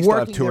they're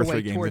working two or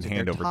three games in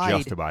hand over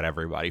just about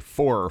everybody.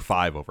 4 or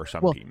 5 over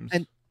some teams.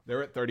 And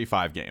they're at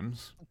 35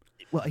 games.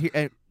 Well,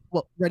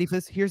 ready for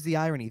this? Here's the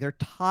irony: they're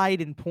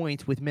tied in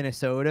points with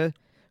Minnesota,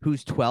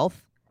 who's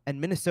 12th. And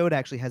Minnesota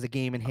actually has a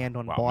game in hand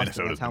on Boston.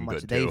 Minnesota's That's how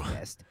much they've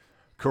missed.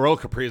 Kirill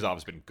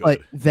Kaprizov's been good.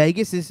 But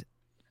Vegas is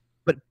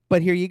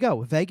but here you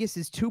go. Vegas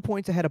is 2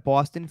 points ahead of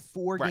Boston,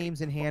 4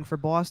 games in hand for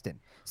Boston.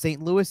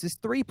 St. Louis is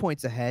 3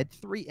 points ahead,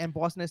 and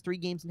Boston has 3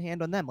 games in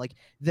hand on them. Like,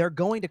 they're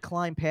going to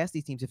climb past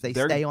these teams if they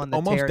stay on the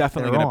almost tear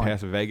definitely going to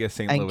pass Vegas,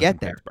 St. Louis, and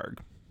Pittsburgh.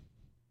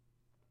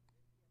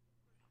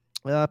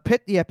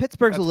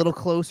 Pittsburgh's a little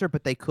closer,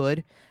 but they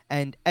could.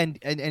 And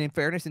in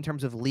fairness, in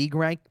terms of league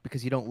rank,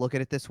 because you don't look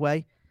at it this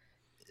way,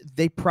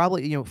 they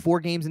probably 4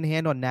 games in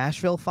hand on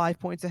Nashville, 5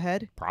 points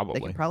ahead. Probably.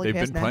 They can probably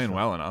They've pass been playing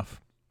Nashville. well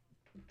enough.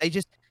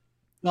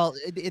 Well,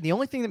 the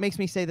only thing that makes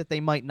me say that they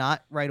might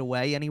not right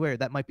away anywhere,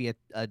 that might be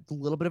a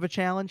little bit of a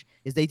challenge,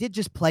 is they did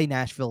just play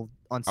Nashville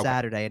on Okay.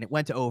 Saturday, and it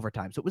went to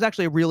overtime. So it was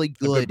actually a really A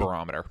good good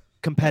barometer.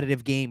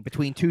 competitive game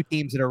between two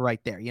teams that are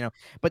right there,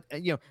 But,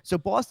 so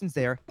Boston's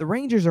there. The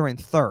Rangers are in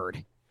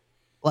third.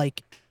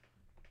 Like,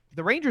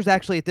 the Rangers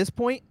actually at this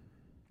point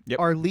Yep.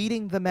 are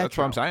leading the Metro. That's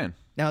what I'm saying.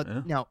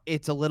 Now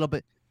it's a little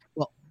bit.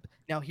 Well,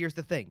 now here's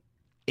the thing.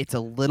 It's a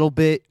little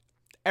bit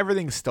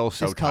Everything's still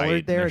so discolored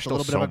tight. there. There's It's a still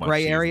little bit so of a gray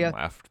much season area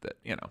left that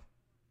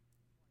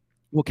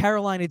Well,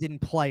 Carolina didn't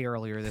play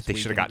earlier this They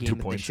week. should have in a gotten game 2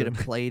 that points They should in.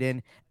 have played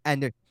in,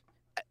 and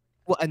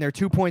they're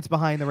 2 points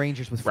behind the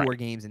Rangers with 4 Right.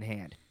 games in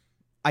hand.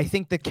 I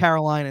think that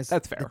Carolina's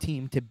That's the fair.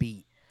 team to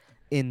beat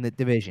in the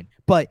division.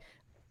 But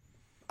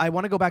I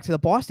want to go back to the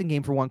Boston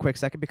game for one quick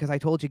second because I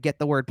told you get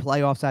the word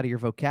playoffs out of your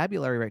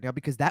vocabulary right now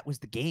because that was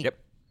the game. Yep.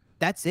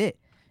 That's it.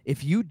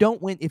 If you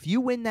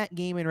win that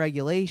game in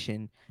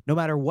regulation, no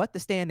matter what the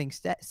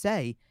standings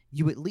say,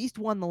 you at least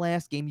won the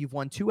last game. You've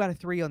won 2 out of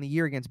 3 on the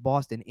year against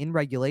Boston in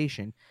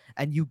regulation,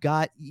 and you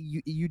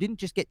didn't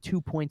just get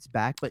 2 points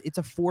back, but it's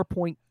a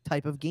 4-point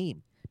type of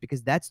game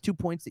because that's 2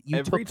 points that you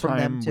Every took from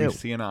them time too. we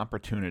see an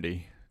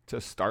opportunity to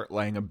start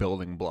laying a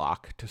building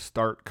block, to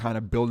start kind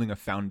of building a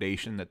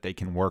foundation that they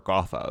can work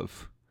off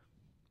of,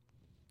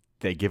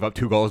 they give up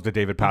 2 goals to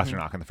David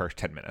Pastrnak in the first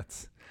 10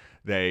 minutes.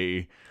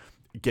 They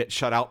get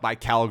shut out by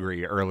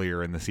Calgary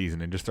earlier in the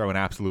season and just throw an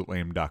absolute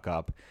lame duck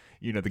up.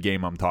 You know the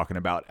game I'm talking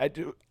about.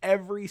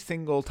 Every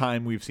single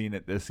time we've seen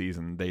it this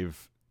season,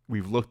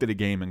 we've looked at a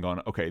game and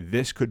gone, okay,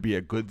 this could be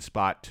a good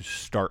spot to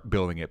start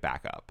building it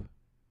back up.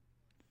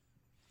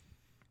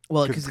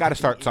 Well, because it's got to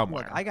start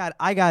somewhere. Look,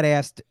 I got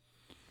asked,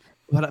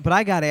 but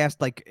I got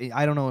asked like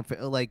I don't know if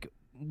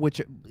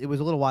which it was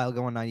a little while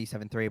ago in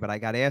 97.3, but I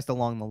got asked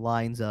along the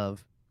lines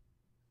of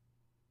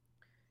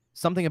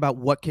something about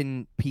what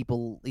can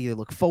people either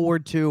look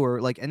forward to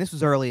or like, and this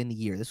was early in the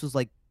year. This was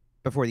like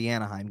before the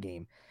Anaheim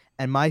game.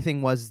 And my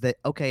thing was that,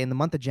 okay, in the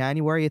month of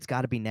January, it's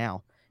got to be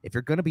now. If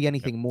you're going to be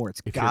anything more, it's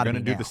got to be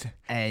now.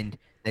 And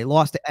they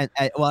lost to,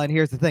 and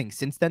here's the thing.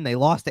 Since then, they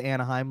lost to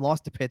Anaheim,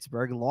 lost to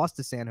Pittsburgh, lost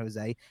to San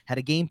Jose, had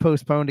a game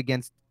postponed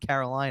against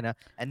Carolina,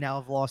 and now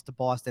have lost to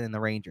Boston and the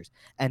Rangers.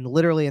 And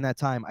literally in that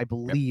time, I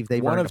believe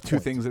they've one earned of 2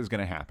 things is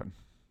going to happen.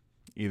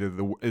 Either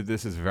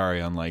this is very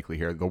unlikely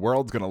here. The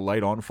world's going to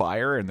light on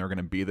fire, and they're going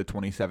to be the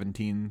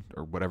 2017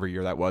 or whatever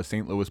year that was,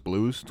 St. Louis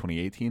Blues,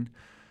 2018.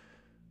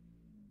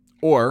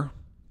 Or,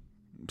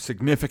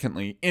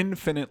 significantly,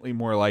 infinitely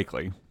more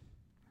likely,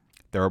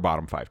 they're a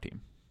bottom 5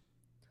 team.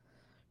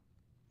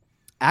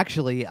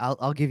 Actually,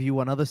 I'll give you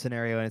one other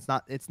scenario, and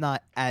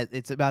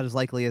it's about as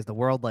likely as the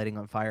world lighting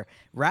on fire.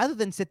 Rather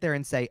than sit there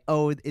and say,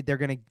 "Oh, they're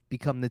going to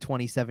become the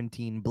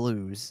 2017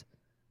 Blues,"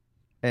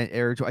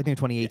 or I think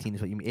 2018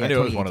 is what you mean. Yeah, I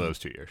knew it was one of those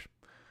 2 years.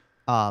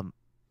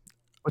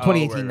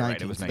 2018, right.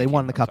 19. It was So they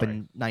won the 19, cup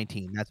in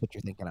 19. That's what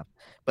you're thinking of.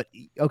 But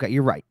okay,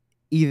 you're right.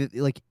 Either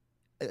like,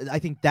 I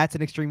think that's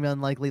an extremely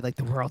unlikely. Like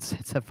the world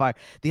sets on fire.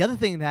 The other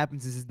thing that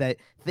happens is that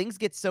things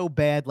get so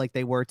bad, like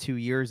they were 2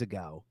 years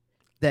ago,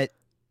 that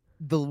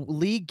the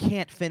league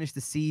can't finish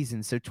the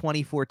season, so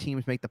 24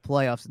 teams make the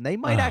playoffs, and they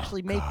might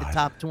actually make the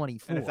top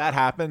 24. And if that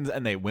happens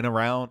and they win a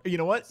round, you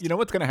know what? You know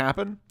what's going to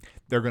happen?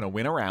 They're going to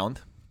win a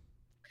round.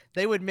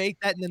 They would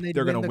make that, and then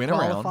they're going to win a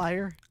round.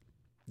 qualifier.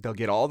 They'll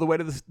get all the way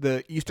to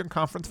the Eastern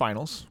Conference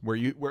Finals, where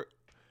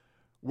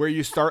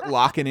you start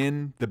locking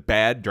in the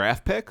bad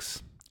draft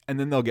picks, and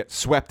then they'll get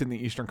swept in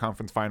the Eastern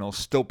Conference Finals,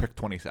 still pick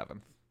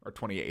 27th or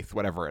 28th,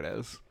 whatever it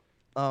is.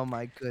 Oh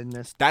my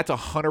goodness. That's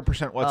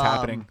 100% what's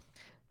happening.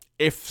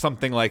 If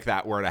something like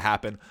that were to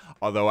happen,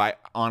 although I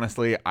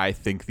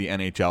think the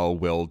NHL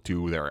will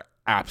do their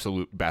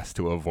absolute best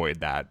to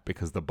avoid that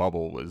because the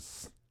bubble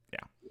was,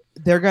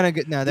 they're gonna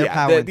get no. They're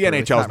the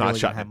NHL's not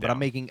shutting it down. But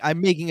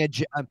I'm making a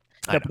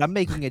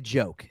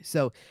joke.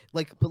 So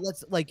but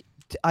let's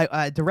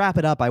to wrap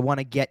it up. I want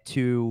to get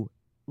to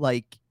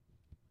I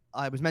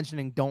was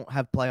mentioning don't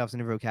have playoffs in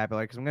your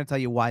vocabulary because I'm going to tell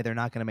you why they're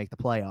not going to make the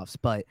playoffs,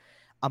 but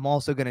I'm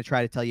also going to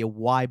try to tell you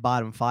why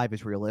bottom 5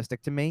 is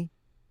realistic to me.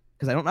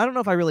 Because I don't know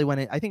if I really went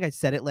in. I think I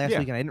said it last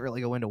week, and I didn't really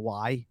go into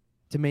why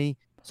to me.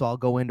 So I'll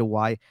go into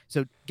why.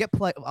 So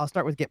I'll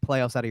start with get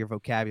playoffs out of your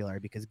vocabulary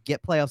because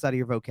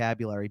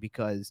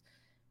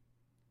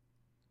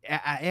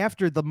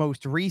after the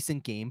most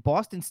recent game,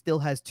 Boston still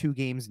has 2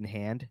 games in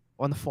hand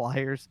on the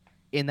Flyers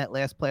in that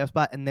last playoff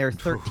spot, and they're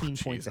 13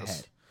 points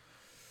ahead.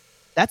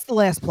 That's the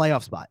last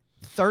playoff spot.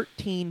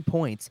 13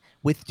 points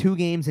with 2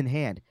 games in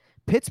hand.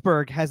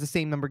 Pittsburgh has the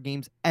same number of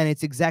games, and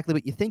it's exactly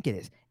what you think it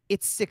is.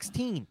 It's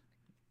 16.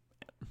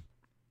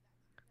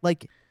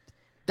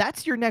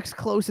 That's your next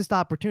closest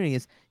opportunity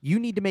is you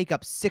need to make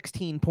up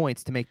 16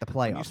 points to make the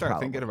playoffs. When you start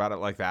thinking about it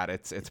like that,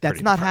 it's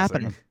that's not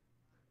happening.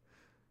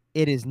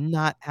 It is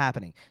not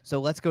happening. So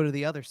let's go to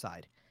the other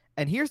side.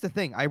 And here's the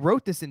thing. I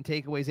wrote this in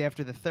takeaways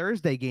after the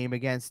Thursday game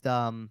against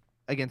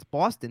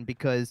Boston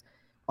because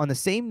on the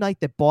same night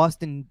that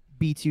Boston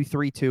beats you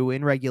 3-2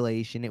 in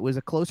regulation, it was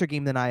a closer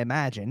game than I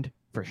imagined,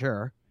 for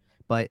sure.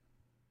 But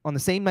on the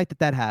same night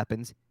that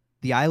happens,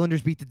 the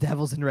Islanders beat the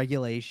Devils in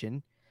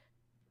regulation.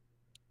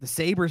 The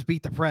Sabres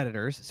beat the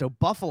Predators, so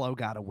Buffalo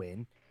got a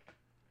win.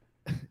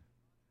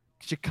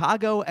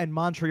 Chicago and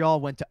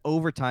Montreal went to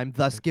overtime,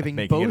 thus giving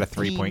Making it a both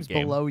 3-point teams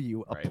game. below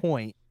you a Right.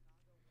 point.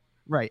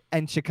 Right.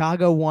 And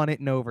Chicago won it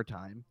in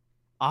overtime.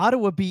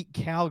 Ottawa beat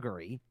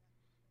Calgary.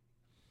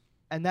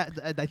 And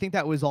I think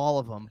that was all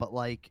of them, but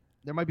like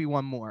there might be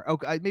one more.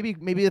 Okay,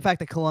 maybe the fact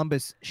that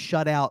Columbus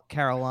shut out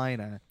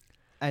Carolina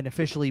and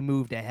officially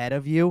moved ahead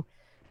of you.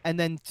 And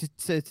then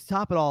to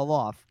top it all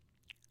off,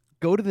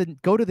 go to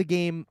the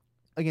game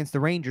against the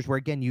Rangers, where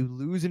again you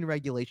lose in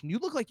regulation. You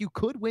look like you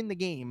could win the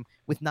game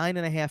with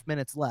 9.5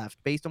 minutes left,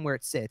 based on where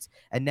it sits,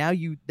 and now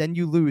you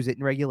lose it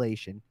in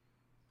regulation.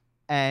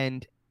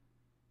 And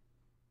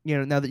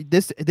now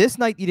this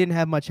night you didn't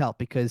have much help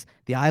because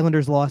the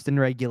Islanders lost in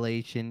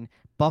regulation,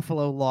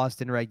 Buffalo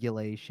lost in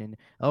regulation.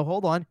 Oh,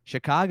 hold on,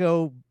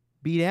 Chicago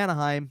beat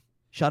Anaheim,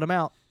 shut them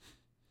out,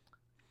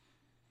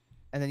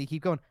 and then you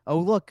keep going. Oh,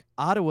 look,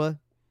 Ottawa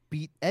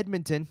beat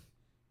Edmonton.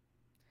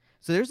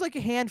 So there's like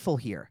a handful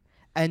here.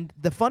 And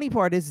the funny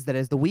part is that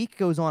as the week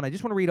goes on, I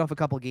just want to read off a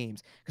couple of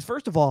games. Because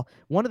first of all,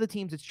 one of the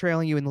teams that's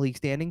trailing you in the league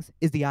standings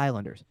is the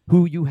Islanders,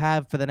 who you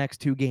have for the next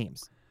 2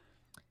 games.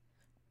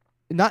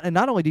 Not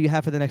only do you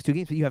have for the next 2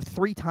 games, but you have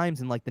 3 times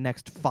in like the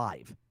next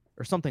 5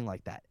 or something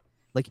like that.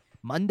 Like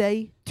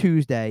Monday,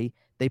 Tuesday,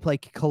 they play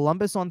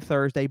Columbus on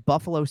Thursday,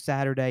 Buffalo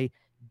Saturday,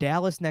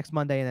 Dallas next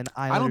Monday, and then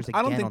Islanders again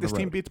on the road. I don't think this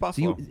team beats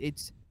Buffalo.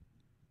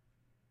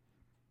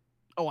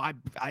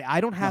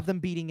 I don't have them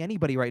beating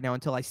anybody right now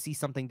until I see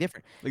something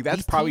different. Like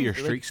that's probably your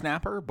streak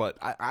snapper, but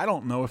I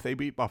don't know if they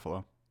beat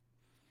Buffalo.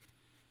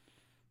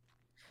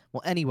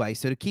 Well, anyway,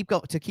 so to keep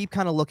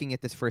kind of looking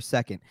at this for a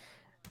second,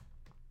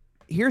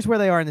 here's where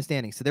they are in the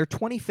standings. So they're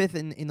 25th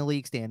in the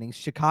league standings.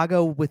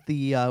 Chicago with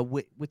the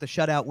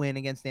shutout win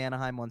against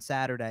Anaheim on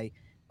Saturday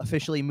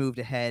officially moved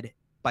ahead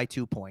by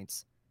 2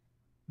 points.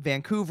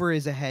 Vancouver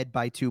is ahead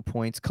by 2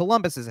 points.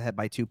 Columbus is ahead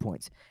by 2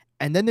 points.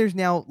 And then there's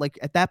now, like,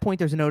 at that point,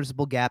 there's a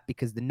noticeable gap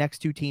because the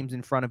next 2 teams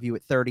in front of you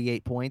at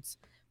 38 points,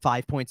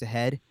 5 points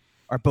ahead,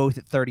 are both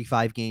at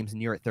 35 games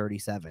and you're at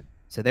 37.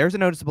 So there's a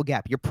noticeable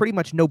gap. You're pretty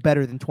much no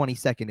better than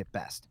 22nd at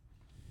best,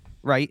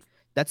 right?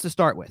 That's to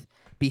start with.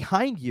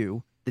 Behind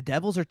you, the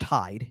Devils are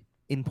tied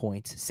in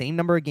points. Same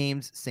number of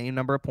games, same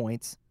number of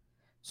points.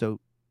 So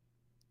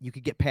you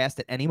could get past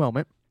at any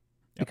moment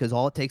because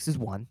all it takes is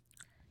 1.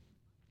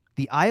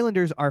 The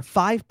Islanders are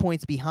 5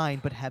 points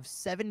behind, but have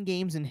 7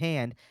 games in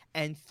hand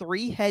and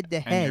 3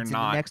 head-to-heads in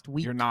the next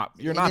week. You're not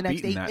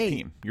beating that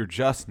team. You're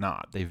just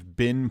not. They've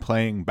been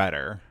playing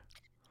better.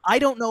 I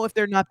don't know if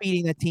they're not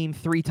beating that team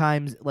 3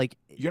 times. Like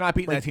you're not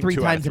beating that team 3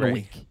 times in a 3.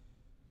 week,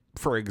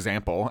 for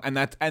example, and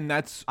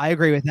that's. I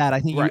agree with that. I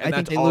think I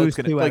think they lose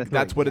 2 out of 3.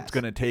 That's what it's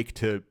going to take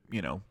to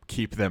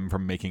keep them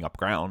from making up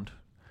ground.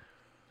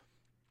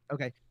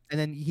 Okay, and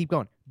then you keep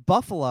going.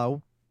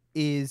 Buffalo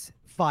is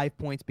 5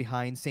 points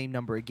behind, same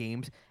number of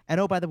games.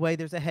 And oh, by the way,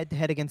 there's a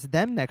head-to-head against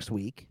them next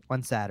week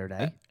on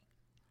Saturday.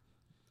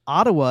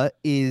 Ottawa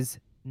is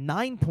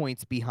 9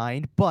 points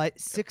behind, but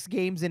 6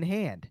 games in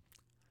hand.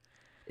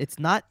 It's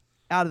not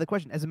out of the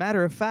question. As a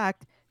matter of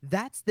fact,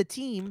 that's the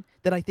team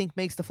that I think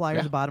makes the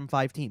Flyers a bottom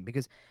 5 team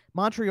because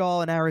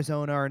Montreal and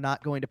Arizona are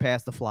not going to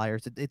pass the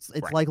Flyers. It's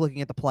like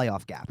looking at the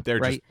playoff gap. They're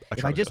right?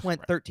 If I just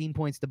went 13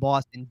 points to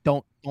Boston,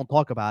 don't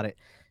talk about it.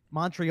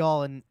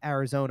 Montreal and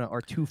Arizona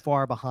are too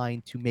far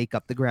behind to make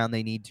up the ground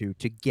they need to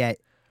get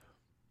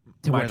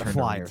to where the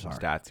Flyers are.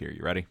 Stats here.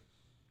 You ready?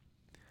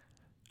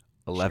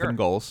 11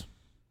 goals,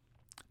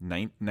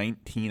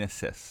 19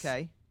 assists.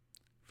 Okay.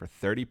 For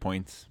 30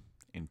 points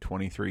in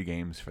 23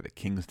 games for the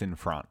Kingston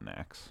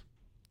Frontenacs.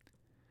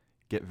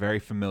 Get very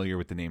familiar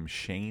with the name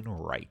Shane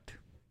Wright.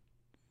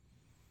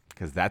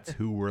 Because that's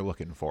who we're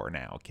looking for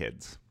now,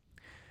 kids.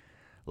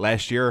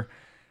 Last year...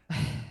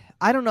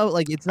 I don't know,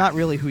 like it's not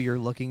really who you're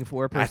looking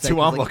for. That's who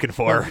I'm looking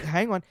for.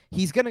 Hang on,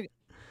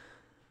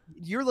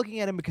 you're looking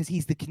at him because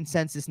he's the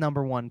consensus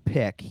number 1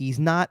 pick. He's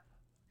not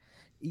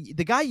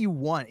the guy you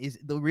want. Is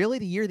the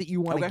year that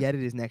you want to get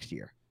it is next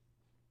year.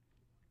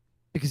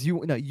 Because you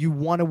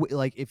want to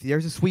like if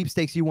there's a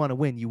sweepstakes you want to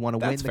win, win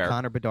the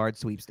Connor Bedard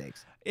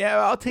sweepstakes.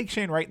 Yeah, I'll take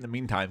Shane Wright in the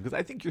meantime because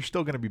I think you're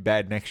still going to be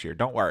bad next year.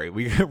 Don't worry,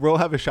 we'll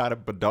have a shot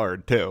at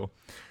Bedard too.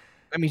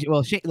 I mean,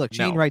 well,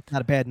 Shane Wright's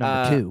not a bad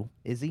number 2,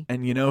 is he?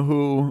 And you know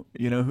who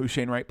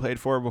Shane Wright played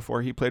for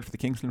before he played for the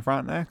Kingston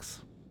Frontenacs?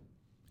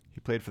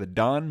 He played for the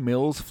Don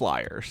Mills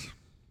Flyers.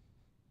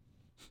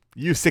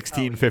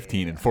 U16,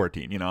 15, and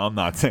 14. I'm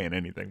not saying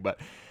anything, but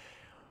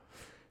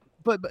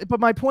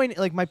my point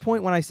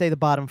when I say the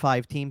bottom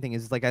 5 team thing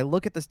is like I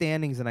look at the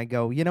standings and I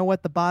go, you know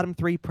what, the bottom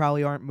 3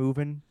 probably aren't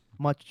moving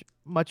much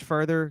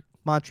further.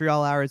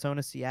 Montreal,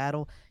 Arizona,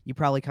 Seattle, you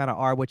probably kind of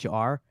are what you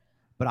are.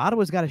 But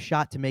Ottawa's got a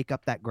shot to make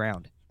up that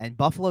ground, and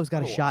Buffalo's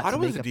got a shot to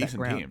make up that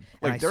ground. Team.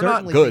 Like they're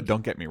not good,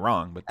 don't get me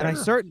wrong, but I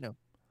certainly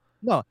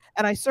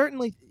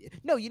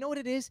no. You know what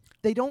it is?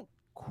 They don't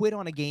quit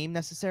on a game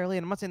necessarily,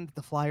 and I'm not saying that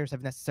the Flyers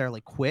have necessarily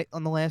quit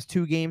on the last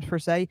 2 games per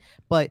se,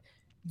 but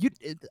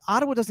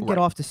Ottawa doesn't get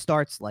off to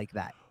starts like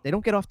that. They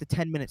don't get off to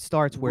 10-minute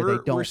starts where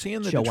they don't. We're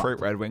seeing the Detroit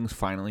Red Wings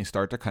finally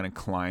start to kind of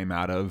climb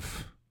out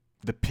of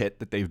the pit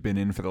that they've been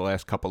in for the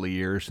last couple of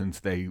years since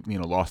they,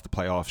 lost the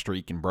playoff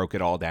streak and broke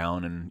it all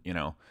down and,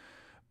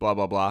 blah,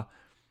 blah, blah.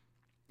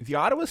 The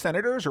Ottawa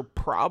Senators are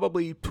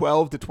probably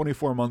 12 to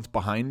 24 months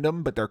behind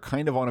them, but they're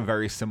kind of on a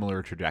very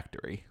similar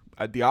trajectory.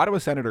 The Ottawa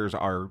Senators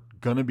are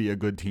going to be a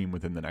good team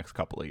within the next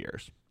couple of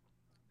years.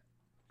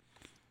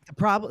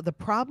 The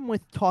problem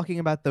with talking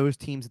about those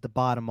teams at the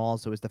bottom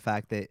also is the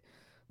fact that,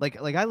 like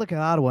I look at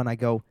Ottawa and I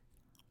go,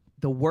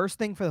 the worst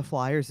thing for the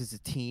Flyers is a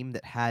team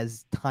that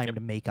has time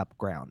to make up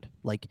ground,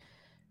 like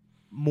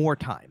more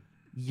time.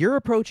 You're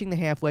approaching the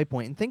halfway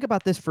point, and think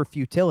about this for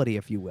futility,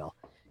 if you will.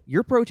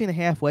 You're approaching the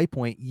halfway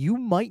point. You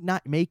might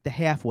not make the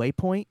halfway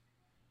point.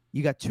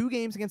 You got 2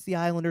 games against the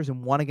Islanders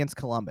and 1 against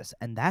Columbus,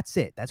 and that's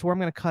it. That's where I'm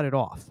going to cut it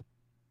off,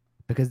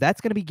 because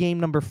that's going to be game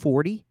number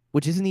 40,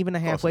 which isn't even a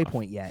halfway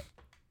point yet.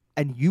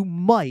 And you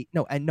might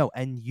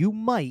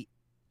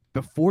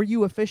before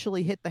you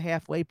officially hit the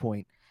halfway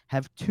point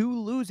have 2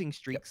 losing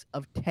streaks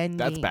of 10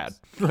 That's games. bad.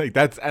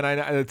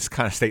 It's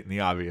kind of stating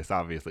the obvious,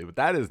 obviously, but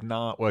that is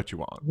not what you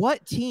want.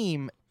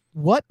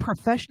 What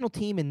professional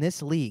team in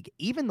this league,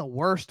 even the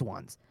worst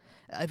ones,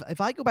 if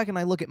I go back and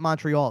I look at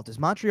Montreal, does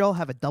Montreal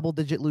have a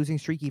double-digit losing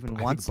streak even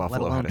once, let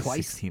alone had a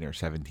twice? 16 or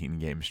 17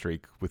 game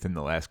streak within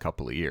the last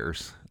couple of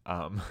years.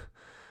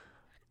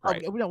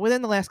 Right.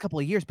 Within the last couple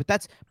of years,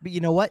 but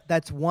you know what?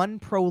 That's one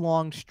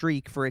prolonged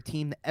streak for a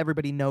team that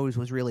everybody knows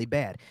was really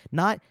bad.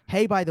 Not,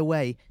 hey, by the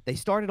way, they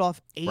started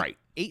off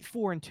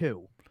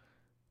 8-4-2,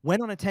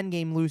 went on a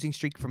 10-game losing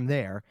streak from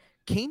there,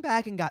 came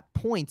back and got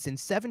points in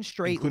 7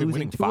 straight, including losing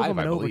winning 2 5, of them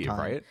in I believe,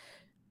 overtime. right?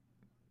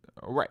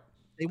 Right.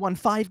 They won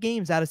 5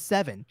 games out of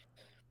 7.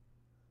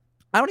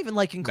 I don't even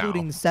like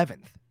including the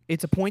 7th.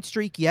 It's a point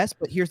streak, yes,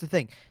 but here's the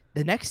thing.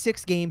 The next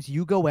 6 games,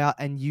 you go out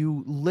and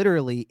you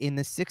literally, in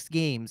the 6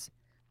 games,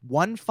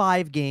 won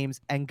 5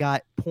 games and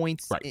got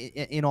points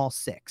in all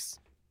 6.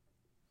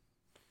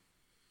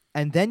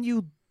 And then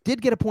you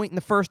did get a point in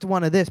the first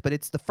one of this, but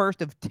it's the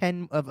first of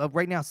 10 of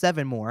right now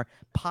 7 more,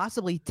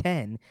 possibly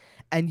 10,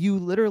 and you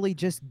literally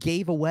just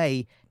gave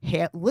away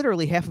half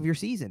of your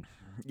season.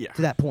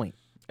 To that point.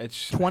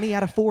 It's 20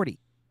 out of 40.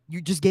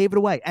 You just gave it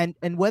away. And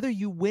whether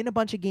you win a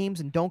bunch of games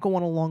and don't go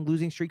on a long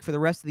losing streak for the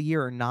rest of the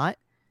year or not,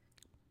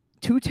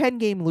 2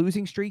 10-game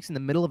losing streaks in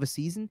the middle of a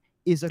season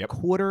is a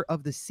quarter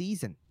of the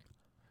season.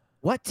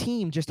 What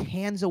team just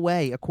hands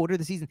away a quarter of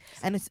the season?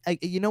 And it's,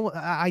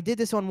 I did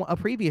this on a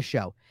previous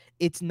show.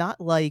 It's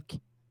not like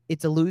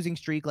it's a losing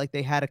streak like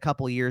they had a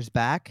couple years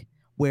back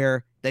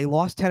where they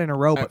lost 10 in a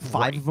row, but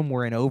 5 of them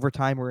were in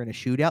overtime or in a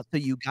shootout. So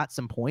you got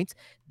some points.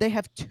 They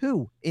have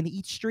 2 in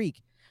each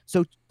streak.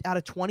 So out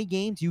of 20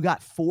 games, you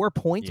got 4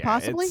 points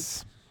possibly.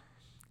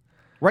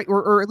 Right,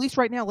 or at least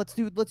right now, let's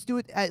do it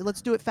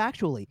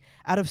factually.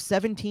 Out of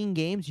 17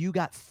 games, you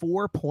got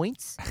 4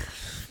 points.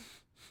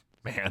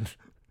 Man.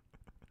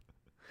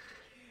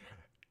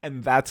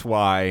 And that's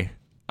why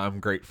I'm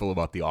grateful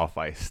about the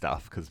off-ice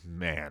stuff, because,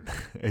 man,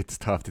 it's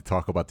tough to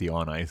talk about the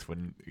on-ice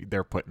when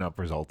they're putting up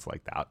results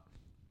like that.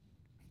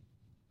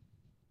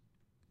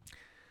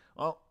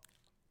 Well,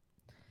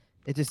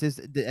 it just is,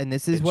 and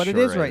this is what it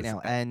is right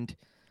now. And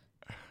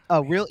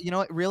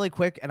really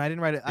quick, and I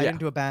didn't write it. I didn't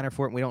do a banner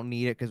for it. And we don't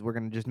need it because we're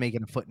gonna just make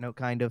it a footnote,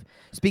 kind of.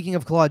 Speaking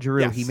of Claude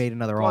Giroux, he made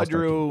another All-Star.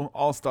 Claude Giroux,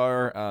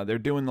 All-Star. They're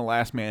doing the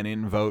last man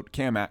in vote.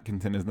 Cam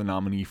Atkinson is the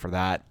nominee for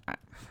that.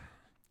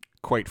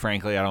 Quite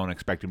frankly, I don't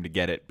expect him to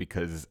get it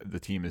because the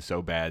team is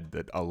so bad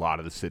that a lot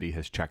of the city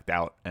has checked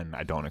out, and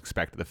I don't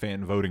expect the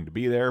fan voting to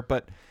be there.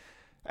 But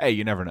hey,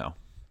 you never know.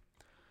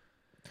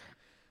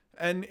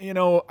 And,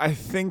 I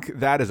think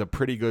that is a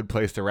pretty good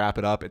place to wrap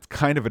it up. It's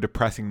kind of a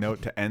depressing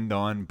note to end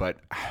on, but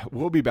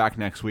we'll be back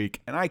next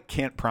week. And I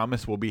can't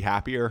promise we'll be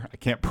happier. I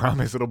can't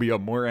promise it'll be a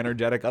more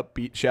energetic,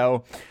 upbeat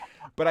show.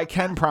 But I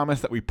can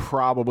promise that we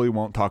probably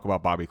won't talk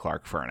about Bobby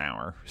Clark for an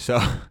hour.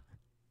 So,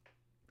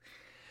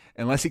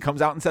 unless he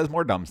comes out and says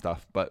more dumb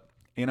stuff. But,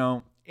 in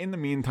the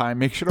meantime,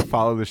 make sure to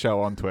follow the show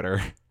on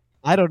Twitter.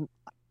 I don't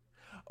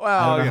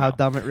know how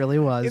dumb it really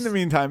was. In the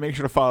meantime, make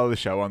sure to follow the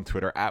show on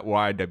Twitter at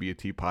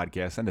YWT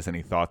Podcast. Send us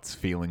any thoughts,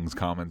 feelings,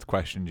 comments,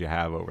 questions you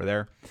have over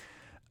there.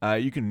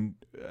 You can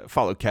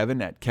follow Kevin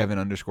at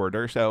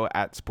Kevin_Durso,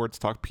 at Sports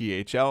Talk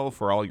PHL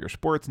for all your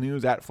sports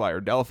news, at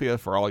Flyerdelphia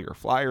for all your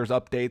Flyers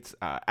updates,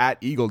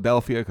 at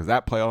Eagledelphia because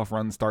that playoff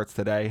run starts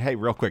today. Hey,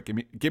 real quick,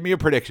 give me a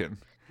prediction.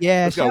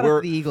 Yeah, shout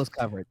out to the Eagles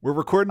covered. We're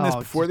recording this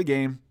before the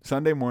game,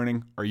 Sunday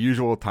morning, our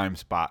usual time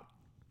spot.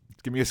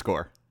 Give me a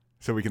score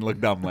so we can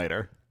look dumb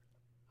later.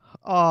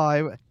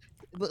 Oh,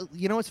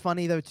 you know what's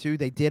funny though too?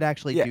 They did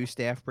actually do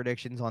staff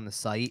predictions on the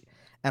site,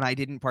 and I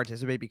didn't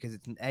participate because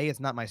it's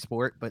not my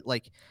sport. But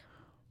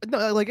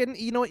in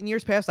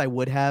years past I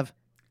would have.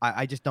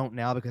 I just don't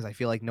now because I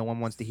feel like no one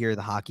wants to hear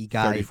the hockey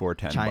guy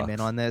chime in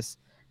on this.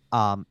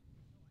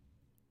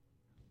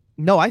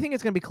 No, I think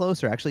it's gonna be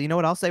closer. Actually, you know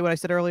what? I'll say what I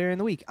said earlier in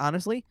the week.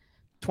 Honestly,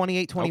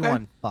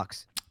 28-21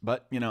 Bucks.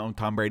 But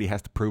Tom Brady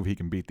has to prove he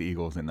can beat the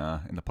Eagles in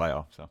the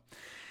playoffs. So.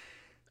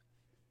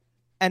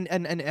 And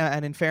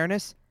in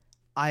fairness,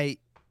 I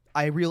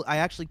I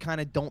actually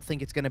kind of don't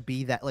think it's going to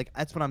be that. Like,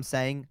 that's what I'm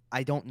saying.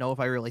 I don't know if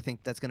I really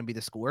think that's going to be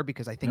the score,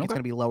 because I think it's Okay.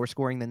 going to be lower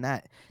scoring than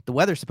that. The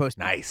weather's supposed to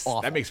be Nice.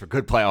 awful. That makes for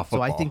good playoff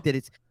football. So I think that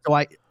it's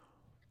right.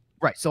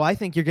 So I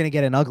think you're going to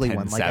get an ugly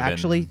one. Like, 10-7,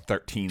 actually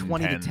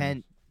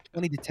 13-10.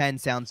 20 to 10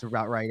 sounds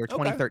about right, or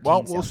 2013.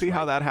 Well, we'll sounds see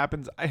how right. that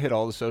happens. I hit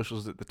all the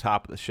socials at the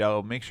top of the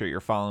show. Make sure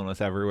you're following us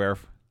everywhere.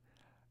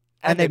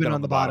 And they've been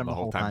on the bottom the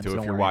whole time, too. so If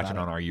don't you're worry watching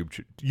about on our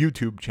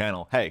YouTube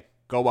channel, hey,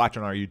 go watch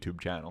on our YouTube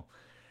channel.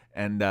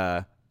 And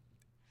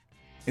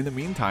in the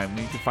meantime,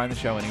 you can find the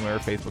show anywhere: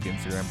 Facebook,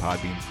 Instagram,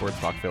 Podbean,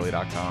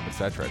 SportsTalkPhilly.com,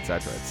 etc.,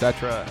 etc.,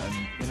 etc. And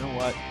you know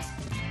what?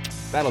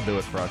 That'll do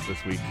it for us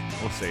this week.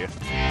 We'll see you.